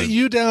 They let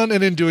you down,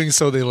 and in doing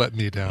so, they let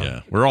me down.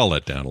 Yeah, we're all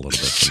let down a little bit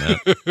from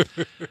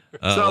that.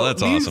 So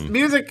that's awesome.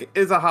 Music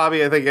is a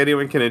hobby I think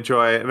anyone can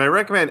enjoy, and I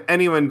recommend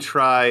anyone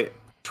try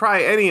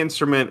any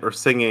instrument or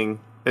singing,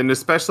 and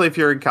especially if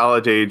you're in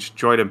college age,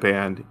 join a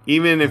band,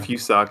 even if you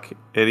suck,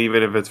 and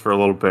even if it's for a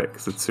little bit,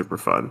 because it's super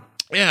fun.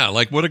 Yeah,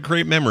 like what a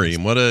great memory,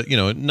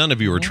 and none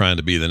of you were trying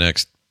to be the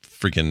next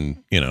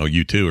freaking,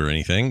 U2 or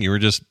anything. You were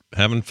just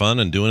having fun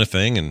and doing a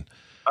thing, and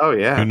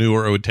who knew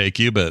where it would take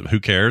you, but who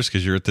cares,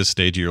 because you're at this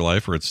stage of your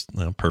life where it's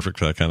perfect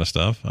for that kind of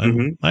stuff.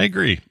 I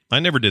agree. I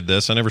never did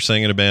this. I never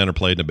sang in a band or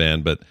played in a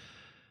band, but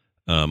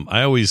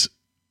I always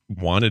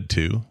wanted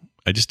to.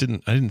 I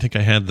didn't think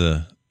I had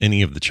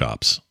any of the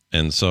chops.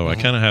 And so I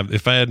kind of have,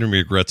 if I had any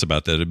regrets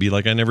about that, it'd be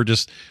like I never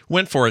just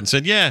went for it and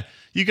said, yeah,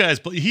 you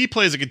guys, he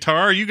plays a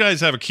guitar, you guys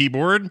have a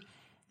keyboard,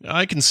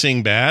 I can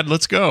sing bad,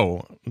 let's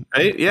go.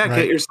 Right? Yeah,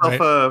 get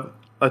yourself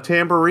a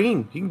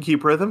tambourine. You can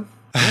keep rhythm.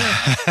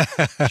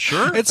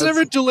 Sure. It's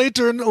never too late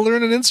to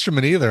learn an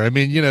instrument either. I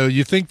mean,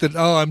 you think that,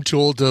 I'm too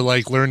old to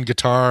learn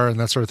guitar and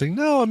that sort of thing.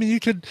 No, I mean, you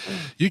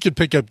could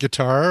pick up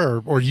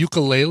guitar or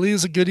ukulele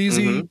is a good,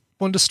 easy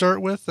one to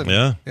start with. And,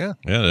 yeah.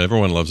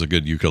 Everyone loves a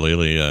good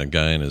ukulele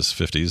guy in his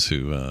 50s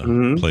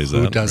who plays that.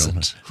 Who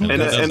doesn't?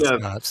 And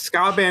a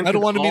ska band. I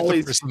don't want to be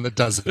the person that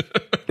does it.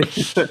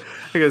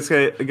 I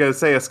gotta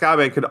say, a ska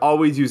band could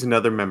always use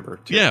another member.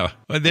 Too. Yeah,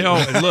 they all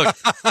look.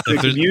 They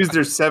could use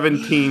their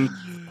 17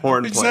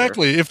 horn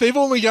exactly. player. If they've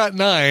only got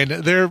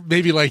 9, they're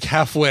maybe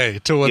halfway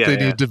to what they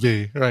need to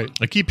be. Right.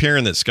 I keep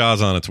hearing that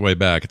ska's on its way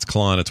back. It's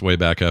clawing its way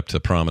back up to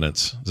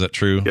prominence. Is that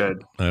true?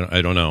 Good.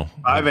 I don't know.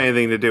 I have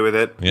anything to do with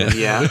it.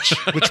 Yeah.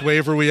 Which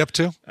wave are we up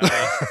to?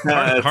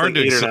 Hard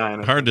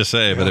to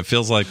say, but it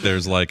feels like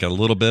there's a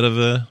little bit of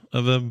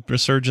a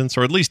resurgence,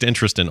 or at least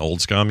interest in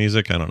old ska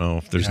music. I don't know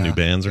if there's new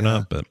bands or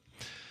not, but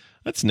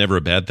that's never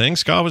a bad thing.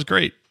 Ska was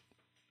great.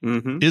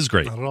 Is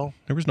great. Not at all.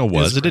 There was no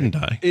was. It didn't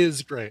die.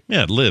 Is great.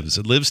 Yeah, it lives.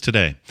 It lives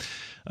today.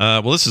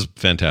 Well, this is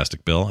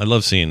fantastic, Bill. I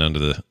love seeing under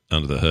the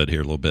hood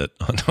here a little bit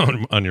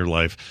on your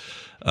life.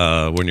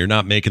 When you're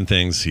not making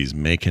things, he's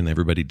making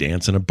everybody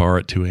dance in a bar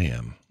at 2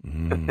 a.m.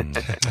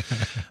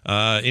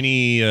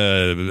 Any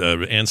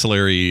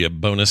ancillary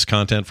bonus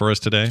content for us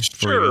today?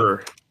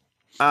 Sure.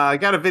 I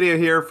got a video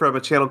here from a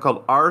channel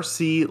called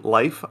RC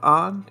Life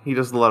On. He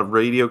does a lot of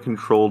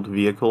radio-controlled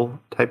vehicle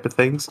type of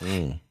things.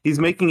 He's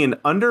making an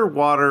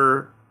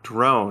underwater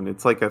drone.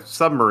 It's like a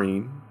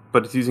submarine,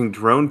 but it's using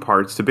drone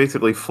parts to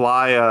basically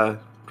fly a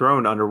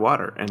drone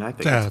underwater. And I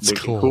think that's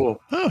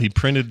cool. Oh, he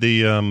printed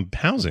the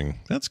housing.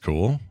 That's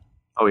cool.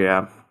 Oh,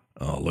 yeah.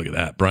 Oh, look at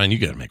that. Brian, you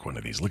got to make one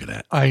of these. Look at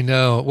that. I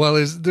know. Well,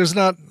 there's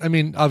not, I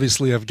mean,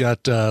 obviously I've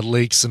got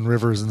lakes and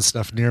rivers and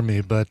stuff near me,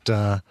 but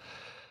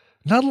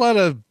not a lot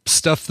of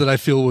stuff that I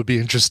feel would be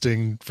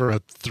interesting for a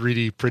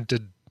 3D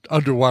printed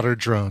underwater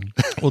drone.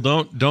 Well,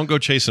 don't go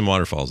chasing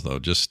waterfalls though.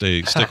 Just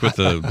stick with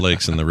the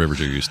lakes and the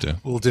rivers you're used to.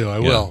 Will do. I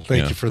will.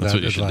 Thank you for that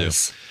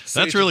advice.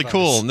 That's really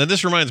cool. Now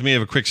this reminds me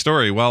of a quick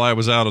story. While I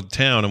was out of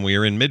town and we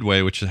were in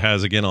Midway, which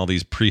has again all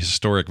these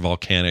prehistoric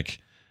volcanic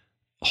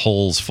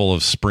holes full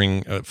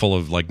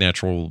of like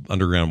natural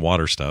underground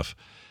water stuff.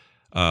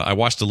 I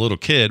watched a little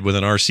kid with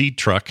an RC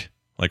truck,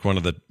 like one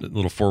of the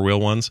little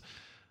 4-wheel ones.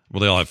 Well,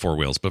 they all have 4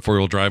 wheels, but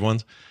 4-wheel drive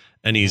ones.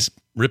 And he's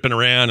ripping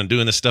around and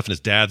doing this stuff, and his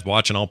dad's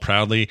watching all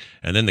proudly.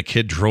 And then the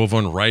kid drove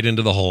one right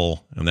into the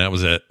hole, and that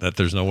was it. That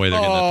there's no way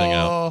they're getting that thing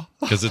out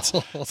because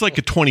it's like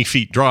a 20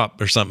 feet drop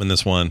or something in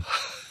this one.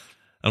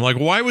 I'm like,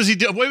 why was he?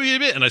 Why was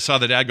he? And I saw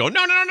the dad go,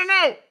 no.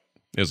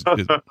 It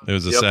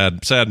was a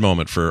sad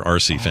moment for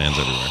RC fans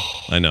everywhere.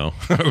 I know.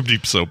 I would be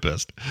so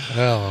pissed.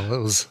 Well, it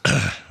was.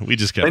 We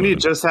just kept. Then you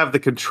just have the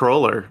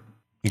controller.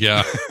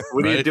 Yeah.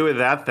 What do you do with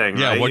that thing?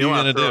 Yeah, right? what are you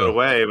going to do? It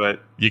away,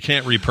 but you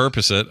can't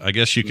repurpose it. I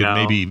guess you could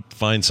maybe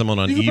find someone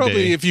on eBay.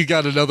 Probably, if you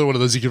got another one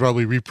of those, you could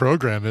probably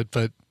reprogram it.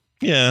 But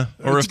yeah,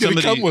 or it's if going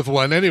to somebody come with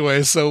one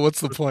anyway. So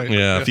what's the point?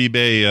 Yeah, if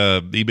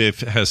eBay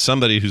has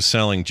somebody who's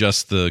selling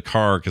just the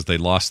car because they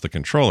lost the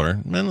controller,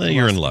 then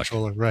you're in luck.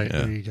 Right,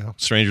 Yeah. there you go.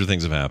 Stranger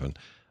things have happened.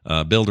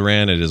 Bill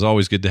Duran, it is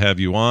always good to have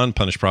you on.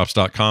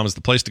 PunishedProps.com is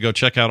the place to go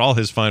check out all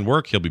his fine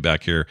work. He'll be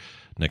back here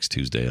next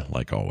Tuesday,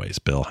 like always.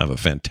 Bill, have a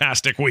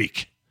fantastic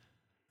week.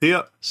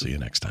 See you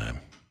next time.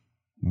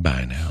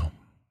 Bye now.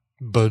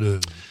 Bye.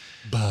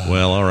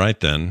 Well, all right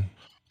then.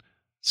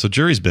 So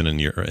Jury's been in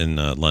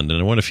London.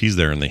 I wonder if he's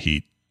there in the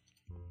heat.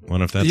 I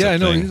wonder if that's I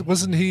know. thing.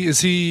 Wasn't he? Is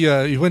he?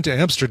 He went to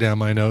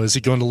Amsterdam. I know. Is he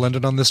going to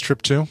London on this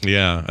trip too?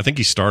 Yeah, I think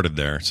he started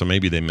there. So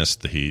maybe they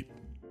missed the heat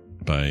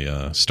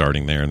by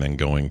starting there and then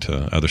going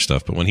to other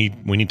stuff. But when he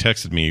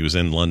texted me, he was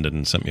in London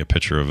and sent me a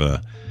picture of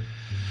a.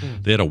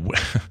 They had a.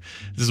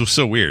 This was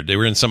so weird. They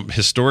were in some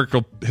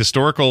historical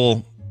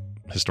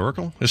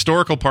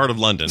part of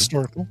London.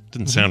 Historical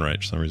didn't sound right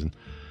for some reason.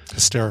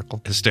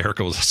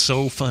 Hysterical was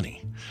so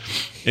funny.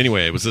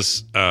 Anyway, it was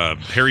this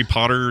Harry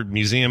Potter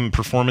museum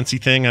performance-y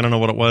thing. I don't know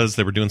what it was.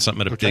 They were doing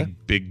something at a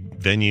big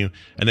venue,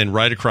 and then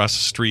right across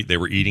the street, they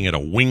were eating at a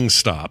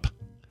Wingstop,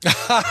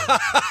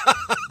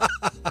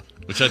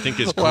 which I think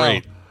is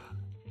great.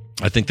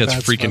 I think that's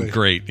freaking funny.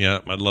 Great. Yeah,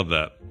 I love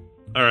that.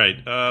 All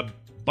right,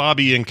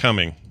 Bobby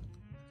incoming.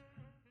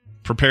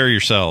 Prepare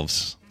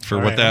yourselves for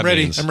what that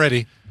means. I'm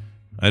ready.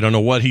 I don't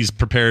know what he's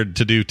prepared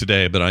to do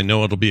today, but I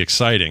know it'll be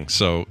exciting.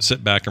 So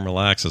sit back and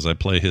relax as I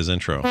play his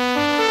intro.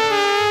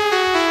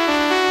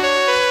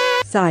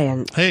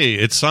 Science. Hey,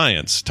 it's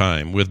science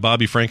time with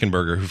Bobby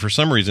Frankenberger, who for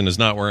some reason is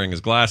not wearing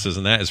his glasses,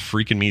 and that is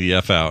freaking me the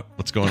F out.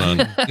 What's going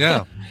on?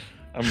 Yeah.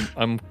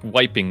 I'm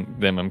wiping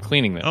them. I'm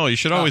cleaning them. Oh, you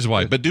should always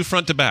wipe, but do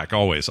front to back,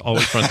 always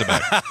front to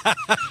back.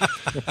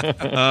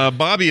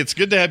 Bobby, it's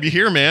good to have you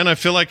here, man. I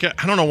feel like,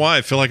 I don't know why,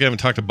 I feel like I haven't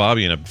talked to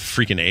Bobby in a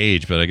freaking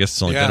age, but I guess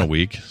it's only been a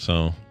week,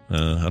 so...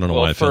 I don't know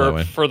why I feel that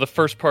way. For the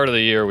first part of the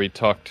year, we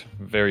talked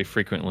very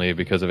frequently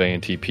because of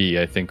ANTP.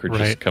 I think we're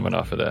just coming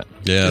off of that.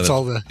 Yeah, it's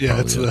all the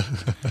it's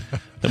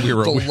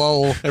the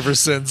lull ever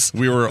since.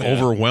 We were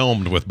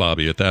overwhelmed with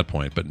Bobby at that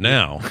point, but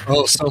now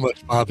so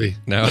much Bobby.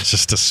 Now it's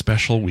just a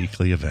special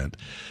weekly event.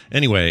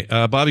 Anyway,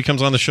 Bobby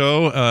comes on the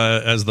show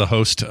as the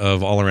host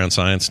of All Around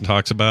Science and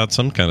talks about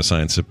some kind of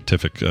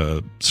scientific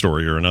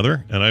story or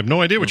another. And I have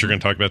no idea what you're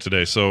going to talk about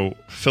today. So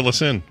fill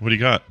us in. What do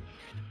you got?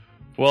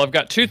 Well, I've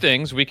got two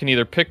things. We can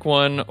either pick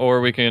one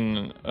or we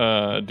can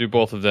do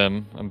both of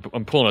them.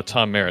 I'm pulling a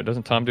Tom Merritt.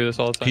 Doesn't Tom do this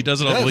all the time? He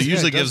does it all. Well, he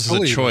usually gives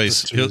us a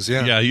choice. He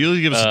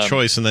usually gives us a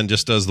choice and then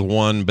just does the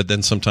one, but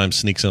then sometimes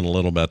sneaks in a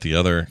little about the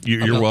other.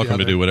 You're welcome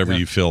to do whatever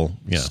you feel.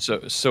 Yeah.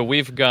 So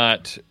we've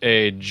got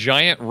a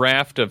giant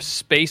raft of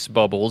space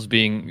bubbles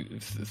being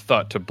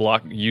thought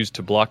to used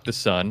to block the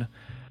sun,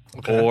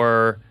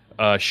 or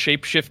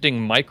shape-shifting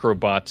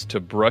microbots to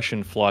brush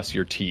and floss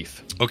your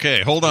teeth.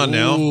 Okay, hold on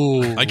now.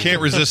 I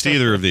can't resist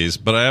either of these,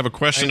 but I have a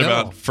question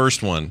about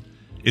first one.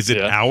 Is it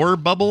our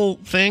bubble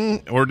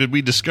thing, or did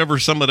we discover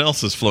someone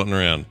else's floating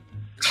around?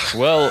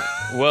 Well,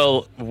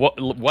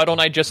 why don't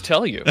I just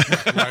tell you?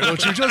 Why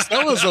don't you just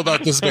tell us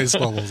about the space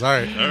bubbles? All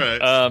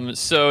right.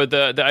 So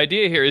the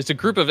idea here is a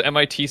group of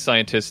MIT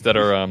scientists that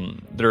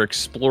are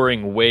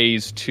exploring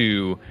ways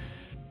to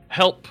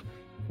help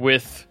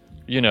with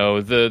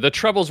the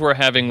troubles we're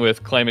having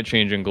with climate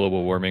change and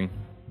global warming.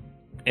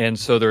 And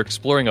so they're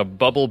exploring a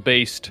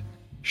bubble-based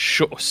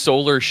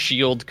solar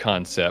shield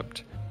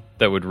concept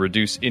that would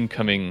reduce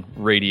incoming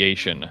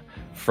radiation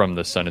from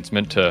the sun. It's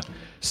meant to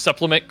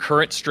supplement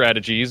current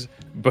strategies,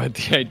 but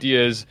the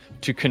idea is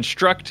to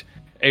construct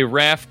a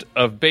raft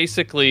of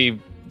basically,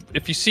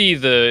 if you see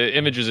the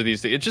images of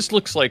these things, it just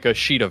looks like a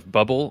sheet of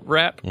bubble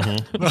wrap.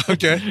 Mm-hmm.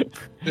 Okay.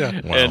 Yeah.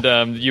 Wow.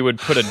 And you would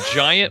put a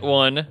giant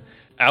one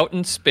out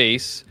in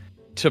space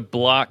to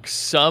block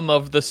some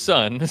of the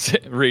sun's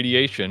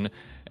radiation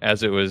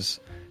as it was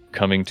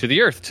coming to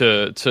the Earth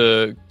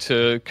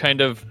to kind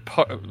of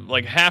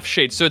like half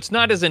shade, so it's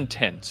not as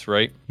intense,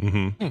 right?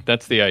 Mm-hmm.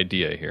 That's the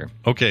idea here.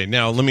 Okay,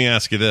 now let me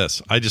ask you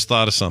this. I just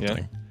thought of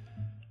something.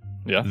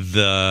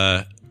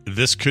 Yeah.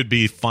 This could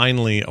be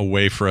finally a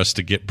way for us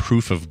to get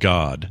proof of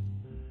God,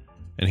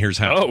 and here's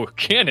how. Oh,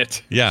 can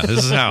it? Yeah,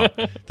 this is how.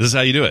 This is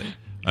how you do it.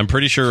 I'm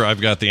pretty sure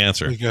I've got the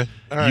answer. Okay.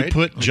 All you right.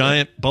 put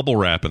giant bubble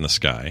wrap in the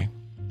sky.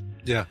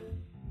 Yeah.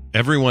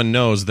 Everyone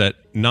knows that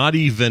not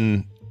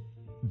even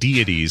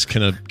deities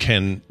can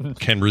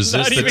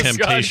resist the temptation.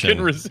 God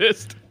can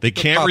resist. They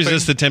can't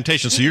resist the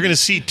temptation. So you're going to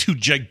see two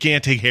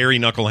gigantic hairy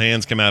knuckle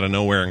hands come out of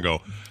nowhere and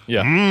go,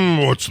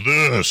 what's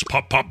this?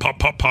 Pop, pop, pop,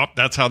 pop, pop.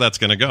 That's how that's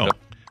going to go. Yep.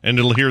 And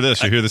it'll hear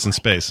this. You hear this in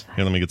space.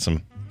 Here, let me get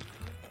some.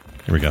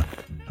 Here we go.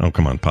 Oh,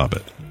 come on, pop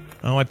it.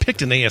 Oh, I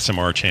picked an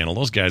ASMR channel.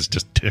 Those guys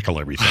just tickle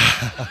everything.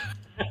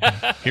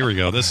 Here we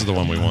go. This is the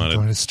one we wanted. I'm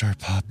going to start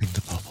popping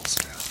the bubbles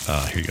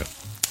now. Here you go.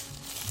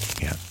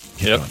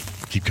 Yeah.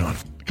 Keep going.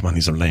 Come on,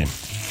 these are lame.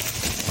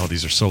 Oh,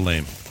 these are so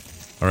lame.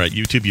 All right,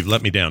 YouTube, you've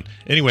let me down.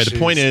 Anyway, the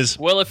point is,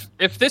 well,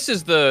 if this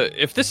is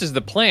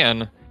the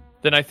plan,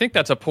 then I think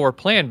that's a poor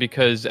plan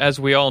because, as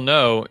we all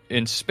know,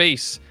 in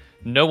space,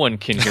 no one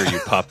can hear you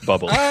pop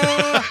bubbles.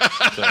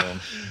 Damn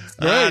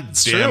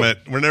it.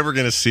 We're never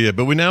going to see it.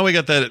 But we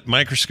got that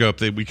microscope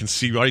that we can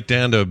see right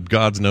down to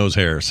God's nose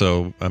hair.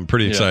 So I'm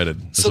pretty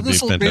excited. So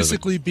this will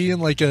basically be in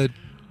like a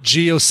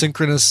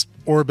geosynchronous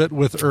orbit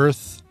with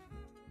Earth.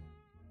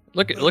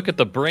 Look at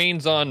the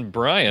brains on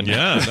Brian.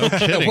 Yeah, no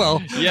kidding.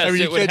 Well, yes, I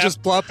mean, you can't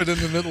just plop it in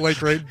the middle,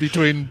 like right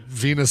between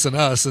Venus and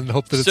us, and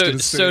hope that it's going to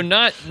stay. So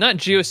not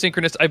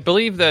geosynchronous. I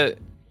believe that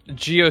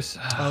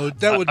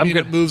that would mean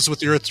it moves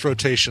with the Earth's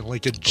rotation,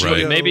 like a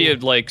maybe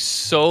like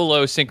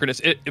solo synchronous.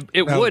 It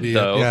would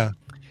though. Yeah.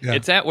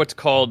 It's at what's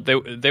called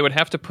they would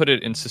have to put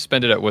it in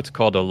suspended at what's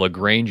called a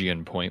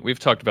Lagrangian point. We've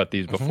talked about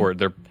these before.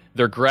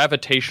 They're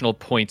gravitational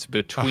points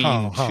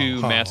between two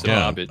massive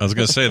objects. I was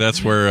going to say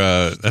that's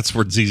where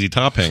ZZ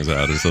Top hangs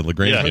out, is the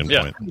Lagrangian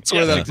point. That's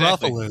where that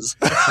brothel is.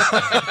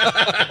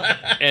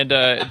 And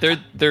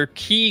they're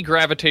key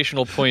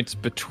gravitational points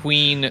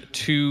between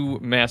two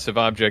massive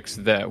objects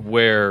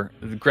where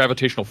the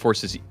gravitational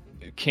forces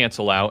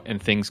cancel out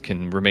and things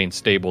can remain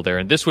stable there.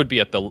 And this would be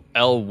at the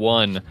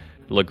L1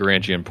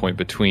 Lagrangian point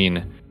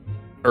between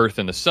Earth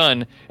and the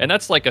Sun, and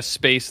that's like a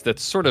space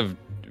that's sort of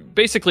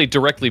basically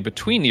directly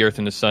between the Earth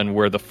and the Sun,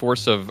 where the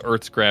force of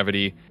Earth's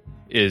gravity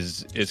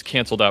is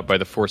canceled out by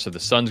the force of the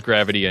Sun's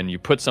gravity, and you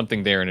put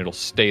something there and it'll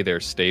stay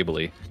there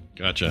stably.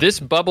 Gotcha. This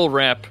bubble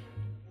wrap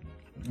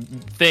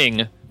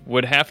thing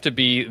would have to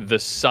be the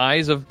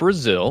size of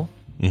Brazil.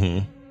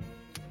 Mm-hmm.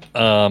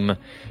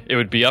 It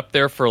would be up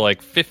there for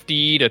like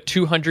 50 to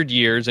 200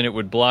 years, and it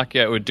would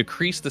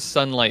decrease the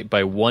sunlight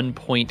by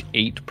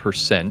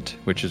 1.8%,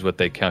 which is what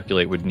they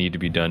calculate would need to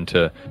be done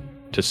to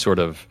sort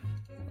of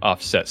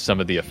offset some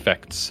of the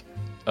effects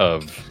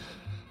of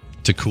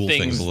to cool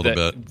things a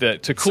little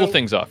bit. To cool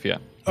things off, yeah.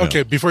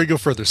 Okay, before you go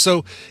further,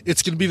 so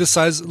it's going to be the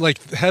size,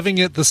 like having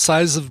it the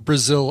size of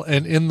Brazil,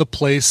 and in the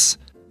place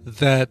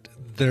that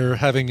they're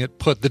having it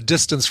put, the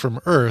distance from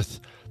Earth,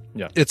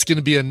 it's going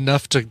to be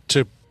enough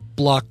to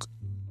block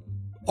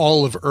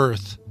all of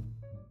Earth.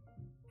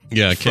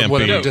 Yeah, it can't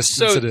whatever be.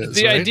 Distance it is.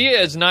 The right? idea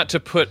is not to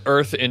put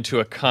Earth into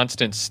a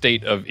constant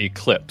state of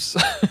eclipse.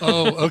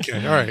 Oh,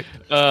 okay, all right.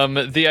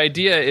 The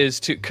idea is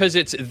because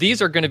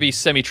these are going to be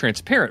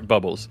semi-transparent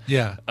bubbles.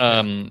 Yeah.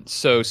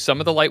 So some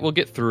of the light will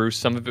get through,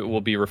 some of it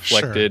will be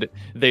reflected. Sure.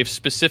 They've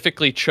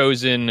specifically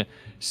chosen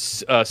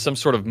some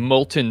sort of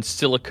molten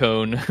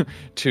silicone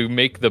to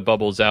make the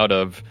bubbles out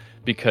of,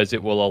 because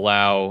it will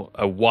allow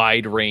a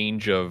wide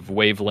range of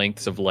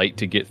wavelengths of light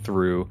to get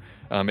through.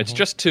 It's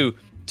just to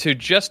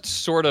just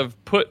sort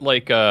of put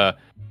like a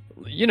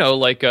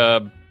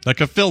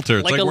filter.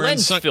 It's like a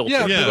lens filter.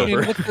 Yeah, but I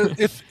mean,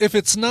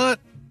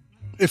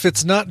 if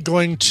it's not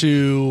going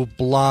to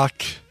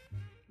block,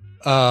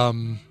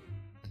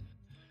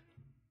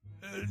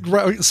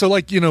 right, so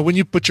like when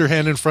you put your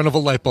hand in front of a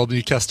light bulb and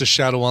you cast a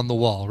shadow on the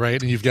wall,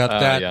 right, and you've got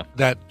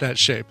that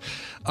shape.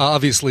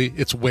 Obviously,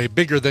 it's way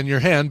bigger than your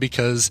hand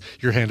because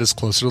your hand is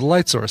closer to the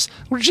light source.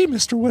 Well, gee,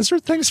 Mr.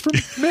 Wizard, thanks for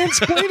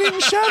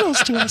mansplaining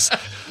shadows to us.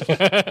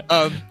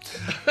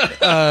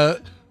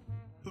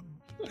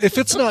 If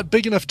it's not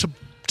big enough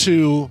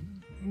to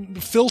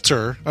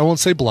filter, I won't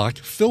say block,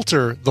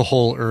 filter the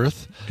whole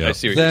Earth, I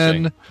see what then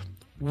you're saying.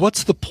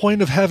 What's the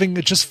point of having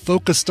it just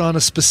focused on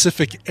a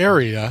specific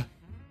area?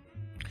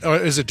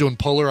 Is it doing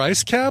polar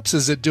ice caps?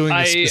 Is it doing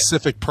a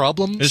specific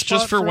problem? It's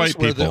just for white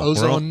people.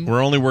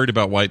 We're only worried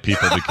about white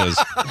people because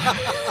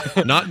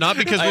not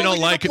because we don't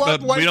like it,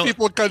 but white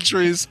people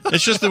countries.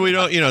 It's just that we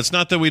don't. It's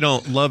not that we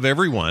don't love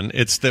everyone.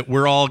 It's that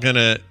we're all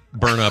gonna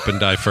burn up and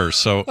die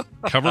first. So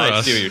cover us.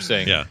 I see what you're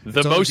saying. Yeah,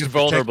 the most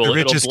vulnerable. The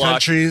richest it'll block,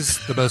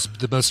 countries,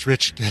 the most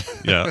rich.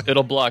 Yeah,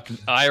 it'll block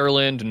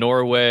Ireland,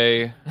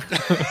 Norway,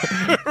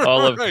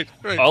 all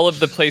of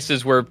the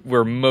places where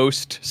we're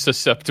most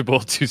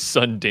susceptible to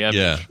sun damage.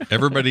 Yeah,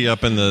 everybody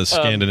up in the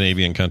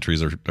Scandinavian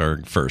countries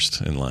are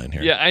first in line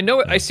here. Yeah, I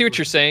know. I see what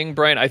you're saying,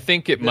 Brian. I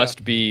think it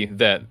must be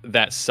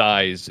that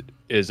size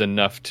is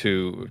enough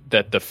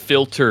that the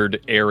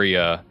filtered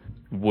area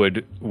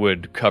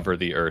would cover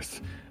the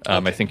Earth.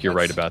 I think you're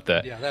right about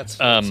that. Yeah, that's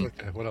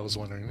okay. What I was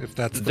wondering, if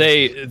that's to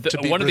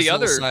be one of the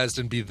other sized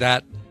and be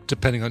that,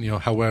 depending on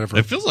however.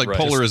 It feels like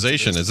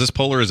polarization. Is this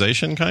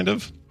polarization kind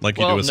of like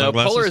you do with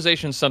sunglasses? No,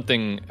 polarization is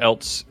something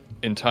else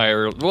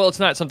entirely. Well, it's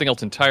not something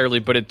else entirely,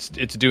 but it's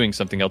doing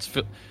something else.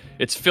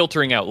 It's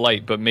filtering out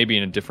light, but maybe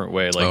in a different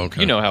way. Like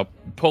you know how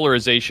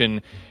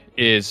polarization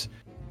is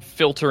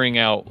filtering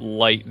out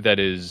light that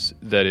is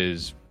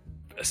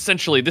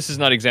essentially, this is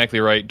not exactly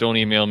right. Don't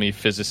email me,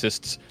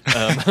 physicists.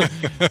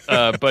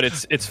 But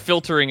it's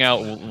filtering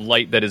out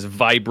light that is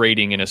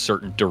vibrating in a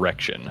certain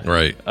direction,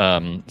 right?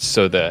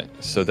 So that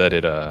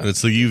it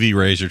it's the UV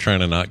rays you're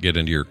trying to not get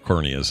into your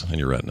corneas and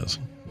your retinas.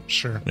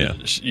 Sure.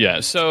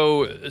 Yeah.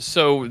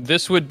 So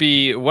this would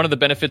be one of the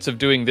benefits of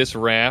doing this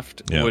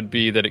raft would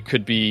be that it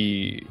could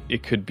be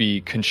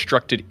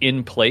constructed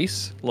in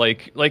place.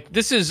 Like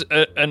this is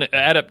an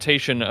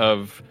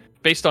adaptation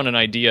based on an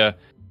idea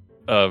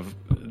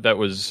that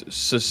was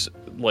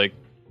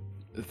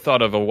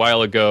thought of a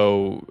while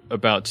ago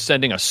about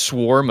sending a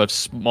swarm of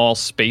small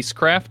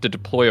spacecraft to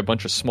deploy a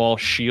bunch of small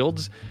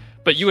shields,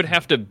 but you would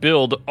have to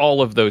build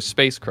all of those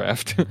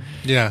spacecraft.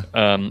 Yeah.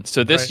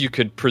 So this you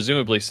could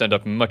presumably send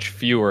up much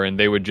fewer, and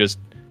they would just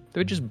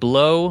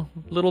blow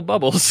little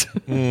bubbles.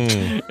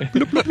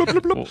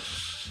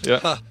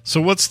 Yeah.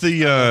 So what's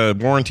the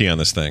warranty on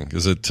this thing?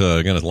 Is it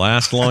going to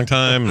last a long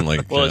time?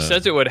 Well, it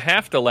says it would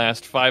have to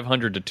last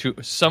 500 to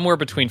somewhere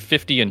between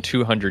 50 and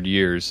 200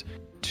 years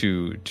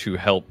to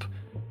help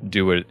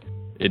do what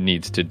it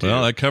needs to do.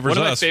 Well, that covers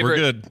us. We're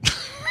good.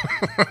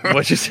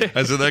 What'd you say?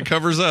 I said that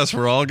covers us.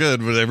 We're all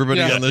good with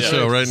everybody on the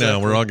show right now.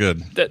 We're all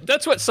good.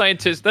 That's what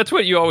scientists. That's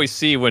what you always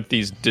see with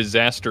these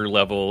disaster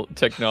level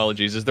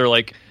technologies. Is they're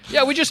like,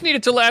 yeah, we just need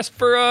it to last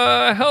for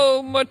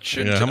how much?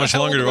 Yeah, how much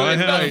longer do I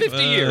have? About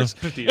 50 years.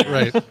 50 years.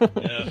 Right.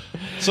 Yeah.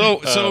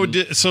 So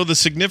the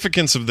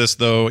significance of this,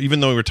 though,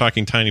 even though we're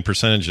talking tiny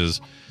percentages,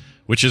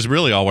 which is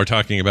really all we're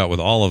talking about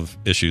with all of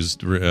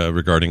issues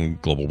regarding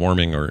global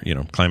warming or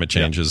climate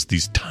change, is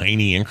these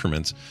tiny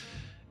increments.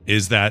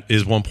 Is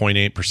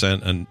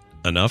 1.8%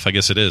 enough? I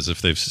guess it is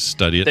if they've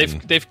studied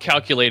it. They've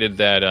calculated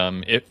that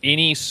if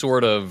any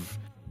sort of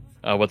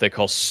what they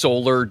call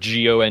solar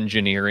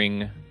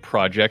geoengineering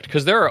project,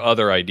 because there are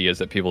other ideas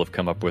that people have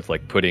come up with,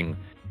 like putting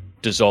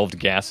dissolved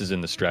gases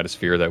in the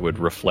stratosphere that would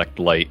reflect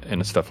light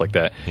and stuff like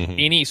that. Mm-hmm.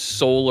 Any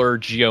solar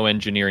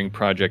geoengineering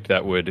project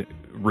that would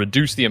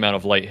reduce the amount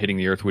of light hitting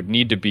the Earth would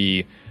need to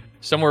be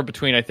somewhere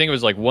between, I think it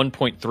was like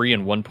 1.3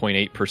 and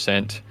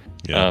 1.8%.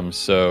 Yeah.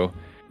 So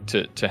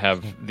to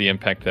have the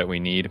impact that we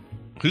need.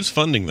 Who's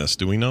funding this?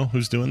 Do we know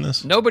who's doing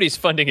this? Nobody's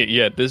funding it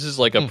yet. This is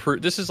like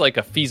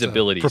a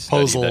feasibility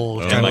proposal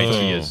study that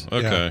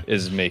MIT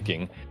is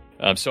making.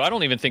 So I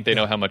don't even think they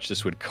know how much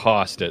this would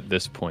cost at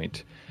this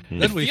point.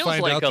 Then It feels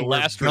like a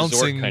last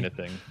resort kind of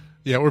thing.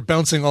 Yeah, we're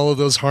bouncing all of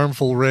those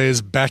harmful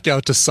rays back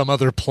out to some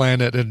other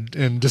planet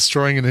and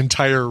destroying an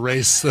entire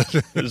race.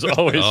 There's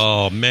always.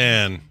 Oh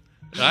man.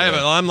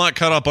 I'm not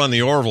caught up on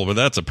the Orville, but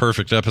that's a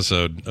perfect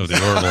episode of the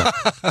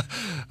Orville.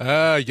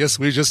 I guess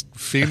we just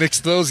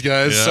phoenixed those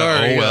guys. Yeah,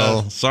 Sorry. Oh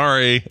well,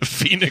 sorry.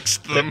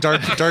 Phoenixed them.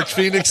 Dark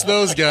phoenixed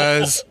those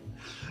guys.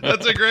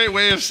 That's a great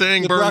way of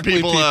saying The burn broccoli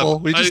people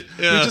up. We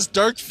just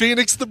dark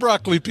phoenixed the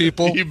broccoli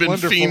people. You've been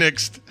Wonderful.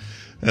 phoenixed.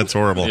 That's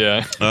horrible.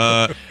 Yeah.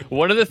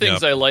 One of the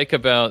things I like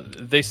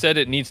about, they said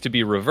it needs to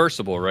be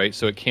reversible, right?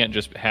 So it can't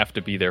just have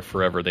to be there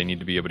forever. They need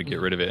to be able to get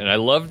rid of it. And I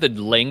love the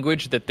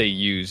language that they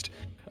used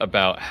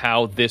about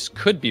how this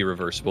could be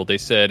reversible. They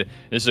said,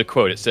 this is a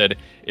quote, it said,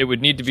 it would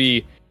need to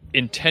be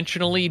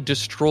intentionally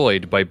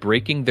destroyed by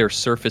breaking their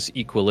surface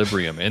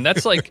equilibrium. And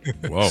that's like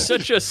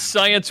such a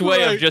science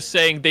way of just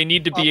saying they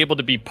need to be able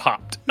to be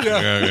popped.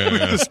 Yeah.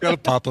 Just gotta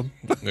pop them.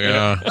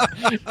 Yeah.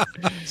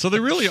 So they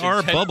really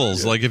are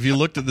bubbles. Like if you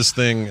looked at this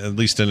thing, at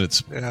least in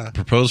its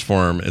proposed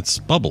form, it's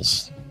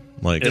bubbles.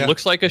 Like it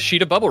looks like a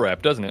sheet of bubble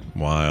wrap, doesn't it?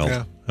 Wild.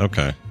 Yeah.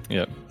 Okay.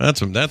 Yep.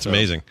 That's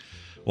amazing.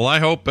 Well, I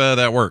hope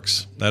that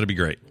works. That'd be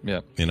great.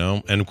 Yeah.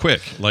 And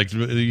quick. Like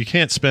you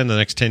can't spend the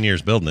next 10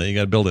 years building it. You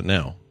got to build it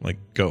now. Like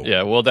go.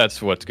 Yeah. Well,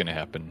 that's what's going to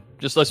happen.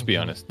 Just let's be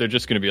honest. They're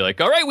just going to be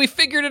like, all right, we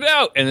figured it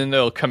out, and then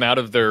they'll come out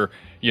of their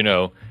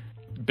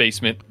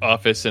basement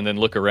office and then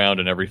look around,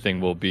 and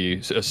everything will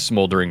be a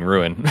smoldering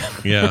ruin.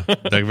 Yeah,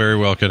 that very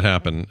well could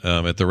happen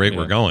at the rate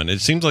we're going. It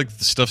seems like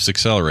the stuff's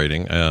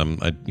accelerating.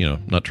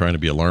 Not trying to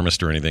be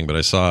alarmist or anything, but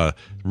I saw a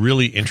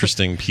really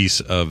interesting piece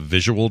of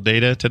visual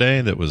data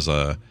today that was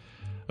a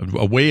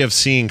way of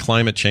seeing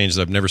climate change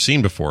that I've never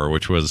seen before,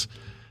 which was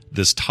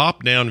this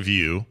top-down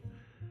view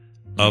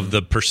of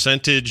the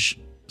percentage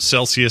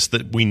Celsius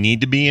that we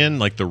need to be in,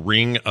 like the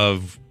ring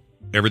of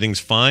everything's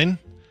fine.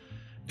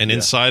 And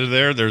inside of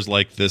there's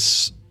like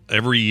this,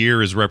 every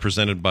year is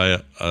represented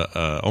by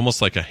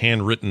almost like a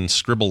handwritten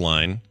scribble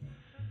line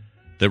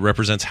that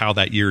represents how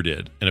that year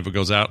did. And if it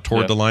goes out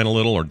toward the line a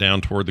little or down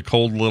toward the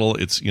cold a little,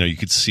 it's, you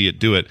could see it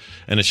do it.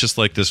 And it's just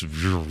like this,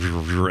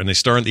 and they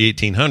start in the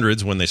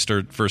 1800s when they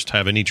first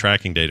have any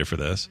tracking data for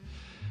this.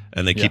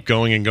 And they keep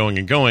going and going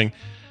and going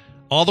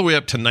all the way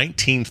up to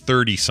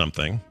 1930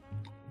 something.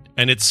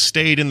 And it's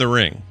stayed in the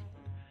ring.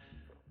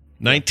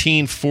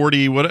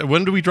 1940,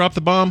 when did we drop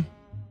the bomb?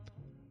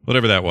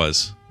 Whatever that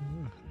was.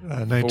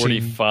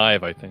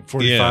 45, I think.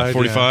 45, yeah,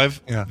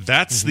 45. Yeah.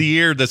 That's the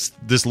year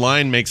this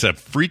line makes a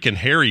freaking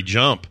hairy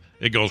jump.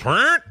 It goes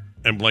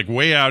and like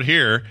way out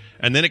here,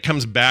 and then it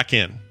comes back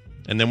in,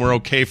 and then we're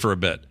okay for a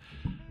bit.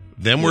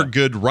 Then we're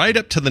good right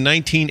up to the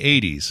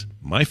 1980s,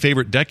 my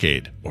favorite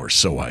decade, or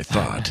so I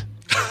thought.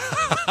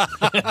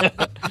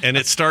 And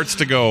it starts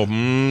to go,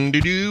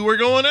 we're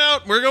going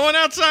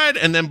outside.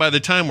 And then by the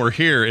time we're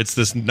here, it's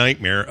this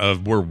nightmare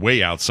of we're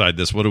way outside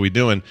this. What are we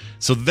doing?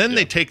 So then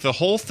they take the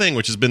whole thing,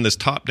 which has been this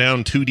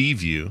top-down 2D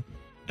view,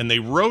 and they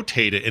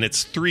rotate it, and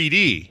it's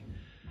 3D.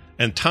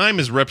 And time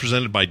is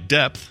represented by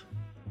depth.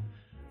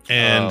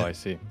 And, I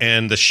see.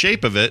 And the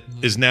shape of it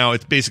is now,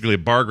 it's basically a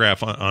bar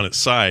graph on its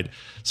side.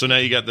 So now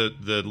you got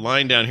the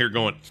line down here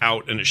going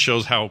out, and it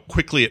shows how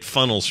quickly it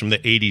funnels from the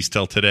 80s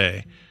till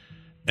today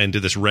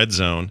into this red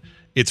zone.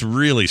 It's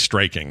really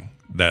striking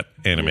that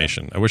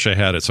animation. I wish I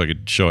had it so I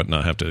could show it and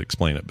not have to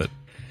explain it. But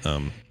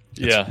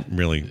it's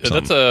really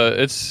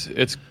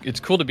something. It's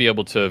cool to be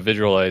able to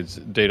visualize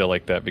data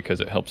like that because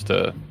it helps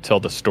to tell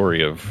the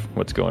story of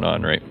what's going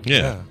on, right?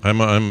 Yeah.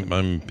 I'm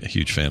a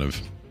huge fan of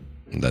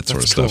that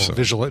sort of stuff.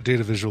 So.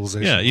 Data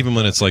visualization. Yeah, even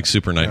when it's like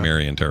super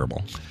nightmare-y and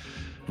terrible.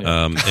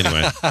 Yeah.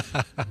 Anyway,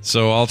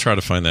 so I'll try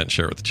to find that and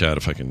share it with the chat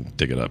if I can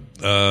dig it up.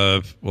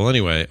 Well,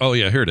 anyway,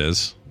 here it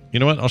is. You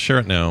know what? I'll share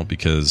it now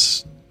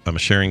because I'm a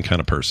sharing kind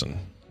of person.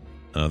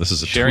 This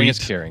is a sharing tweet.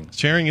 is caring.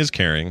 Sharing is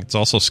caring. It's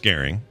also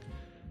scaring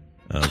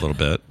a little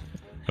bit.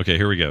 Okay,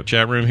 here we go.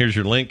 Chat room. Here's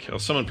your link. Oh,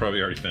 someone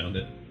probably already found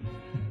it.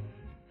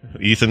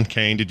 Ethan,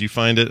 Kane, did you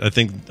find it? I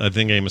think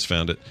Amos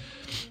found it.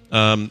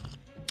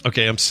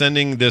 Okay, I'm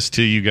sending this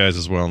to you guys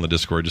as well in the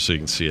Discord just so you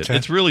can see it. Okay.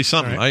 It's really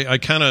something. Right. I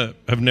kind of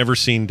have never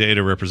seen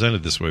data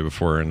represented this way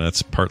before, and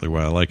that's partly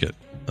why I like it.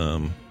 I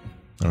don't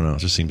know. It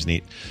just seems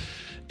neat.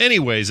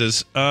 Anyways,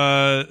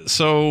 all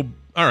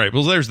right,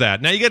 well, there's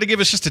that. Now you got to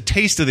give us just a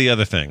taste of the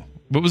other thing.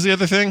 What was the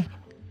other thing?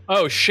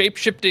 Oh,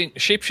 shape-shifting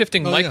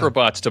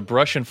microbots to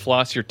brush and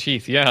floss your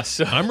teeth. Yeah,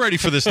 so I'm ready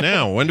for this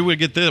now. When do we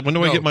get this? When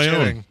do I get my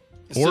own?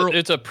 So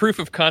it's a proof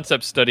of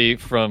concept study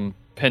from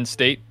Penn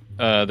State.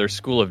 Their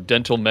School of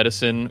Dental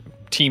Medicine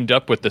teamed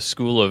up with the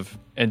School of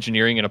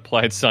Engineering and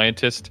Applied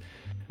Science,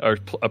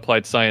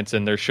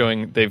 and they're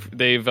showing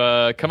they've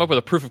come up with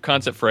a proof of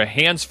concept for a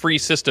hands-free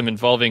system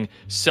involving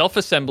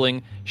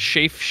self-assembling,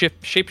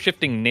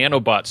 shape-shifting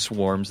nanobot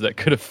swarms that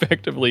could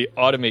effectively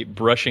automate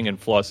brushing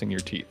and flossing your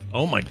teeth.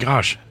 Oh my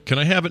gosh! Can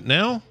I have it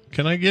now?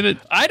 Can I get it?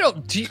 I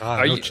don't.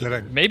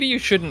 Kidding. Maybe you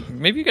shouldn't.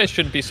 Maybe you guys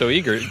shouldn't be so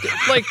eger.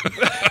 Like,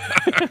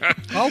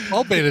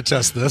 I'll beta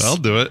test this. I'll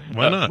do it.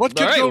 Why not? What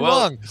could go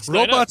wrong?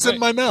 Robots in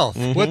my mouth.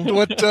 Mm-hmm.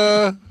 What?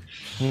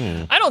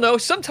 I don't know.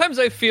 Sometimes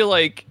I feel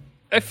like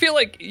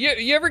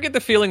you ever get the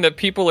feeling that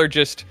people are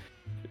just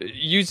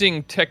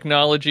using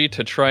technology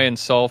to try and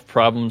solve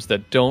problems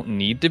that don't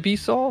need to be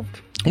solved?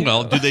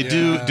 Well, do they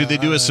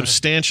do a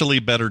substantially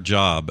better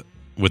job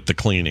with the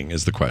cleaning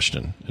is the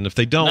question. And if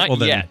they don't, not well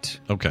then yet.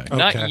 Okay.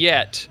 Not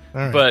yet.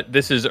 Right. But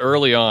this is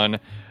early on.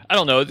 I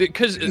don't know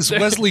because is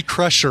Wesley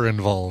Crusher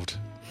involved?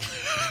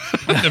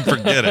 And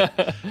forget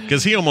it,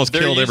 because he almost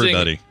killed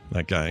everybody.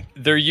 That guy.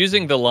 They're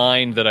using the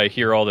line that I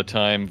hear all the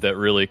time that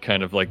really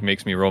kind of like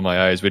makes me roll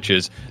my eyes, which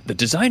is the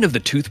design of the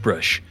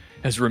toothbrush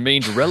has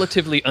remained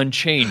relatively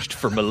unchanged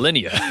for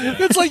millennia.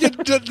 It's like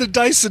the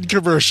Dyson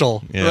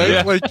commercial, right?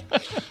 Yeah. Like,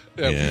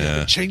 we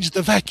haven't changed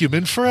the vacuum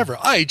in forever.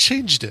 I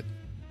changed it.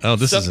 Oh,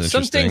 this is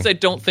interesting. Some things I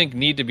don't think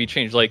need to be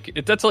changed.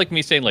 Like that's like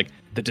me saying like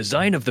the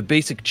design of the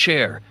basic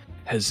chair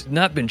has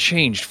not been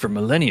changed for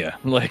millennia.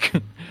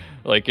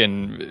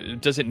 And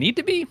does it need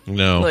to be?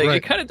 No.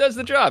 It kind of does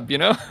the job, you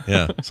know?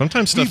 Yeah.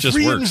 Sometimes stuff just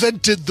works.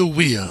 Reinvented the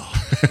wheel.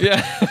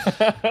 Yeah.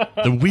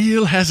 The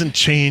wheel hasn't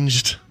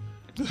changed,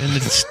 and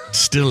it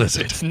still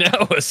isn't. It's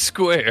now a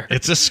square.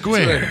 It's a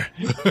square.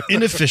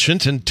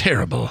 Inefficient and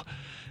terrible.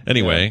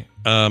 Anyway,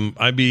 I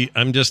think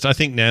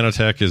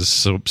nanotech is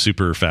so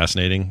super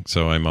fascinating,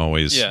 so I'm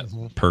always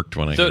perked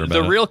when I hear about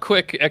it. The real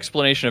quick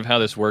explanation of how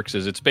this works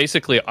is it's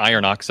basically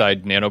iron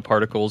oxide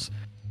nanoparticles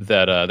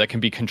that can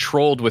be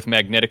controlled with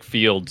magnetic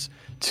fields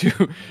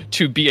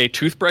to be a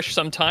toothbrush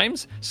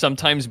sometimes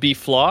be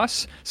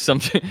floss,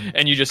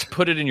 and you just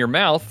put it in your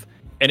mouth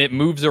and it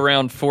moves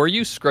around for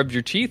you, scrubs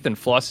your teeth and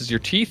flosses your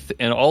teeth,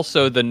 and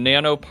also the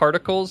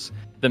nanoparticles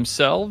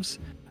themselves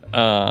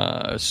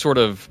sort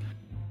of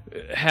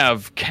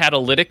have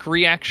catalytic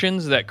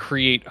reactions that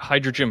create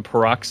hydrogen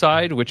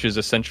peroxide, which is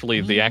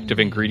essentially the active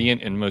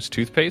ingredient in most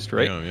toothpaste,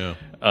 right? Yeah.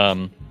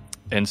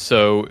 And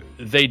so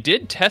they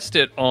did test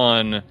it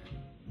on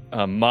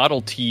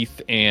model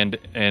teeth and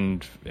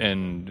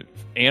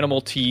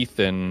animal teeth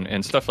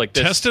and stuff like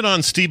this. Test it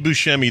on Steve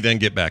Buscemi, then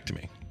get back to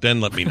me. Then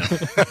let me know.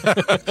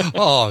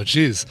 Oh,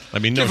 jeez. I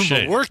mean, no Give him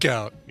shade. a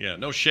workout. Yeah,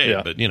 no shade,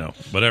 but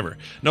whatever.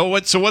 No,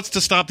 what's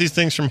to stop these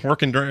things from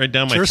working right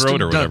down my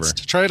throat or whatever?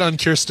 Dunst. Try it on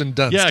Kirsten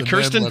Dunst. Yeah,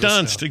 Kirsten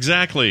Dunst,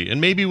 exactly. And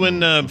maybe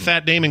when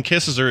Fat Damon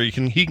kisses her, he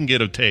can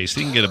get a taste.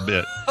 He can get a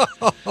bit.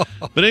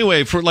 But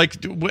anyway, for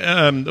what was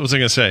I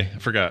going to say? I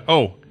forgot.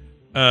 Oh,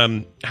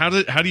 how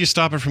do you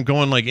stop it from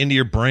going like into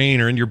your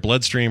brain or into your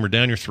bloodstream or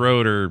down your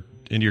throat or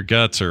into your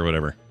guts or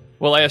whatever?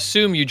 Well, I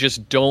assume you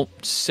just don't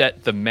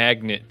set the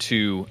magnet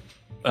to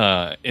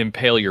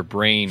impale your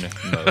brain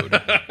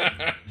mode.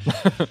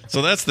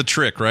 So that's the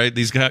trick, right?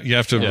 You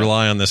have to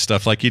rely on this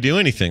stuff like you do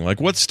anything. Like,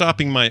 what's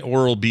stopping my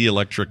Oral-B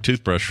electric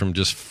toothbrush from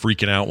just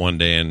freaking out one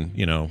day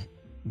and,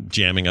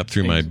 jamming up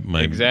through my...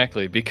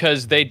 Exactly,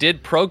 because they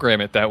did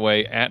program it that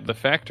way at the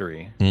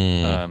factory.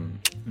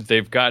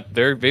 They've got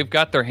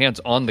their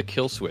hands on the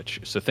kill switch.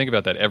 So think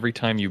about that every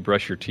time you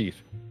brush your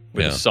teeth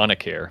with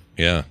Sonicare.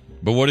 Yeah.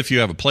 But what if you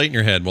have a plate in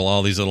your head? Will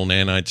all these little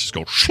nanites just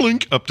go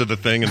slink up to the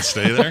thing and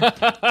stay there?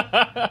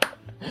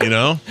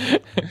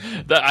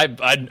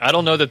 I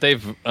don't know that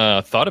they've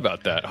thought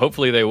about that.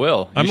 Hopefully they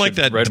will. I'm like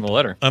that. Write them a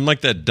letter. I'm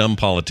like that dumb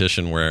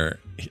politician where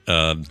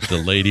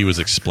the lady was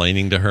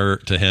explaining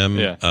to him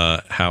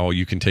how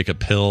you can take a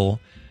pill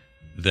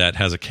that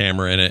has a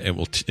camera in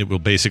it. It will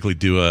basically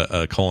do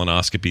a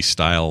colonoscopy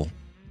style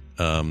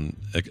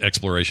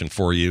exploration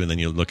for you, and then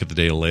you look at the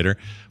data later,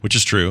 which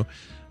is true.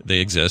 They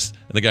exist.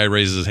 And the guy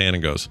raises his hand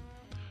and goes,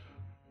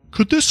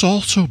 "Could this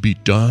also be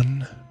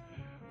done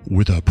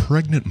with a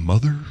pregnant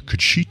mother?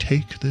 Could she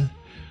take the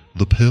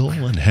pill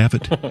and have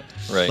it?"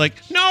 Right.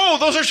 Like, no,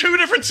 those are two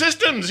different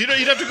systems. You'd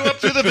have to go up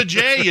through the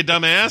vajay, you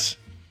dumbass.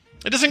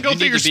 It doesn't go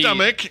through your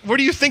stomach. Where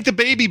do you think the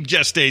baby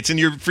gestates? In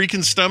your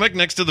freaking stomach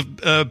next to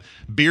the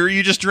beer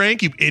you just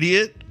drank, you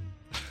idiot?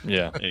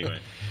 Yeah. Anyway.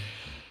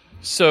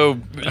 So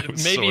so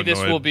maybe this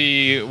will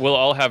be, we'll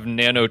all have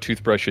nano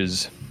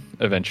toothbrushes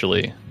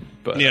eventually.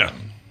 But yeah.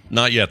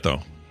 Not yet,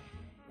 though.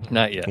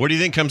 Not yet. What do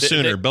you think comes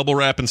sooner, bubble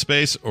wrap in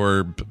space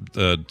or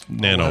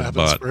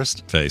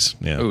nanobot face?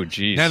 Yeah. Oh,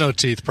 geez. Nano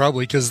teeth,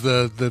 probably, because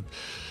the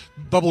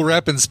bubble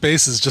wrap in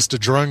space is just a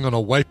drawing on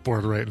a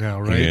whiteboard right now,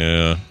 right?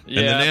 Yeah.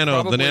 Yeah, and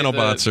the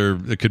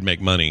nanobots it could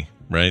make money,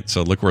 right?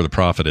 So look where the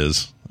profit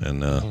is.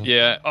 And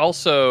yeah.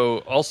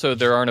 Also,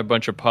 there aren't a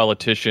bunch of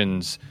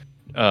politicians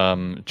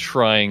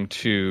trying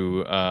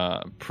to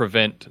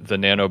prevent the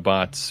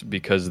nanobots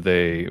because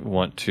they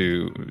want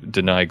to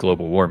deny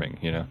global warming.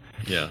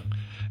 Yeah.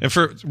 And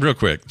for real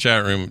quick,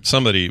 chat room,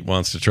 somebody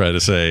wants to try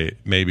to say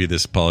maybe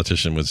this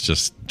politician was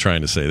just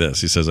trying to say this.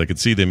 He says, "I could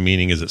see the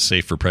meaning. Is it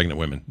safe for pregnant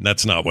women?"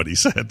 That's not what he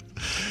said.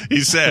 He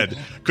said,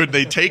 "Could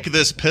they take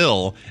this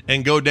pill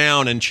and go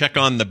down and check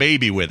on the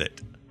baby with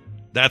it?"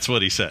 That's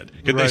what he said.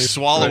 Could they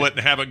swallow it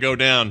and have it go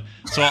down?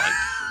 So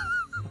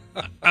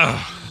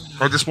I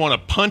just want to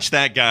punch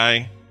that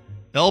guy,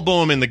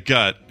 elbow him in the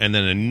gut, and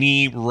then a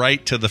knee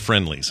right to the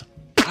friendlies.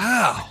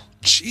 Wow.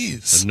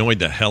 Jeez. Annoyed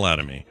the hell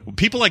out of me.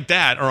 People like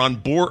that are on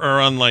board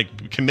or on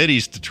like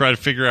committees to try to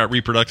figure out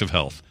reproductive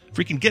health.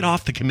 Freaking get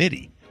off the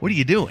committee. What are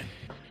you doing?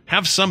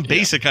 Have some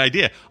basic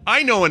idea.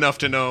 I know enough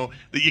to know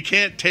that you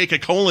can't take a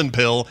colon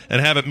pill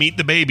and have it meet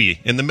the baby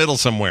in the middle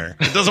somewhere.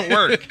 It doesn't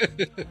work.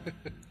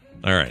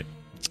 All right.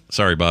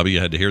 Sorry, Bobby, you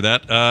had to hear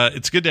that.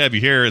 It's good to have you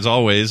here, as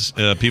always.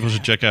 People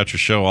should check out your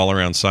show, All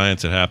Around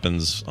Science. It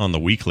happens on the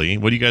weekly.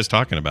 What are you guys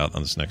talking about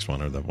on this next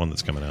one, or the one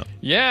that's coming out?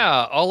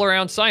 Yeah, All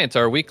Around Science,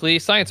 our weekly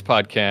science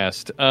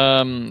podcast.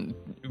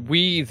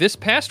 This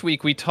past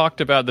week, we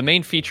talked about, the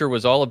main feature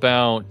was all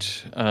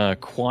about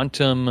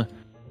quantum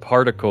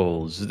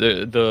particles,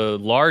 the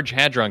Large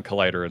Hadron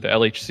Collider, the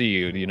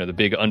LHC, the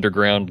big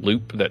underground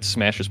loop that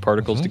smashes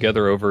particles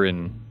together over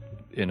in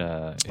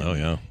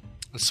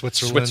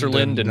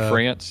Switzerland and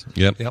France.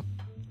 Yep.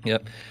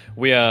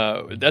 We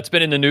that's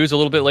been in the news a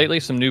little bit lately.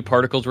 Some new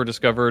particles were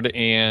discovered,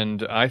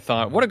 and I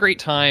thought, what a great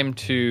time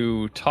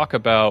to talk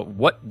about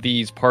what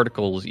these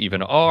particles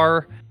even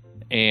are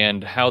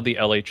and how the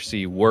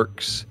LHC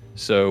works.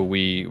 So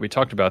we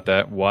talked about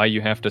that, why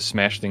you have to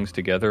smash things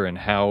together, and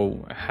how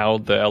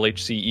the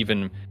LHC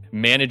even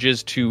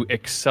manages to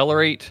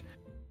accelerate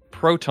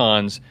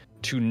protons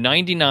to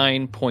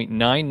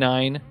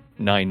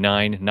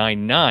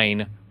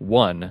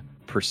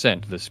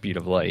 99.9999991% the speed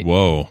of light.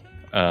 Whoa.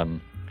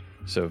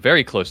 So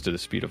very close to the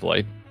speed of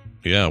light.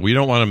 Yeah, we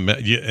don't want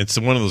to. It's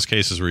one of those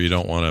cases where you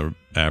don't want to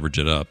average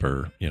it up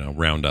or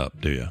round up,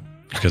 do you?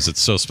 Because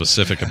it's so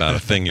specific about a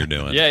thing you're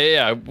doing.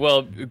 Yeah.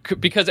 Well,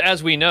 because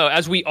as we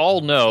all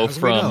know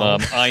from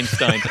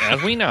Einstein's,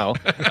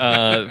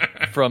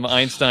 from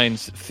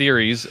Einstein's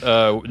theories,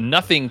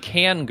 nothing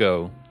can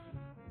go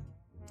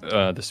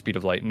the speed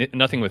of light.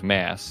 Nothing with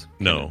mass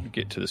can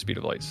get to the speed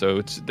of light.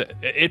 So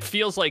it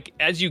feels like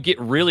as you get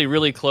really,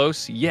 really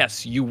close,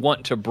 yes, you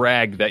want to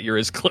brag that you're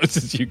as close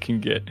as you can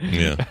get.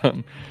 Yeah.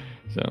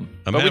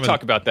 We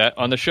talk about that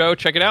on the show.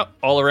 Check it out.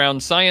 All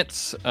Around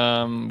Science.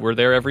 We're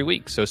there every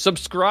week. So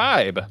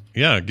subscribe.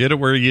 Yeah, get it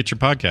where you get your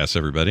podcasts,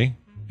 everybody.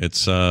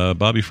 It's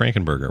Bobby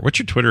Frankenberger. What's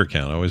your Twitter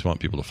account? I always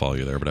want people to follow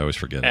you there, but I always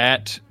forget it.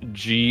 At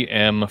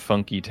GM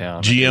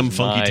Funkytown. GM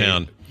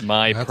Funkytown.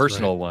 My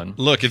personal one.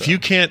 Look, if you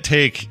can't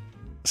take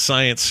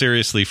science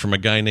seriously from a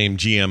guy named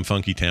GM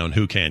Funkytown,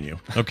 who can you?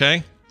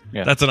 Okay?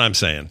 Yeah. That's what I'm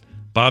saying.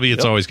 Bobby,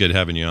 it's always good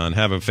having you on.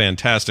 Have a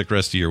fantastic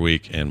rest of your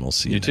week, and we'll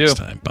see you next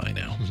time. Bye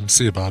now.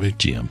 See you, Bobby.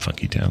 GM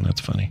Funkytown.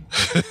 That's funny.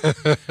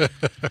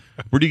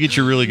 Where do you get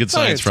your really good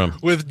science from?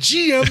 With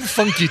GM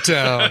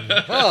Funkytown.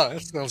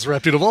 That sounds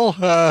reputable.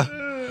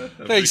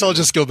 Thanks. I'll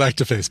just go back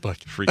to Facebook.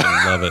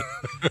 Freaking love it.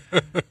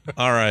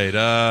 All right.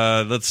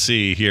 Let's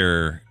see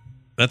here.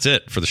 That's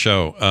it for the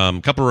show.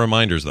 Couple of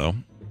reminders, though.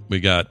 We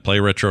got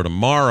Play Retro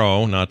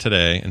tomorrow, not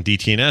today, and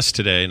DTNS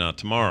today, not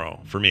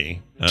tomorrow, for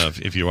me,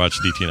 if you watch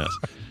DTNS.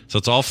 So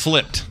it's all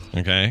flipped,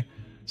 okay?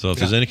 So if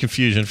there's any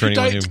confusion for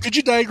anyone who... Could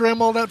you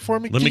diagram all that for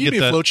me? Let me give me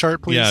a flow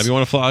chart, please? Yeah, if you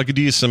want to I could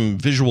use some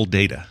visual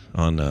data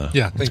on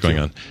what's going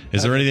on.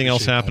 Is there anything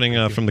else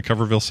happening from the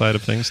Coverville side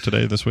of things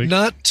today, this week?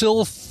 Not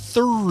till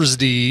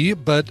Thursday,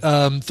 but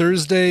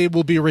Thursday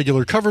will be a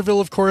regular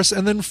Coverville, of course,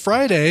 and then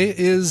Friday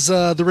is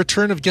the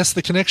return of Guess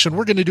the Connection.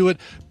 We're going to do it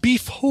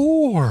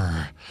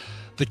before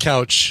the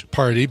couch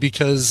party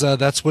because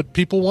that's what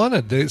people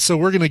wanted. So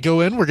we're going to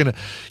go in, we're going to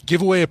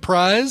give away a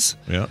prize.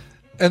 Yeah.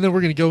 And then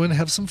we're going to go in and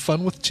have some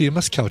fun with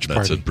TMS Couch Party.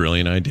 That's a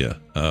brilliant idea.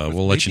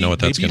 We'll let you know what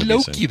that's going to be.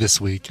 Loki this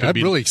week. I'm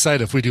really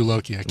excited if we do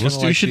Loki.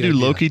 We should do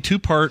Loki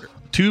 2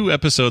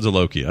 episodes of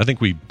Loki. I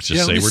think we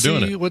just say we're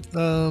doing it.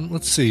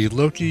 Let's see.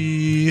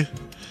 Loki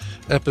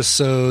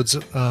episodes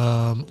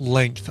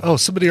length. Oh,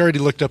 somebody already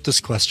looked up this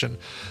question.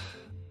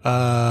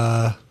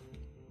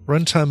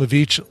 Runtime of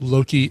each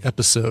Loki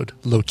episode.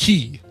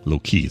 Loki.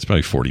 It's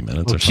probably 40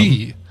 minutes or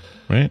something.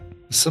 Right?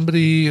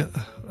 Somebody...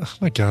 Oh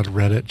my God,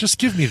 Reddit. Just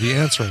give me the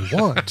answer I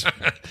want,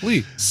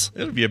 please.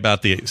 It'll be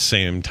about the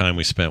same time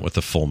we spent with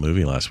the full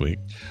movie last week.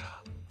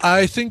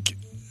 I think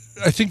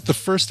the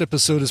first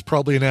episode is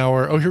probably an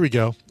hour. Oh, here we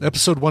go.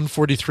 Episode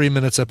 143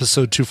 minutes,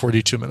 episode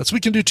 242 minutes. We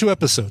can do 2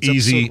 episodes.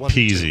 Easy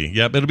peasy.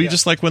 Yep, it'll be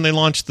just like when they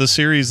launched the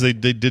series, they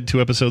did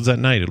 2 episodes that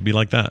night. It'll be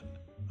like that.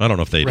 I don't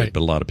know if they did, but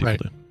a lot of people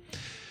did.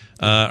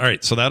 All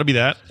right, so that'll be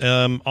that.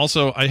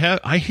 Also,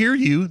 I hear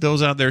you,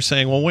 those out there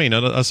saying, well, wait,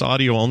 us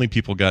audio-only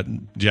people got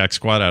jack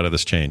squat out of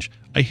this change.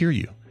 I hear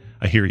you.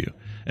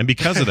 And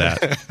because of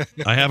that,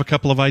 I have a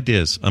couple of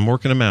ideas. I'm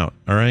working them out,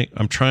 all right?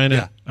 I'm trying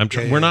to...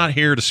 We're not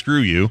here to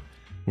screw you.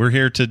 We're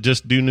here to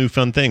just do new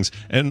fun things.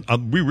 And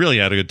we really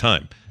had a good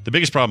time. The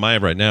biggest problem I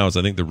have right now is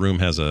I think the room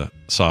has a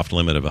soft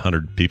limit of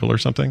 100 people or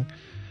something.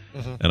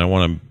 Mm-hmm. And I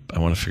want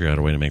to figure out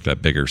a way to make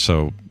that bigger.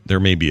 So there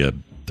may be a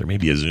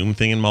Zoom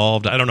thing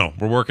involved. I don't know.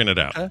 We're working it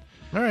out. Okay.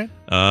 All right.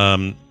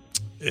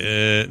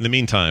 In the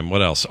meantime,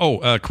 what else?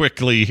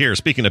 Quickly here.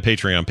 Speaking of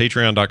Patreon,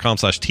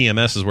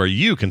 patreon.com/TMS is where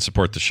you can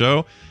support the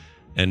show.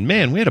 And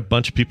man, we had a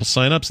bunch of people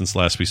sign up since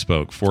last we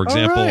spoke. For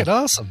example, all right,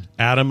 awesome.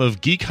 Adam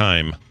of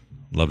Geekheim.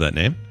 Love that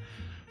name.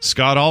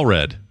 Scott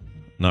Allred.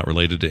 Not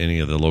related to any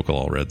of the local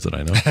Allreds that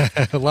I know.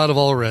 A lot of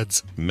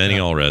Allreds. Many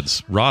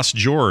Allreds. Ross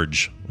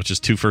George, which is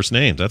 2 first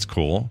names. That's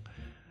cool.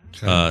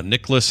 Okay.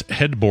 Nicholas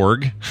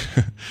Hedborg.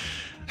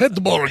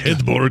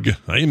 Hedborg.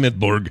 I am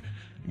Hedborg.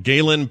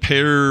 Galen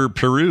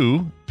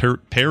Peru.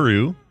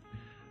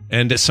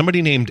 And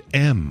somebody named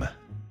M.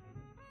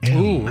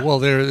 Ooh, well,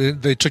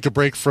 they took a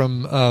break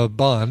from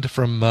Bond,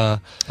 from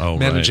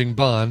managing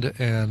Bond,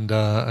 and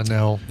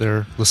now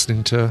they're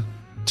listening to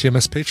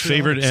TMS Patreon.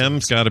 Favorite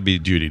M's got to be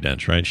Judi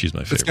Dench, right? She's my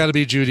favorite. It's got to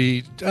be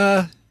Judi.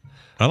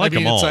 I like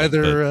them all. It's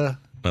either...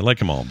 I like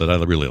them all, but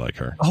I really like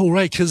her. Oh,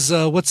 right, because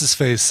what's his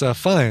face?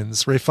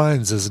 Fiennes. Ray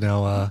Fiennes is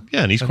now...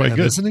 yeah, and he's quite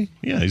good. Isn't he?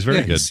 Yeah, he's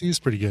very good. He's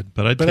pretty good.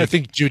 But I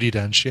think Judi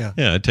Dench, yeah.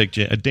 Yeah, I'd take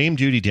a Dame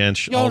Judi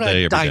Dench all day, every day.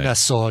 You're a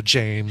dinosaur,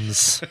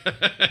 James.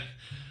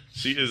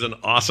 She is an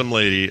awesome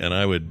lady, and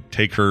I would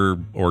take her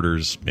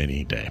orders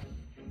any day.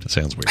 That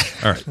sounds weird.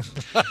 All right.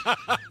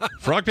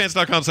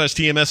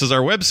 Frogpants.com/TMS is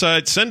our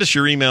website. Send us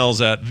your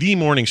emails at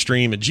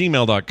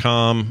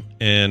themorningstream@gmail.com,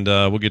 and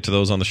we'll get to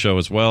those on the show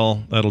as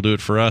well. That'll do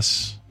it for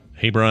us.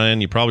 Hey, Brian,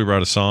 you probably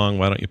brought a song.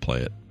 Why don't you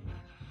play it?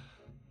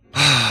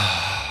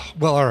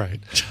 Well, all right.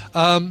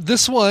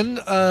 This one,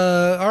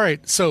 all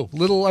right. So, I'm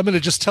going to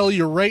just tell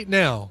you right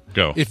now.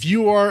 Go. If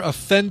you are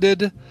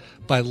offended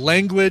by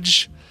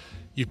language,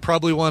 you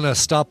probably want to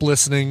stop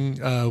listening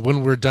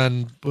when we're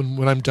done.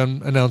 When I'm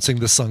done announcing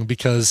this song,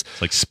 because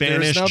it's like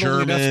Spanish, not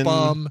German, only an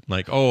F-bomb,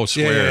 like swears.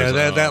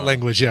 Yeah, that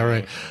language. Yeah,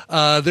 right.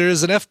 There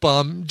is an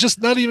F-bomb. Just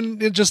not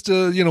even just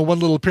one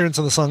little appearance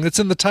on the song. It's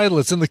in the title.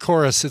 It's in the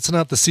chorus. It's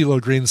not the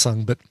CeeLo Green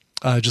song, but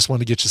I just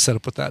want to get you set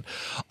up with that.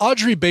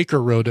 Audrey Baker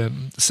wrote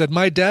in, said,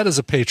 "My dad is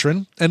a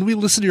patron, and we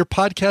listen to your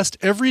podcast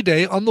every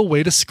day on the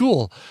way to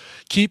school.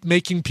 Keep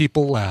making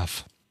people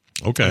laugh."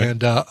 Okay.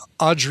 And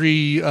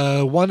Audrey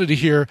wanted to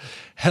hear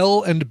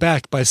Hell and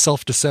Back by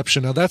Self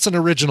Deception. Now, that's an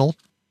original,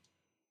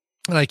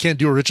 and I can't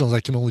do originals. I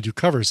can only do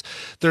covers.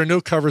 There are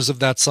no covers of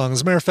that song.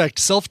 As a matter of fact,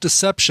 Self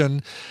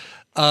Deception,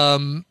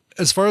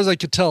 as far as I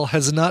could tell,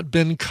 has not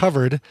been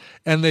covered,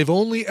 and they've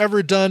only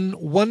ever done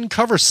one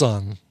cover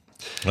song.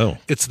 Oh.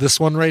 It's this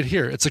one right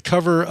here. It's a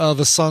cover of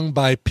a song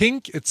by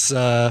Pink. It's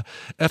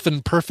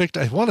Effin' Perfect.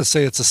 I want to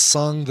say it's a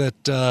song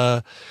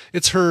that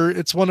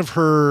it's one of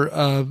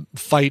her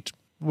fight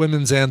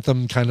women's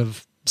anthem kind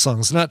of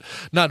songs. Not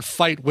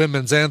fight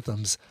women's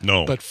anthems.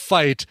 No. But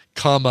fight,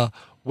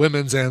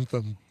 women's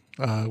anthem.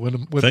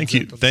 Thank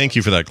you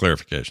for that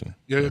clarification.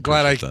 Yeah,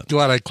 glad I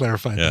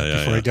clarified that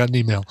before I got an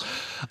email.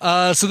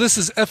 So this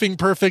is Effing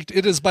Perfect.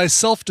 It is by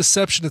Self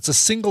Deception. It's a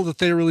single that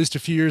they released a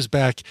few years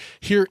back.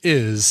 Here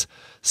is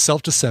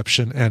Self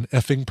Deception and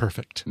Effing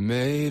Perfect.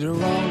 Made a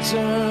wrong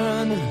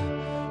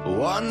turn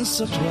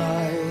once or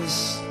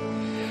twice.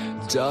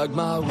 Dug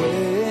my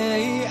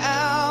way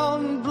out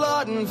in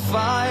blood and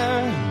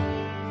fire.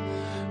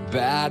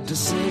 Bad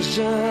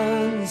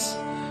decisions,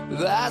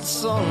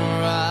 that's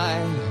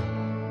alright.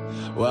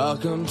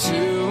 Welcome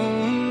to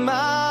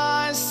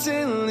my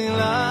silly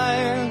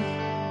life.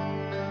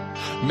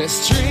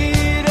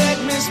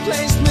 Mistreated,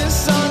 misplaced,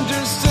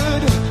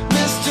 misunderstood.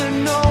 Mr.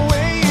 No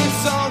way,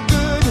 it's all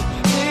good.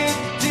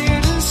 It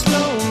didn't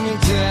slow me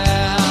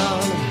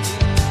down.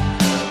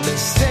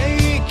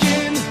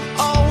 Mistaken,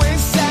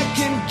 always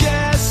second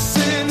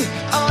guessing.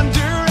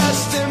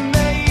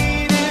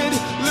 Underestimated,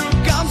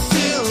 look, I'm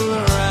still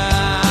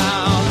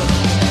around.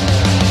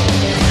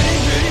 Pretty,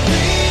 pretty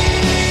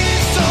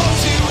please, don't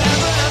you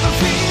ever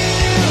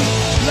feel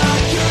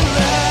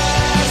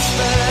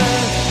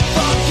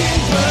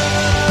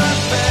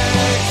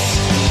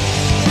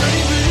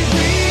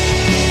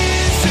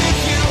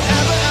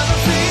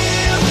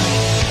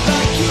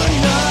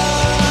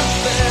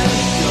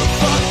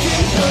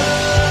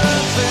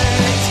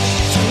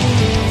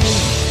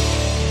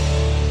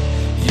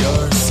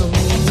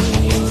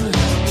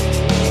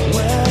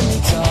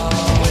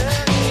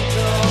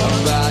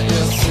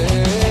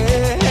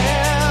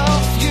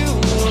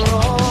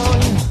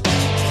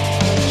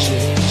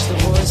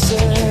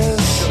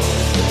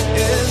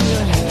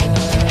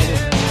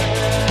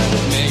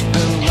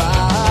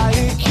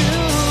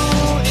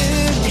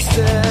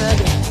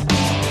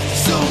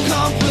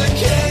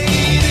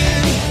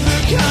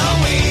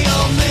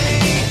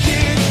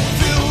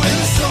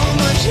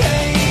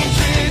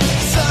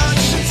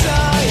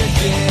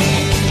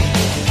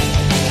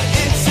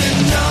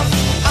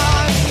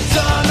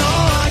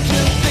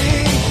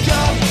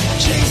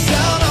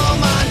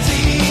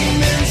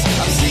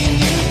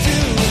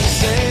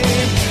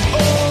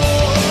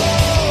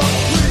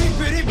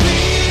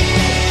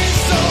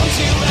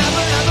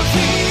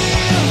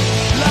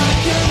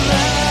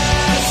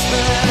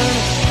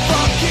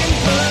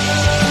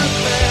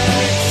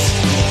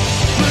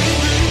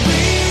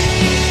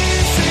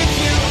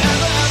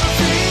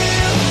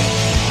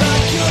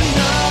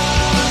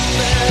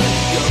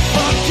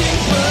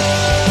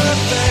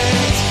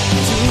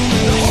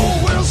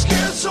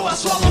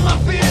swallow my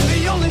fear.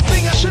 The only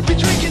thing I should be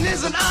drinking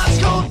is an ice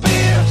cold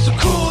beer. So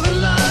cool the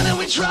line and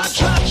we try,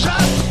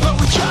 but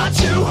we try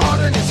too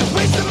hard and it's a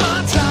waste of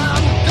my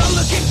time. Not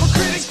looking for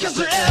critics cause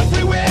they're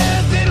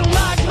everywhere. They don't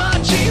like my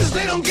jeans,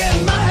 they don't get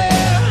my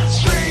hair.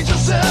 Strange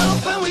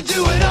yourself and we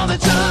do it all the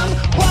time.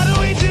 Why do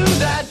we do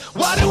that?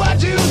 Why do I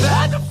do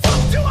that? The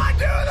fuck do I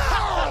do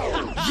that?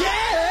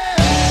 Yeah!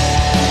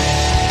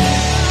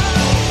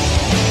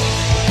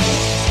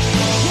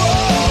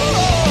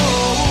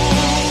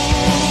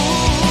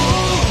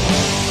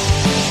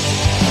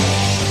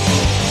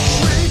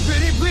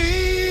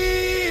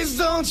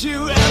 Don't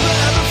you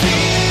ever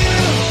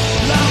feel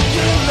like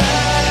you're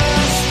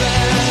less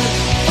than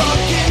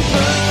fucking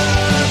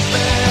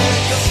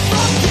perfect?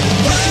 Fucking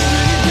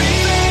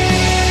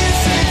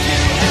please, if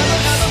you ever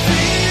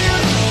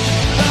feel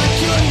like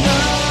you're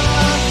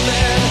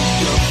nothing,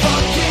 you're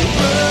fucking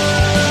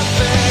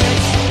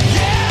perfect.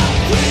 Yeah,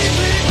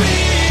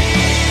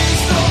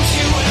 please, don't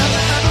you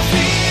ever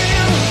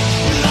feel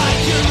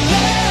like you're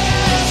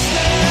less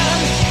than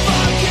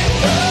fucking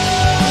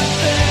perfect?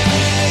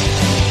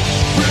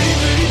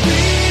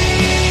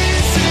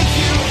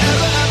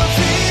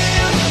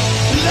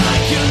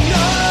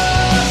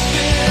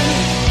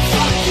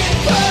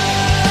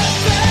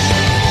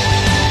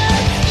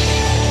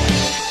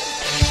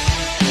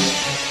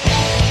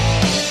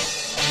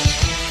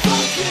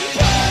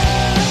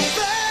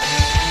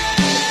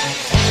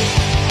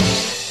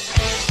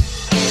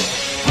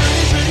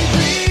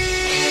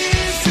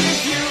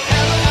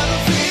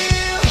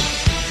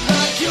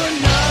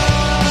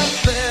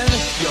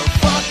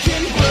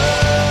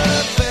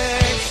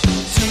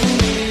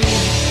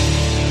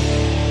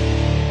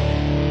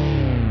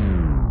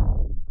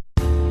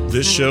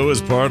 This show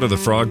is part of the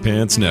Frog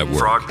Pants Network.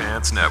 Frog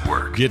Pants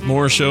Network. Get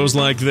more shows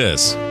like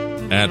this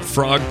at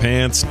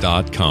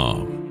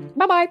frogpants.com.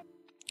 Bye-bye.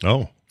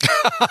 Oh.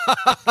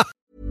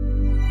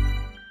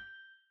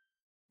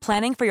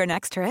 Planning for your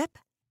next trip?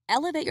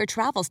 Elevate your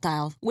travel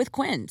style with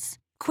Quince.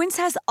 Quince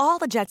has all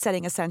the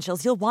jet-setting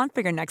essentials you'll want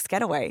for your next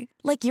getaway,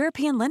 like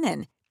European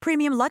linen,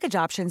 premium luggage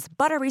options,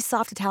 buttery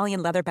soft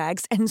Italian leather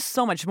bags, and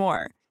so much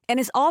more.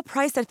 And is all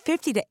priced at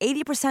 50 to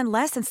 80%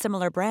 less than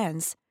similar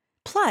brands.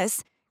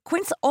 Plus,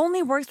 Quince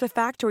only works with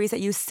factories that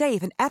use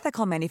safe and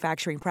ethical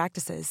manufacturing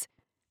practices.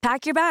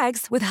 Pack your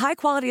bags with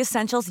high-quality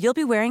essentials you'll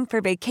be wearing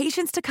for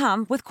vacations to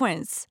come with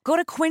Quince. Go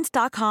to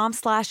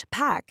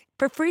quince.com/pack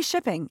for free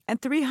shipping and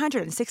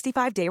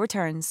 365-day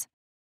returns.